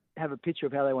coaches have a picture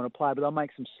of how they want to play, but they'll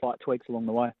make some slight tweaks along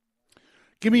the way.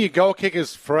 Give me your goal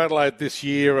kickers for Adelaide this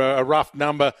year, a rough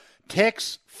number.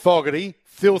 Tex, Fogarty,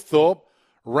 Thilthorpe,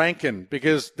 Rankin,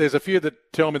 because there's a few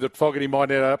that tell me that Fogarty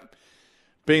might end up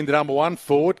being the number one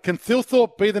forward. Can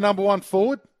Thilthorpe be the number one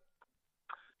forward?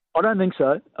 I don't think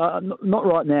so. Not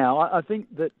right now. I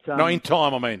think that... no, in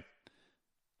time, I mean.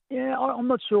 Yeah, I'm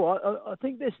not sure. I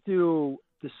think they're still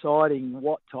deciding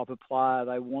what type of player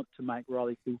they want to make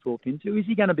Riley Thilthorpe into. Is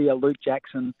he going to be a Luke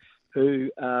Jackson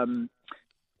who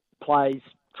plays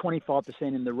 25%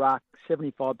 in the ruck,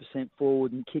 75%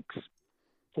 forward and kicks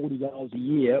 40 goals a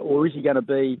year? Or is he going to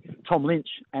be Tom Lynch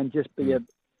and just be a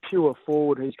pure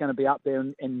forward who's going to be up there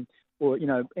or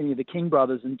any of the King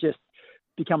brothers and just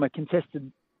become a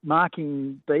contested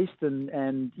marking beast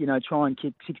and try and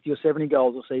kick 60 or 70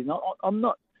 goals a season? I'm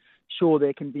not sure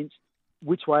they're convinced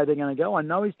which way they're going to go. I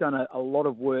know he's done a lot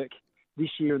of work this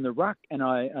year in the ruck, and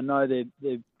I know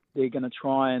they're going to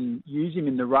try and use him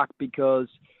in the ruck because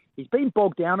he's been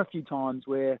bogged down a few times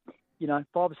where, 5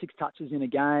 or 6 touches in a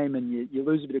game and you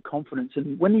lose a bit of confidence.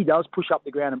 And when he does push up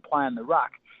the ground and play in the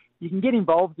ruck, you can get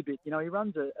involved a bit. He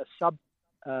runs a sub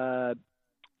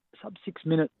 6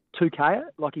 minute 2K,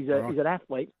 like he's an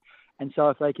athlete. And so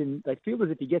if they feel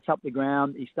as if he gets up the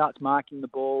ground, he starts marking the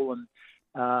ball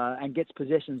and gets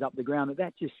possessions up the ground,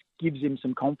 that just gives him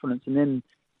some confidence. And then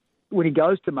when he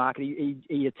goes to mark it,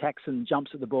 he attacks and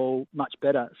jumps at the ball much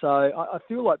better. So I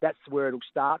feel like that's where it'll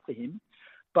start for him.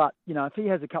 But, if he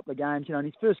has a couple of games, in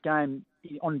his first game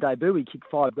on debut, he kicked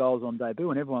 5 goals on debut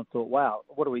and everyone thought, wow,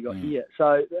 what do we got here?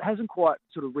 So it hasn't quite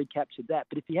sort of recaptured that.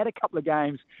 But if he had a couple of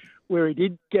games where he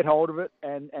did get hold of it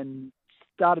and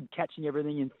started catching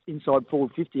everything inside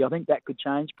forward 50, I think that could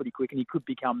change pretty quick and he could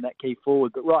become that key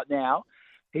forward. But right now,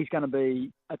 he's going to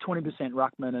be a 20%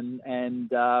 ruckman and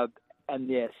the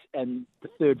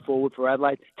third forward for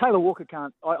Adelaide. Taylor Walker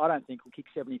I don't think will kick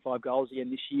 75 goals again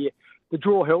this year. The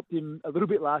draw helped him a little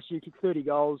bit last year. He kicked 30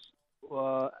 goals.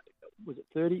 Was it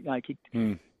 30? No, he kicked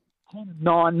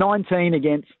 19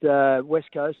 against West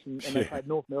Coast and they played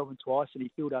North Melbourne twice and he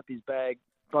filled up his bag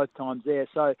both times there.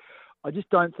 So I just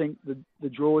don't think the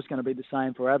draw is going to be the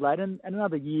same for Adelaide. And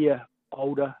another year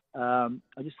older, I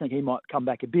just think he might come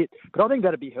back a bit. But I think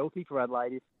that'd be healthy for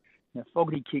Adelaide. If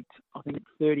Fogarty kicked, I think,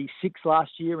 36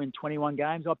 last year in 21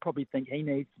 games. I probably think he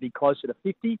needs to be closer to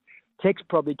 50. Tex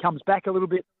probably comes back a little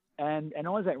bit. And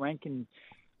Isaac Rankin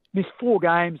missed 4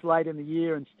 games late in the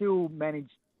year and still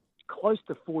managed close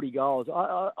to 40 goals.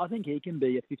 I think he can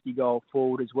be a 50-goal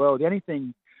forward as well. The only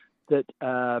thing that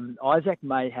Isaac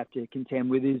may have to contend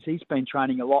with is he's been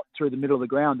training a lot through the middle of the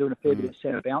ground, doing a fair bit of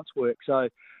centre bounce work. So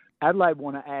Adelaide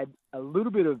want to add a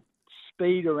little bit of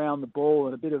speed around the ball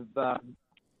and a bit of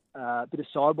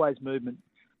sideways movement.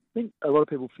 I think a lot of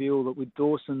people feel that with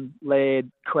Dawson, Laird,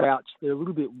 Crouch, they're a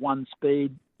little bit one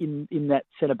speed in that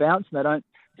centre bounce, and they don't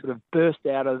sort of burst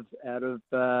out of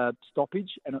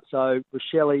stoppage. And so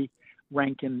Rochelle,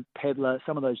 Rankin, Pedler,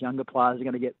 some of those younger players are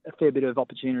going to get a fair bit of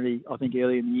opportunity, I think,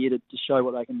 early in the year to show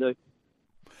what they can do.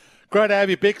 Great to have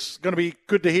you, Bix. Going to be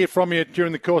good to hear from you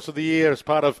during the course of the year as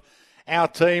part of our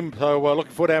team. So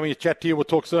looking forward to having a chat to you. We'll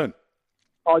talk soon.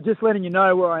 Just letting you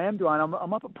know where I am, Dwayne.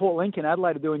 I'm up at Port Lincoln,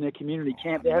 Adelaide, doing their community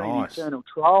camp. They're having an internal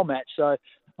trial match. So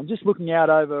I'm just looking out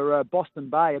over Boston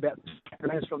Bay, about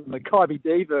photographs from the Mackay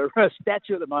Diva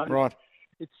statue at the moment. Right.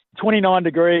 It's 29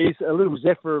 degrees, a little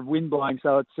zephyr of wind blowing,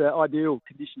 so it's ideal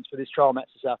conditions for this trial match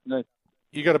this afternoon.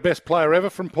 You got a best player ever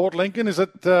from Port Lincoln? Is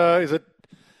it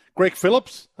Greg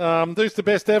Phillips? Who's the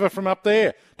best ever from up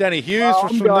there? Danny Hughes I'm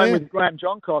from going there? with Graham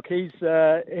Johncock. He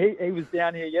was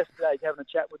down here yesterday having a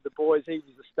chat with the boys. He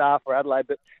was a star for Adelaide,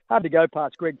 but hard to go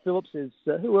past Greg Phillips.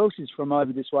 Who else is from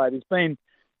over this way? There's been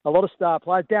a lot of star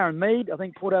players. Darren Mead, I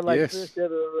think Port Adelaide's first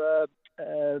ever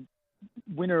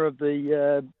winner of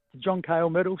the John Cahill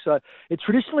medal. So it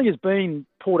traditionally has been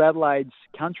Port Adelaide's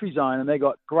country zone, and they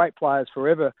got great players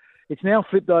forever. It's now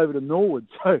flipped over to Norwood.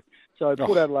 So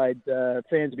Port Adelaide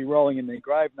fans will be rolling in their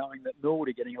grave knowing that Norwood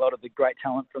are getting a lot of the great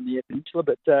talent from the Peninsula,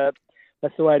 but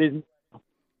that's the way it is.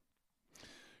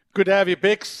 Good to have you,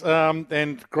 Bex.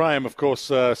 And Graham, of course,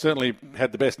 certainly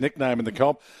had the best nickname in the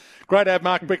comp. Great to have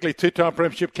Mark Brickley, two-time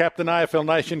premiership captain, AFL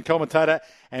Nation commentator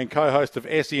and co-host of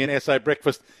SEN SA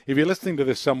Breakfast. If you're listening to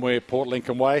this somewhere Port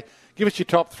Lincoln way, give us your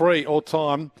top three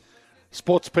all-time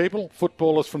sports people,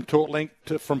 footballers from Port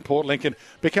Lincoln.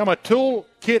 Become a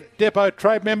Toolkit Depot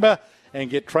trade member and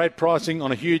get trade pricing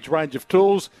on a huge range of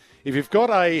tools. If you've got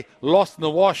a lost in the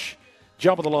wash,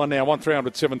 jump on the line now,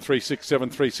 1300 736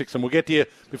 736, and we'll get to you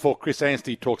before Chris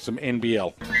Anstey talks some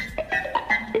NBL.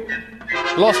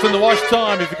 Lost in the wash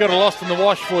time. If you've got a lost in the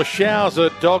wash for showers or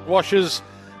dog washes,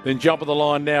 then jump on the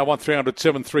line now, 1300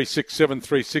 736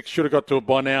 736. Should have got to it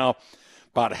by now,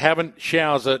 but haven't.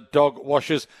 Showser Dog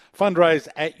Washers. Fundraise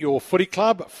at your footy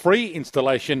club. Free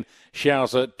installation,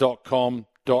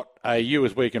 showser.com.au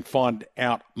is where you can find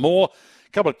out more.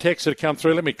 A couple of texts that have come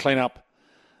through. Let me clean up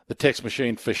the text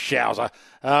machine for Showser.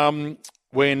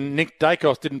 When Nick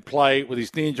Dacos didn't play with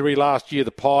his knee injury last year,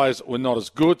 the Pies were not as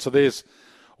good. So there's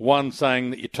one saying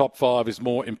that your top five is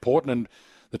more important. And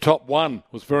the top one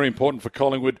was very important for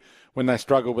Collingwood when they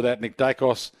struggled without Nick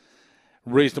Dacos.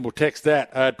 Reasonable text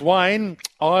that. Dwayne,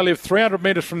 I live 300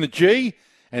 metres from the G,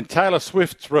 and Taylor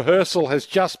Swift's rehearsal has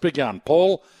just begun.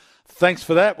 Paul, thanks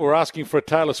for that. We're asking for a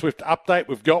Taylor Swift update.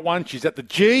 We've got one. She's at the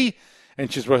G,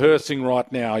 and she's rehearsing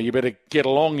right now. You better get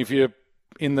along if you're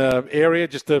in the area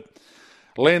just to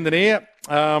lend an ear.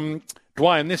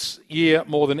 Dwayne, this year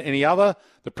more than any other,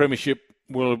 the Premiership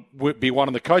will be one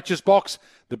in the coaches' box.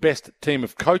 The best team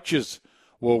of coaches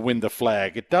will win the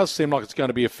flag. It does seem like it's going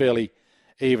to be a fairly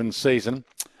even season.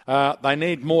 They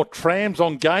need more trams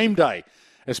on game day,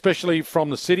 especially from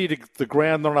the city to the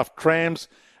ground. Not enough trams,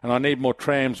 and I need more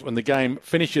trams when the game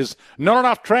finishes. Not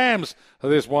enough trams. So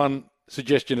there's one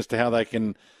suggestion as to how they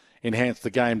can enhance the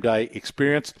game day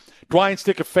experience. Dwayne,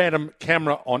 stick a phantom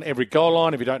camera on every goal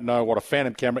line. If you don't know what a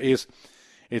phantom camera is,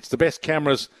 it's the best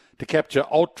cameras to capture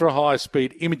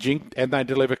ultra-high-speed imaging, and they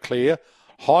deliver clear,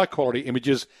 high-quality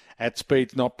images at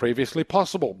speeds not previously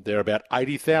possible. They're about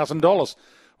 $80,000.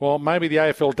 Well, maybe the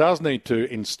AFL does need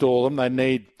to install them. They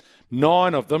need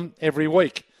 9 of them every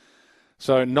week.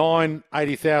 So 9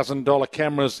 $80,000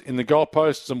 cameras in the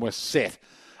goalposts, and we're set.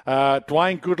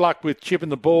 Dwayne, good luck with chip in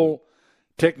the ball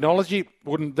technology.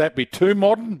 Wouldn't that be too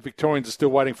modern? Victorians are still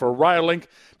waiting for a rail link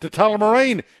to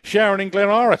Tullamarine. Sharon in Glen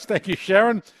Iris. Thank you,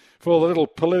 Sharon, for the little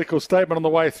political statement on the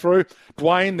way through.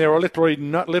 Dwayne, there are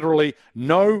literally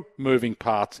no moving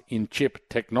parts in chip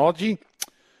technology.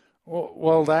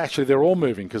 Well, they're all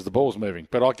moving because the ball's moving,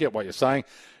 but I get what you're saying.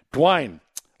 Dwayne,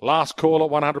 last call at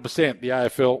 100%. The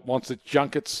AFL wants its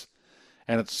junkets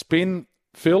and its spin,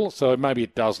 Phil, so maybe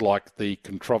it does like the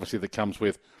controversy that comes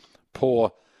with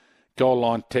poor goal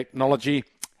line technology.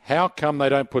 How come they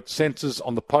don't put sensors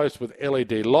on the post with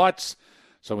LED lights?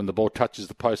 So when the ball touches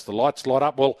the post, the lights light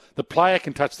up. Well, the player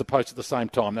can touch the post at the same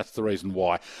time. That's the reason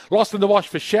why. Lost in the wash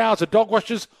for showers or dog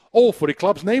washers. All footy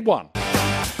clubs need one. Two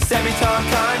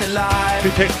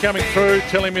texts coming through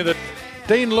telling me that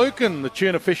Dean Lucan, the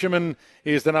tuna fisherman,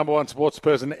 is the number one sports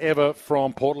person ever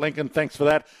from Port Lincoln. Thanks for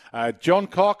that. John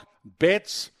Cock,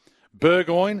 Betts,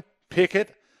 Burgoyne,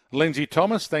 Pickett, Lindsay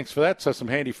Thomas, thanks for that. So some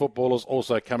handy footballers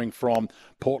also coming from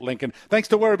Port Lincoln. Thanks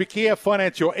to Werribee Kia.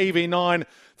 Finance your EV9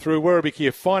 through Werribee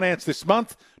Kia Finance this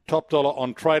month. Top dollar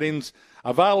on trade-ins.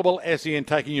 Available, SEN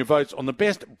taking your votes on the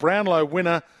best Brownlow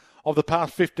winner of the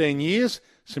past 15 years.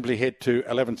 Simply head to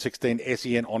 1116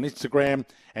 SEN on Instagram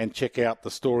and check out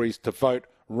the stories to vote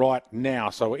right now.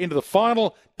 So we're into the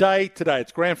final day today.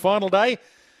 It's grand final day.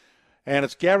 And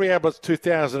it's Gary Ablett's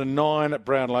 2009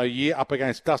 Brownlow year up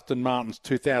against Dustin Martin's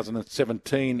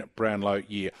 2017 Brownlow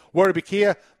year. Werribee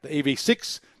Kia, the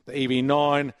EV6, the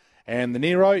EV9 and the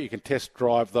Nero. You can test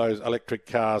drive those electric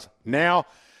cars now.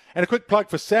 And a quick plug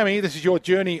for Sammy. This is your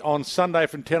journey on Sunday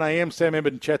from 10 a.m. Sam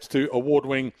Emberton chats to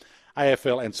award-winning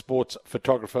AFL and sports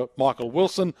photographer Michael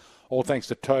Wilson, all thanks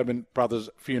to Tobin Brothers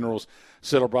Funerals.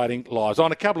 celebrating lives.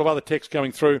 On a couple of other texts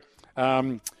coming through.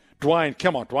 Dwayne,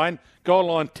 come on, Dwayne. Goal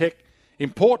line tech,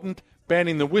 important.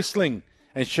 Banning the whistling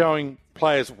and showing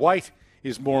players weight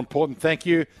is more important. Thank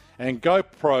you. And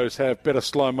GoPros have better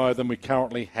slow-mo than we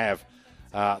currently have.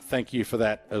 Thank you for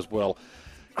that as well.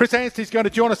 Chris Anstey's going to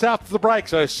join us after the break,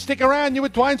 so stick around. You're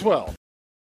with Dwayne's World.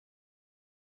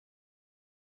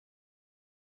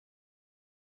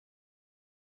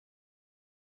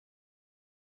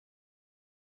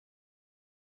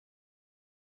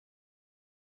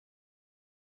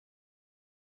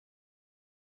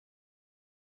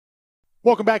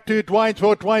 Welcome back to Dwayne's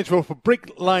World. Dwayne's World for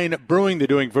Brick Lane Brewing. They're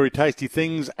doing very tasty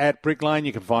things at Brick Lane.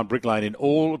 You can find Brick Lane in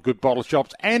all good bottle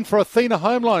shops. And for Athena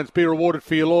Home Loans, be rewarded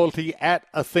for your loyalty at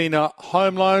Athena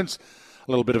Home Loans.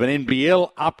 A little bit of an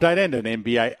NBL update and an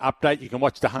NBA update. You can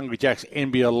watch the Hungry Jacks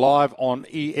NBL live on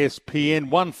ESPN.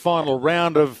 One final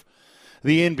round of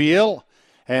the NBL,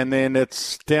 and then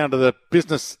it's down to the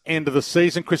business end of the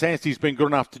season. Chris Anstey's been good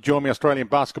enough to join me, Australian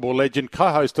basketball legend,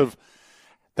 co-host of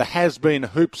the Has Been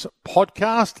Hoops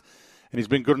podcast, and he's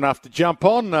been good enough to jump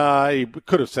on. He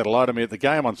could have said hello to me at the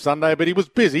game on Sunday, but he was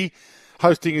busy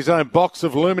hosting his own box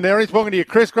of luminaries. Welcome to you,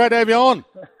 Chris. Great to have you on.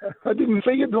 I didn't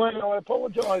see it, Dwayne. I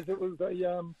apologise. It was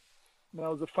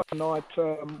a fun night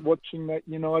watching that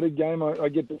United game. I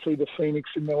get to see the Phoenix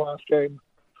in their last game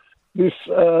this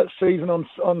season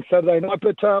on Saturday night.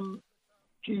 But,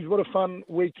 geez, what a fun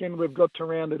weekend we've got to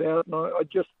round it out. And I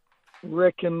just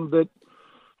reckon that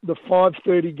the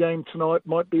 5:30 game tonight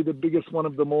might be the biggest one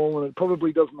of them all, and it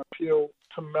probably doesn't appeal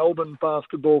to Melbourne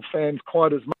basketball fans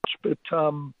quite as much. But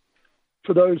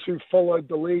for those who followed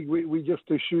the league, we just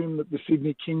assume that the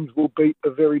Sydney Kings will beat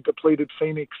a very depleted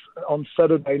Phoenix on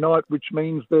Saturday night, which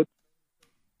means that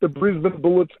the Brisbane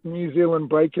Bullets New Zealand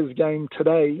Breakers game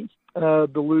today, the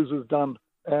loser's done.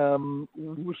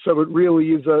 So it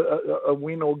really is a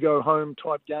win or go home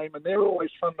type game, and they're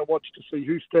always fun to watch to see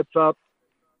who steps up,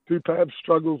 who perhaps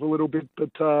struggles a little bit. But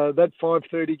that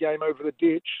 5:30 game over the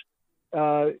ditch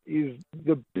is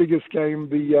the biggest game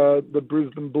the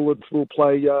Brisbane Bullets will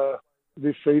play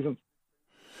this season.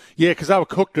 Yeah, because they were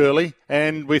cooked early,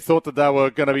 and we thought that they were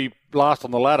going to be last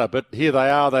on the ladder. But here they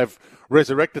are. They've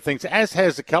resurrected things, as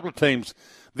has a couple of teams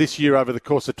this year over the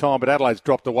course of time. But Adelaide's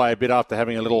dropped away a bit after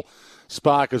having a little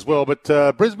spark as well. But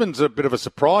Brisbane's a bit of a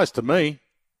surprise to me.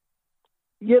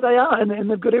 Yeah, they are, and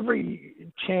they've got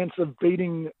every chance of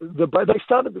beating They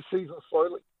started the season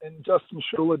slowly, and Justin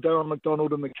Schuller, Darren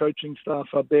McDonald, and the coaching staff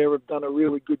up there have done a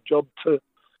really good job to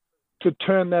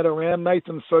turn that around.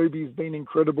 Nathan Sobey's been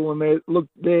incredible, and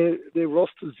their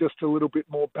roster's just a little bit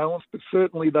more balanced, but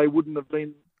certainly they wouldn't have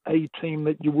been a team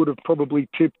that you would have probably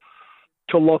tipped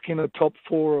to lock in a top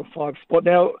 4 or 5 spot.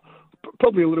 Now,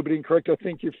 probably a little bit incorrect. I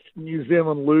think if New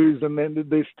Zealand lose, and then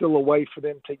there's still a way for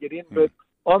them to get in, but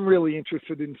I'm really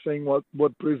interested in seeing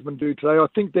what Brisbane do today. I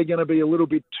think they're going to be a little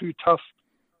bit too tough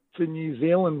for New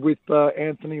Zealand with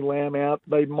Anthony Lamb out.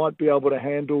 They might be able to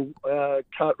handle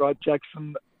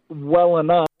Cartwright-Jackson well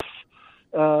enough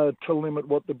to limit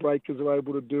what the Breakers are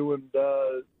able to do and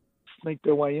sneak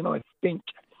their way in, I think.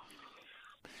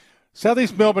 So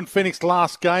this Melbourne Phoenix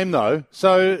last game, though,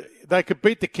 so they could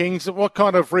beat the Kings. What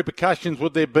kind of repercussions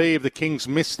would there be if the Kings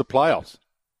miss the playoffs?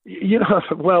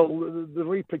 Well, the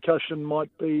repercussion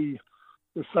might be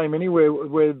the same anywhere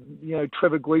where,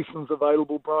 Trevor Gleeson's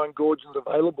available, Brian Gorgin's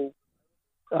available.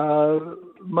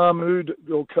 Mahmood,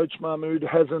 or Coach Mahmood,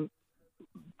 hasn't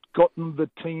gotten the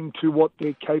team to what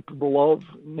they're capable of.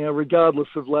 Now, regardless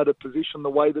of ladder position, the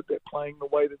way that they're playing, the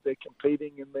way that they're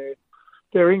competing, and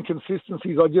their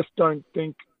inconsistencies, I just don't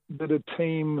think that a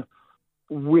team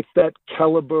with that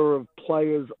caliber of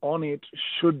players on it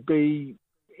should be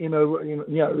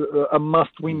a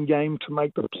must-win game to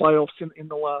make the playoffs in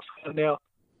the last round. Now,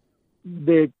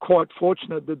 they're quite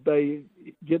fortunate that they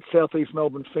get Southeast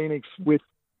Melbourne Phoenix with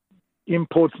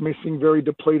imports missing, very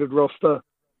depleted roster.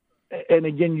 And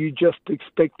again, you just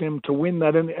expect them to win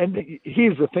that. And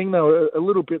here's the thing, though, a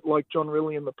little bit like John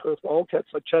Rillie and the Perth Wildcats.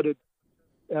 I chatted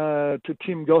to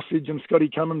Tim Gossage and Scotty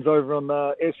Cummins over on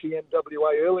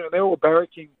SENWA earlier, and they're all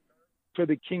barracking for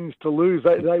the Kings to lose.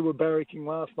 They were barracking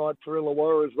last night for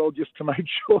Illawarra as well, just to make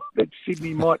sure that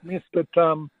Sydney might miss. But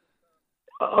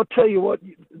I'll tell you what,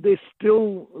 they're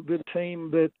still the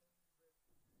team that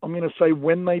I'm going to say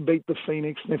when they beat the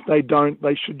Phoenix, and if they don't,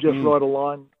 they should just ride a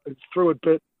line through it.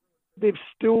 But they've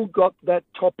still got that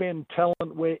top-end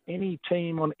talent where any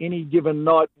team on any given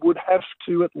night would have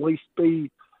to at least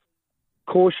be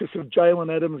cautious of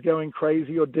Jalen Adams going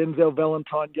crazy or Denzel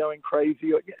Valentine going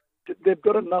crazy. They've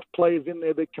got enough players in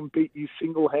there that can beat you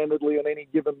single-handedly on any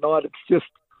given night. It's just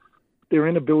their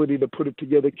inability to put it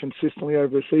together consistently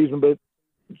over a season. But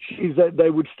geez, they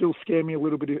would still scare me a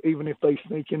little bit, even if they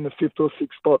sneak in the 5th or 6th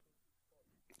spot.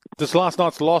 Does last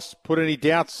night's loss put any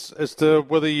doubts as to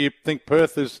whether you think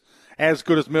Perth is as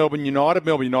good as Melbourne United?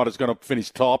 Melbourne United is going to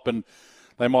finish top, and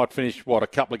they might finish, a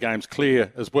couple of games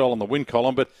clear as well on the win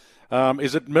column. But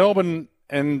is it Melbourne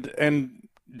and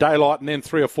Daylight and then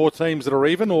 3 or 4 teams that are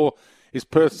even, or is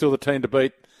Perth still the team to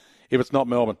beat if it's not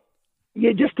Melbourne?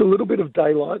 Yeah, just a little bit of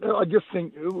Daylight. I just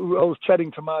think, I was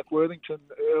chatting to Mark Worthington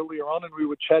earlier on, and we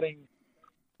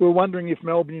were wondering if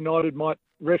Melbourne United might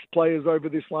rest players over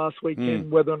this last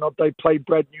weekend, whether or not they played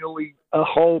Brad Newley a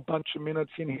whole bunch of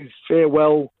minutes in his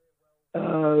farewell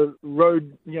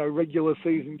road, regular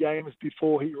season games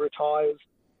before he retires.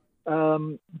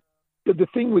 But the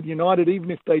thing with United, even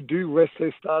if they do rest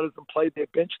their starters and play their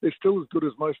bench, they're still as good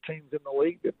as most teams in the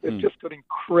league. They've just got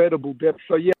incredible depth.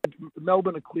 So, yeah,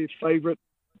 Melbourne a clear favourite.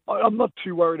 I'm not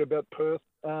too worried about Perth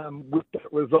with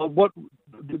that result. What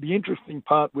the interesting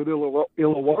part with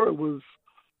Illawarra was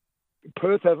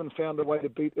Perth haven't found a way to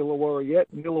beat Illawarra yet,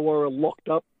 and Illawarra locked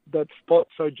up that spot.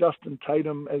 So Justin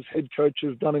Tatum, as head coach,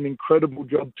 has done an incredible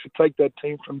job to take that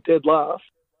team from dead last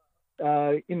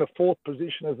in the 4th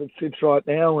position as it sits right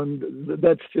now, and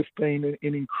that's just been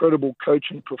an incredible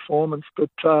coaching performance.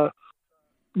 But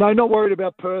no, not worried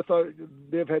about Perth.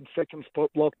 They've had 2nd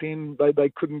spot locked in. They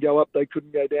couldn't go up, they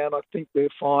couldn't go down. I think they're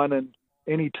fine, and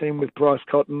any team with Bryce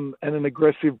Cotton and an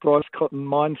aggressive Bryce Cotton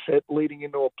mindset leading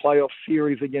into a playoff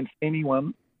series against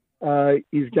anyone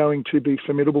is going to be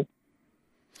formidable.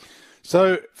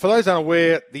 So, for those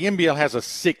unaware, the NBL has a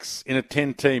 6 in a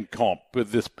 10-team comp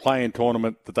with this play-in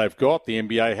tournament that they've got. The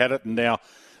NBA had it, and now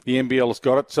the NBL has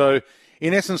got it. So,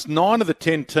 in essence, 9 of the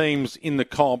 10 teams in the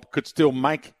comp could still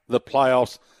make the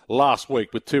playoffs last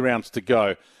week with 2 rounds to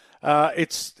go.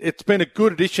 It's been a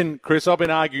good addition, Chris. I've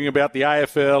been arguing about the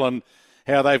AFL and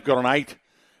how they've got an 8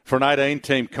 for an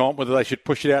 18-team comp, whether they should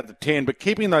push it out to 10. But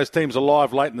keeping those teams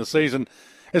alive late in the season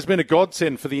has been a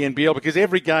godsend for the NBL because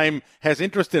every game has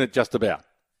interest in it just about.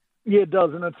 Yeah, it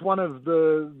does, and it's one of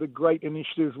the great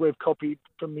initiatives we've copied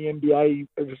from the NBA.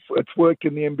 It's worked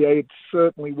in the NBA. It's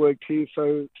certainly worked here.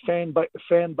 So fan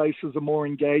bases are more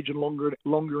engaged and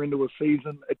longer into a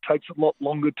season. It takes a lot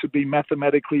longer to be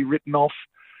mathematically written off.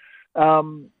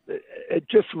 It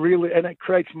just really, and it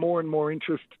creates more and more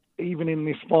interest even in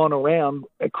this final round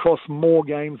across more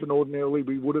games than ordinarily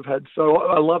we would have had. So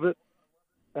I love it.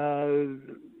 I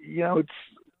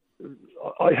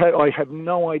have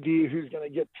no idea who's going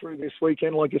to get through this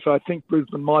weekend. Like I said, I think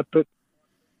Brisbane might, but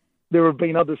there have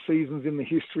been other seasons in the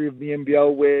history of the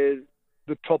NBL where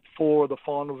the top 4 of the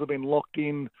finals have been locked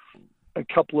in a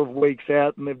couple of weeks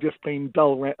out, and they've just been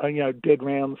dead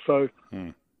rounds. So,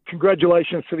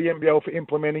 congratulations to the NBL for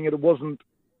implementing it. It wasn't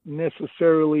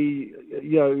necessarily,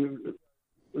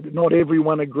 not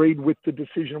everyone agreed with the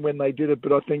decision when they did it,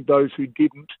 but I think those who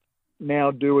didn't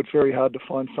now do. It's very hard to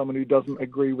find someone who doesn't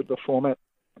agree with the format.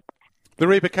 The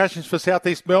repercussions for South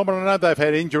East Melbourne, I know they've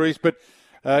had injuries, but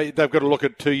they've got to look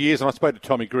at 2 years, and I spoke to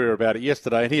Tommy Greer about it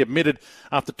yesterday, and he admitted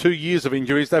after 2 years of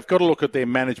injuries, they've got to look at their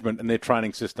management and their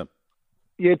training system.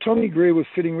 Yeah, Tommy Greer was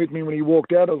sitting with me when he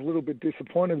walked out. I was a little bit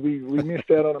disappointed. We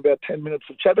missed out on about 10 minutes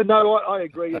of chat. But no, I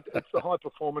agree. It's the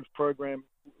high-performance program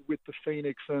with the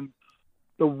Phoenix, and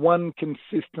the one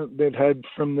consistent they've had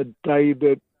from the day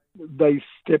that they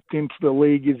stepped into the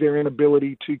league is their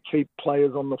inability to keep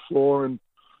players on the floor. And,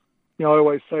 I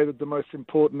always say that the most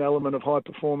important element of high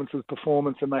performance is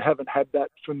performance, and they haven't had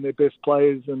that from their best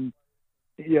players. And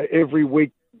every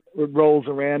week it rolls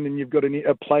around and you've got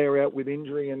a player out with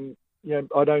injury. And,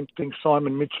 I don't think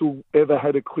Simon Mitchell ever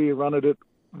had a clear run at it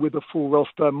with a full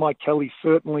roster. Mike Kelly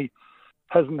certainly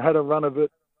hasn't had a run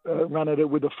at it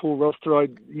with a full roster.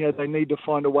 They need to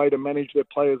find a way to manage their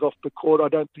players off the court. I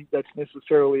don't think that's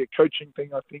necessarily a coaching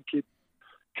thing. I think it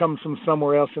comes from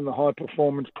somewhere else in the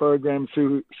high-performance program.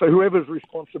 So whoever's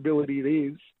responsibility it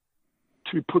is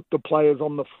to put the players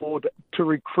on the floor, to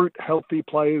recruit healthy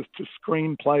players, to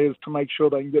screen players, to make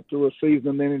sure they can get through a season,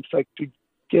 and then, in fact, to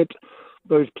get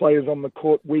those players on the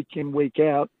court week in, week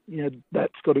out,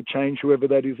 that's got to change, whoever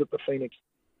that is at the Phoenix.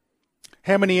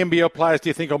 How many NBL players do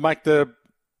you think will make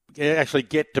actually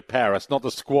get to Paris? Not the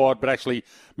squad, but actually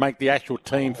make the actual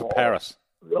team for Paris?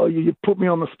 Oh, you put me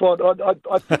on the spot.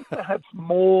 I think perhaps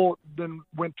more than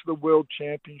went to the World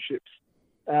Championships.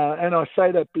 And I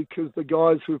say that because the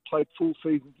guys who have played full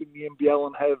seasons in the NBL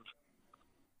and have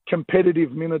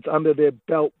competitive minutes under their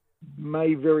belt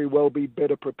may very well be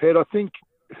better prepared. I think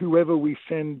whoever we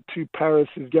send to Paris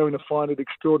is going to find it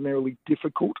extraordinarily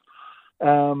difficult.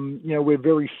 We're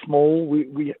very small.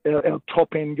 Our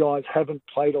top-end guys haven't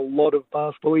played a lot of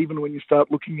basketball. Even when you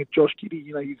start looking at Josh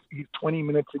Giddey, he's 20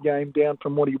 minutes a game down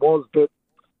from what he was. But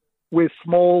we're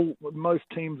small. Most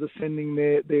teams are sending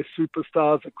their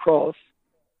superstars across.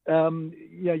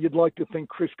 You'd like to think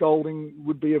Chris Golding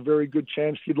would be a very good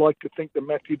chance. You'd like to think that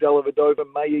Matthew Dellavedova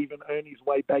may even earn his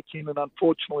way back in. And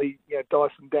unfortunately,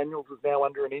 Dyson Daniels is now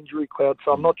under an injury cloud,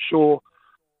 so I'm not sure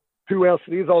who else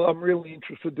it is. I'm really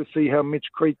interested to see how Mitch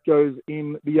Creek goes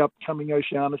in the upcoming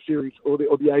Oceania Series or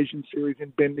the Asian Series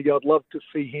in Bendigo. I'd love to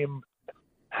see him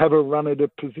have a run at a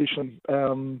position.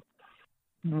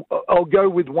 I'll go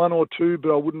with one or two,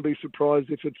 but I wouldn't be surprised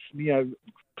if it's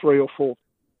 3 or 4.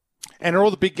 And are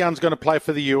all the big guns going to play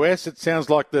for the US? It sounds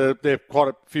like there are quite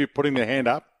a few putting their hand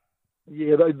up.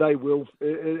 Yeah, they will.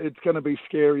 It's going to be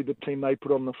scary, the team they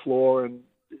put on the floor. And,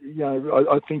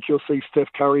 I think you'll see Steph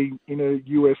Curry in a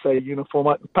USA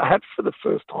uniform, perhaps for the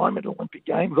first time at Olympic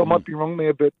Games. I might be wrong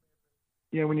there, but,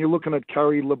 when you're looking at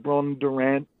Curry, LeBron,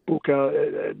 Durant,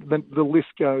 Booker, the list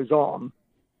goes on.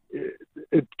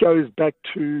 It goes back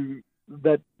to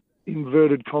that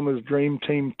inverted commas dream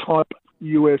team type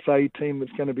USA team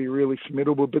that's going to be really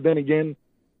formidable. But then again,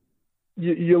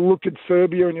 you look at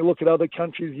Serbia and you look at other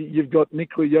countries. You've got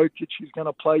Nikola Jokic who's going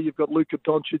to play. You've got Luka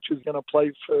Doncic who's going to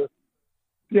play for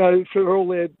all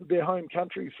their home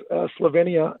countries.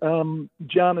 Slovenia,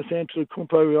 Giannis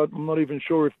Antetokounmpo. I'm not even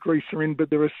sure if Greece are in, but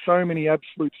there are so many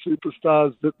absolute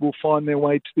superstars that will find their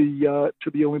way to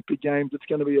the Olympic Games. It's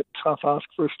going to be a tough ask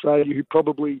for Australia, who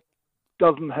probably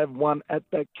doesn't have one at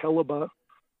that calibre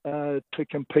to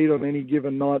compete on any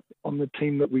given night on the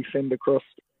team that we send across.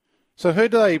 So who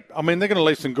do they? I mean, they're going to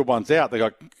leave some good ones out. They've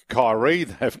got Kyrie.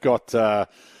 They've got,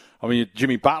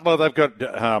 Jimmy Butler. They've got,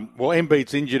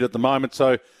 Embiid's injured at the moment,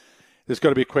 so there's got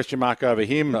to be a question mark over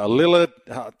him. Lillard.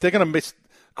 They're going to miss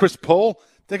Chris Paul.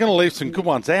 They're going to leave some good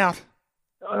ones out.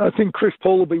 I think Chris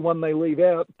Paul will be one they leave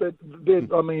out. But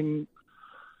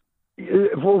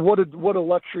what a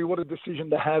luxury, what a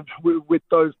decision to have with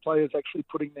those players actually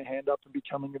putting their hand up and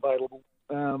becoming available.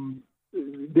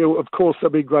 There'll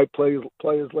be great players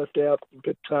left out,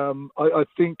 but I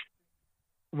think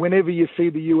whenever you see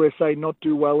the USA not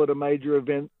do well at a major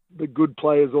event, the good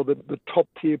players or the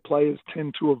top-tier players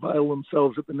tend to avail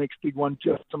themselves at the next big one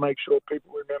just to make sure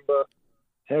people remember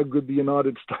how good the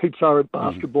United States are at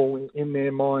basketball in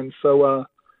their minds. So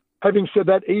having said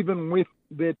that, even with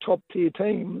their top-tier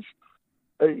teams,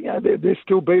 they're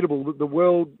still beatable. The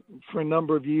world, for a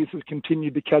number of years, has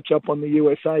continued to catch up on the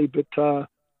USA, but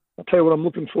I'll tell you what, I'm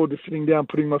looking forward to sitting down,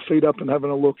 putting my feet up and having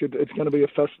a look. It's going to be a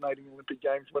fascinating Olympic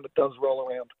Games when it does roll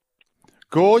around.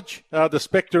 Gorge, the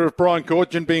spectre of Brian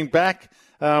Goorjian being back,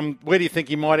 where do you think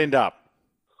he might end up?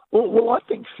 Well, I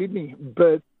think Sydney,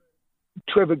 but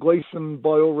Trevor Gleeson,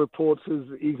 by all reports,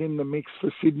 is in the mix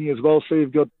for Sydney as well. So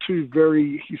you've got two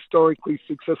very historically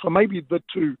successful, maybe the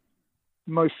two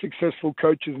most successful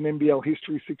coaches in NBL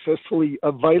history successfully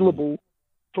available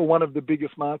for one of the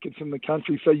biggest markets in the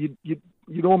country. So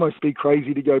you'd almost be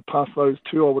crazy to go past those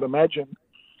two, I would imagine.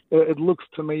 It looks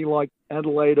to me like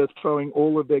Adelaide are throwing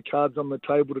all of their cards on the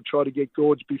table to try to get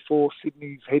Gorge before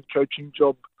Sydney's head coaching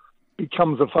job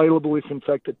becomes available, if in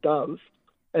fact it does.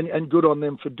 And good on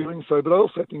them for doing so. But I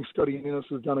also think Scotty Innes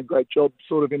has done a great job,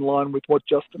 sort of in line with what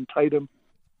Justin Tatum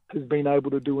has been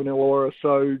able to do in Illawarra.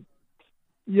 So,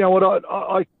 you know what,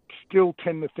 I still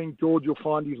tend to think Gorge will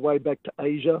find his way back to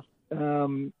Asia.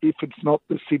 If it's not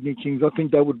the Sydney Kings, I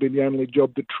think that would be the only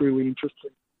job that truly interests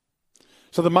him.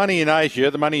 So the money in Asia,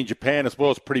 the money in Japan as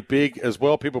well is pretty big as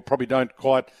well. People probably don't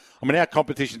quite... I mean, our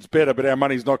competition's better, but our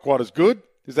money's not quite as good.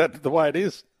 Is that the way it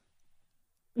is?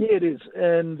 Yeah, it is.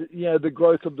 And, the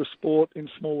growth of the sport in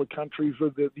smaller countries,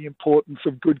 the importance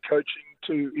of good coaching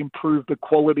to improve the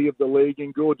quality of the league,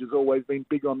 and Gorge has always been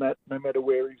big on that, no matter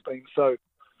where he's been. So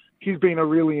he's been a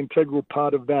really integral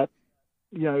part of that,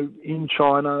 in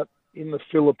China, in the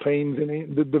Philippines, and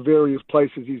in the various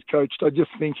places he's coached. I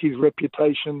just think his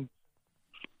reputation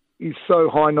is so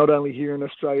high, not only here in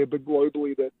Australia, but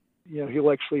globally, that,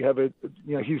 he'll actually have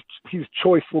his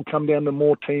choice will come down to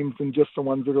more teams than just the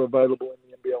ones that are available in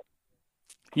the NBL.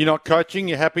 You're not coaching?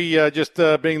 You're happy just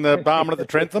being the barman at the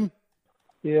Trentham?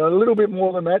 Yeah, a little bit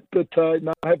more than that, but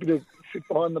no, happy to sit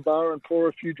behind the bar and pour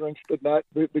a few drinks. But no,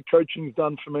 the coaching's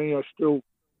done for me. I still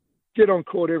get on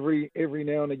court every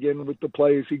now and again with the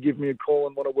players who give me a call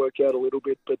and want to work out a little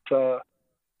bit. But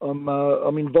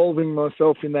I'm involving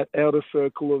myself in that outer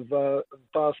circle of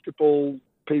wander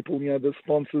people, the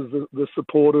sponsors, the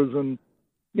supporters, and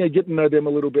getting to know them a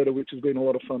little better, which has been a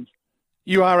lot of fun.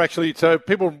 You are actually, so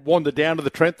people wander down to the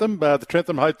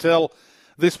Trentham Hotel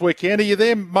this weekend. Are you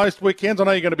there most weekends? I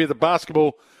know you're going to be at the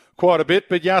basketball quite a bit,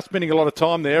 but you are spending a lot of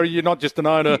time there. You're not just an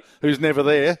owner who's never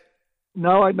there.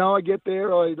 No, I get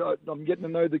there. I'm getting to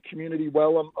know the community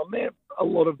well. I'm there a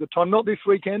lot of the time. Not this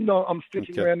weekend. I'm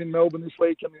sticking around in Melbourne this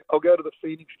week, and I'll go to the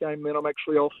Phoenix game. Then I'm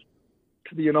actually off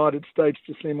to the United States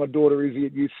to see my daughter Izzy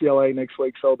at UCLA next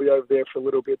week, so I'll be over there for a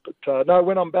little bit. But no,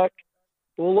 when I'm back,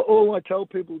 all I tell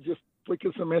people, just flick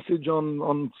us a message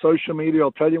on social media.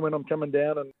 I'll tell you when I'm coming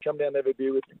down, and come down and have a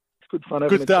beer with me. It's good fun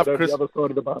having a chat over the other side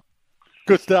of the bar.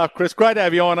 Good stuff, Chris. Great to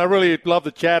have you on. I really love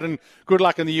the chat, and good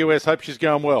luck in the US. Hope she's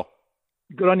going well.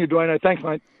 Good on you, Dwayne. Thanks,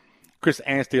 mate. Chris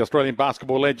Anstey, Australian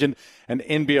basketball legend, and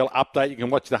NBL update. You can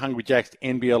watch the Hungry Jacks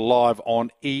NBL live on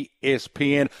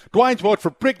ESPN. Dwayne's World for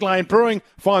Brick Lane Brewing.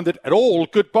 Find it at all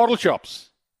good bottle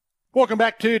shops. Welcome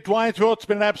back to Dwayne's World. It's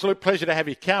been an absolute pleasure to have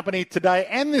your company today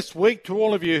and this week. To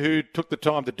all of you who took the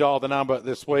time to dial the number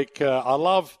this week, I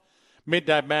love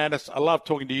Midday Madness. I love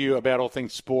talking to you about all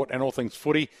things sport and all things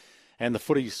footy, and the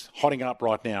footy's hotting up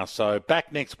right now. So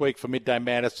back next week for Midday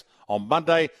Madness on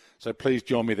Monday. So please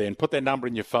join me then. Put that number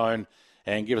in your phone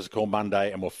and give us a call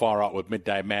Monday, and we'll fire up with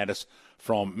Midday Madness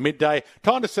from midday.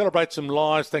 Time to celebrate some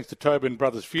lives thanks to Tobin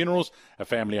Brothers Funerals, a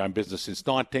family-owned business since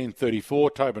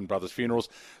 1934. Tobin Brothers Funerals,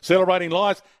 celebrating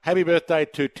lives. Happy birthday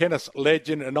to tennis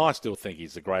legend, and I still think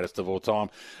he's the greatest of all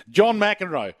time, John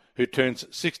McEnroe, who turns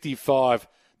 65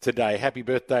 today. Happy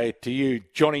birthday to you,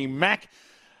 Johnny Mac.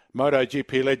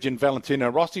 MotoGP legend Valentino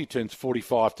Rossi turns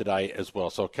 45 today as well.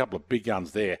 So a couple of big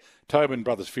guns there. Tobin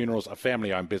Brothers Funerals, a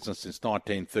family-owned business since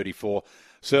 1934,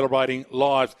 celebrating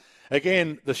lives.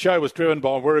 Again, the show was driven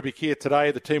by Werribee Kia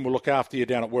today. The team will look after you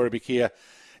down at Werribee Kia.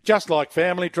 Just like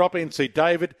family, drop in, see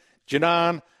David,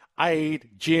 Janan,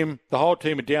 Aid, Jim. The whole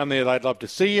team are down there. They'd love to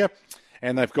see you.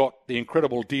 And they've got the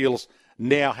incredible deals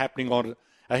now happening on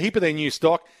a heap of their new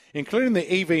stock, including the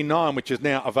EV9, which is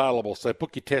now available. So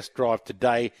book your test drive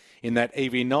today in that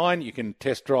EV9. You can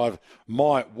test drive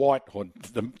my white, or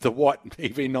the white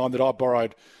EV9 that I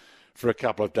borrowed for a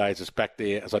couple of days. It's back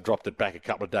there as I dropped it back a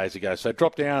couple of days ago. So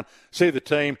drop down, see the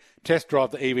team, test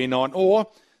drive the EV9. Or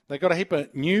they've got a heap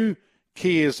of new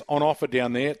Kias on offer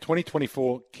down there,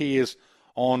 2024 Kias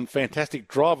on fantastic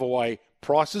drive-away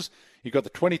prices. You've got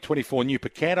the 2024 new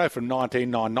Picanto from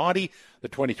 $19,990, the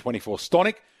 2024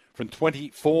 Stonic from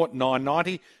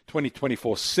 $24,990,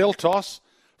 2024 Seltos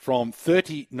from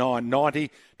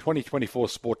 $39,990, 2024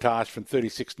 Sportage from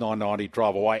 $36,990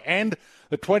 drive away, and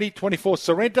the 2024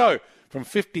 Sorrento from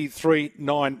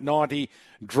 $53,990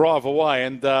 drive away.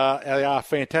 And they are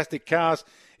fantastic cars.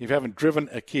 If you haven't driven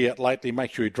a Kia lately,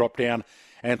 make sure you drop down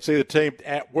and see the team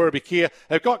at Werribee Kia.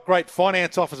 They've got great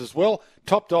finance offers as well.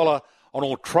 Top dollar on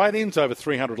all trade-ins, over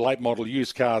 300 late model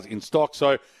used cars in stock.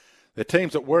 So the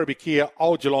team's at Werribee Kia,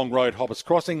 Old Geelong Road, Hobbs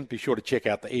Crossing. Be sure to check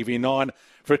out the EV9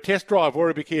 for a test drive,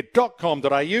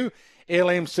 werribeekia.com.au,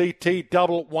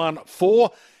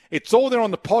 LMCT114. It's all there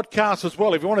on the podcast as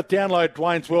well. If you want to download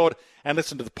Dwayne's World and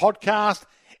listen to the podcast,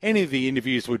 any of the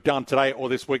interviews we've done today or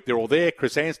this week, they're all there.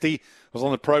 Chris Anstey was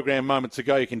on the program moments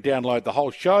ago. You can download the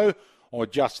whole show or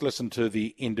just listen to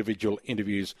the individual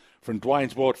interviews from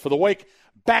Dwayne's World for the week.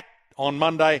 Back on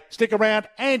Monday. Stick around.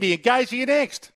 Andy and Gazy next.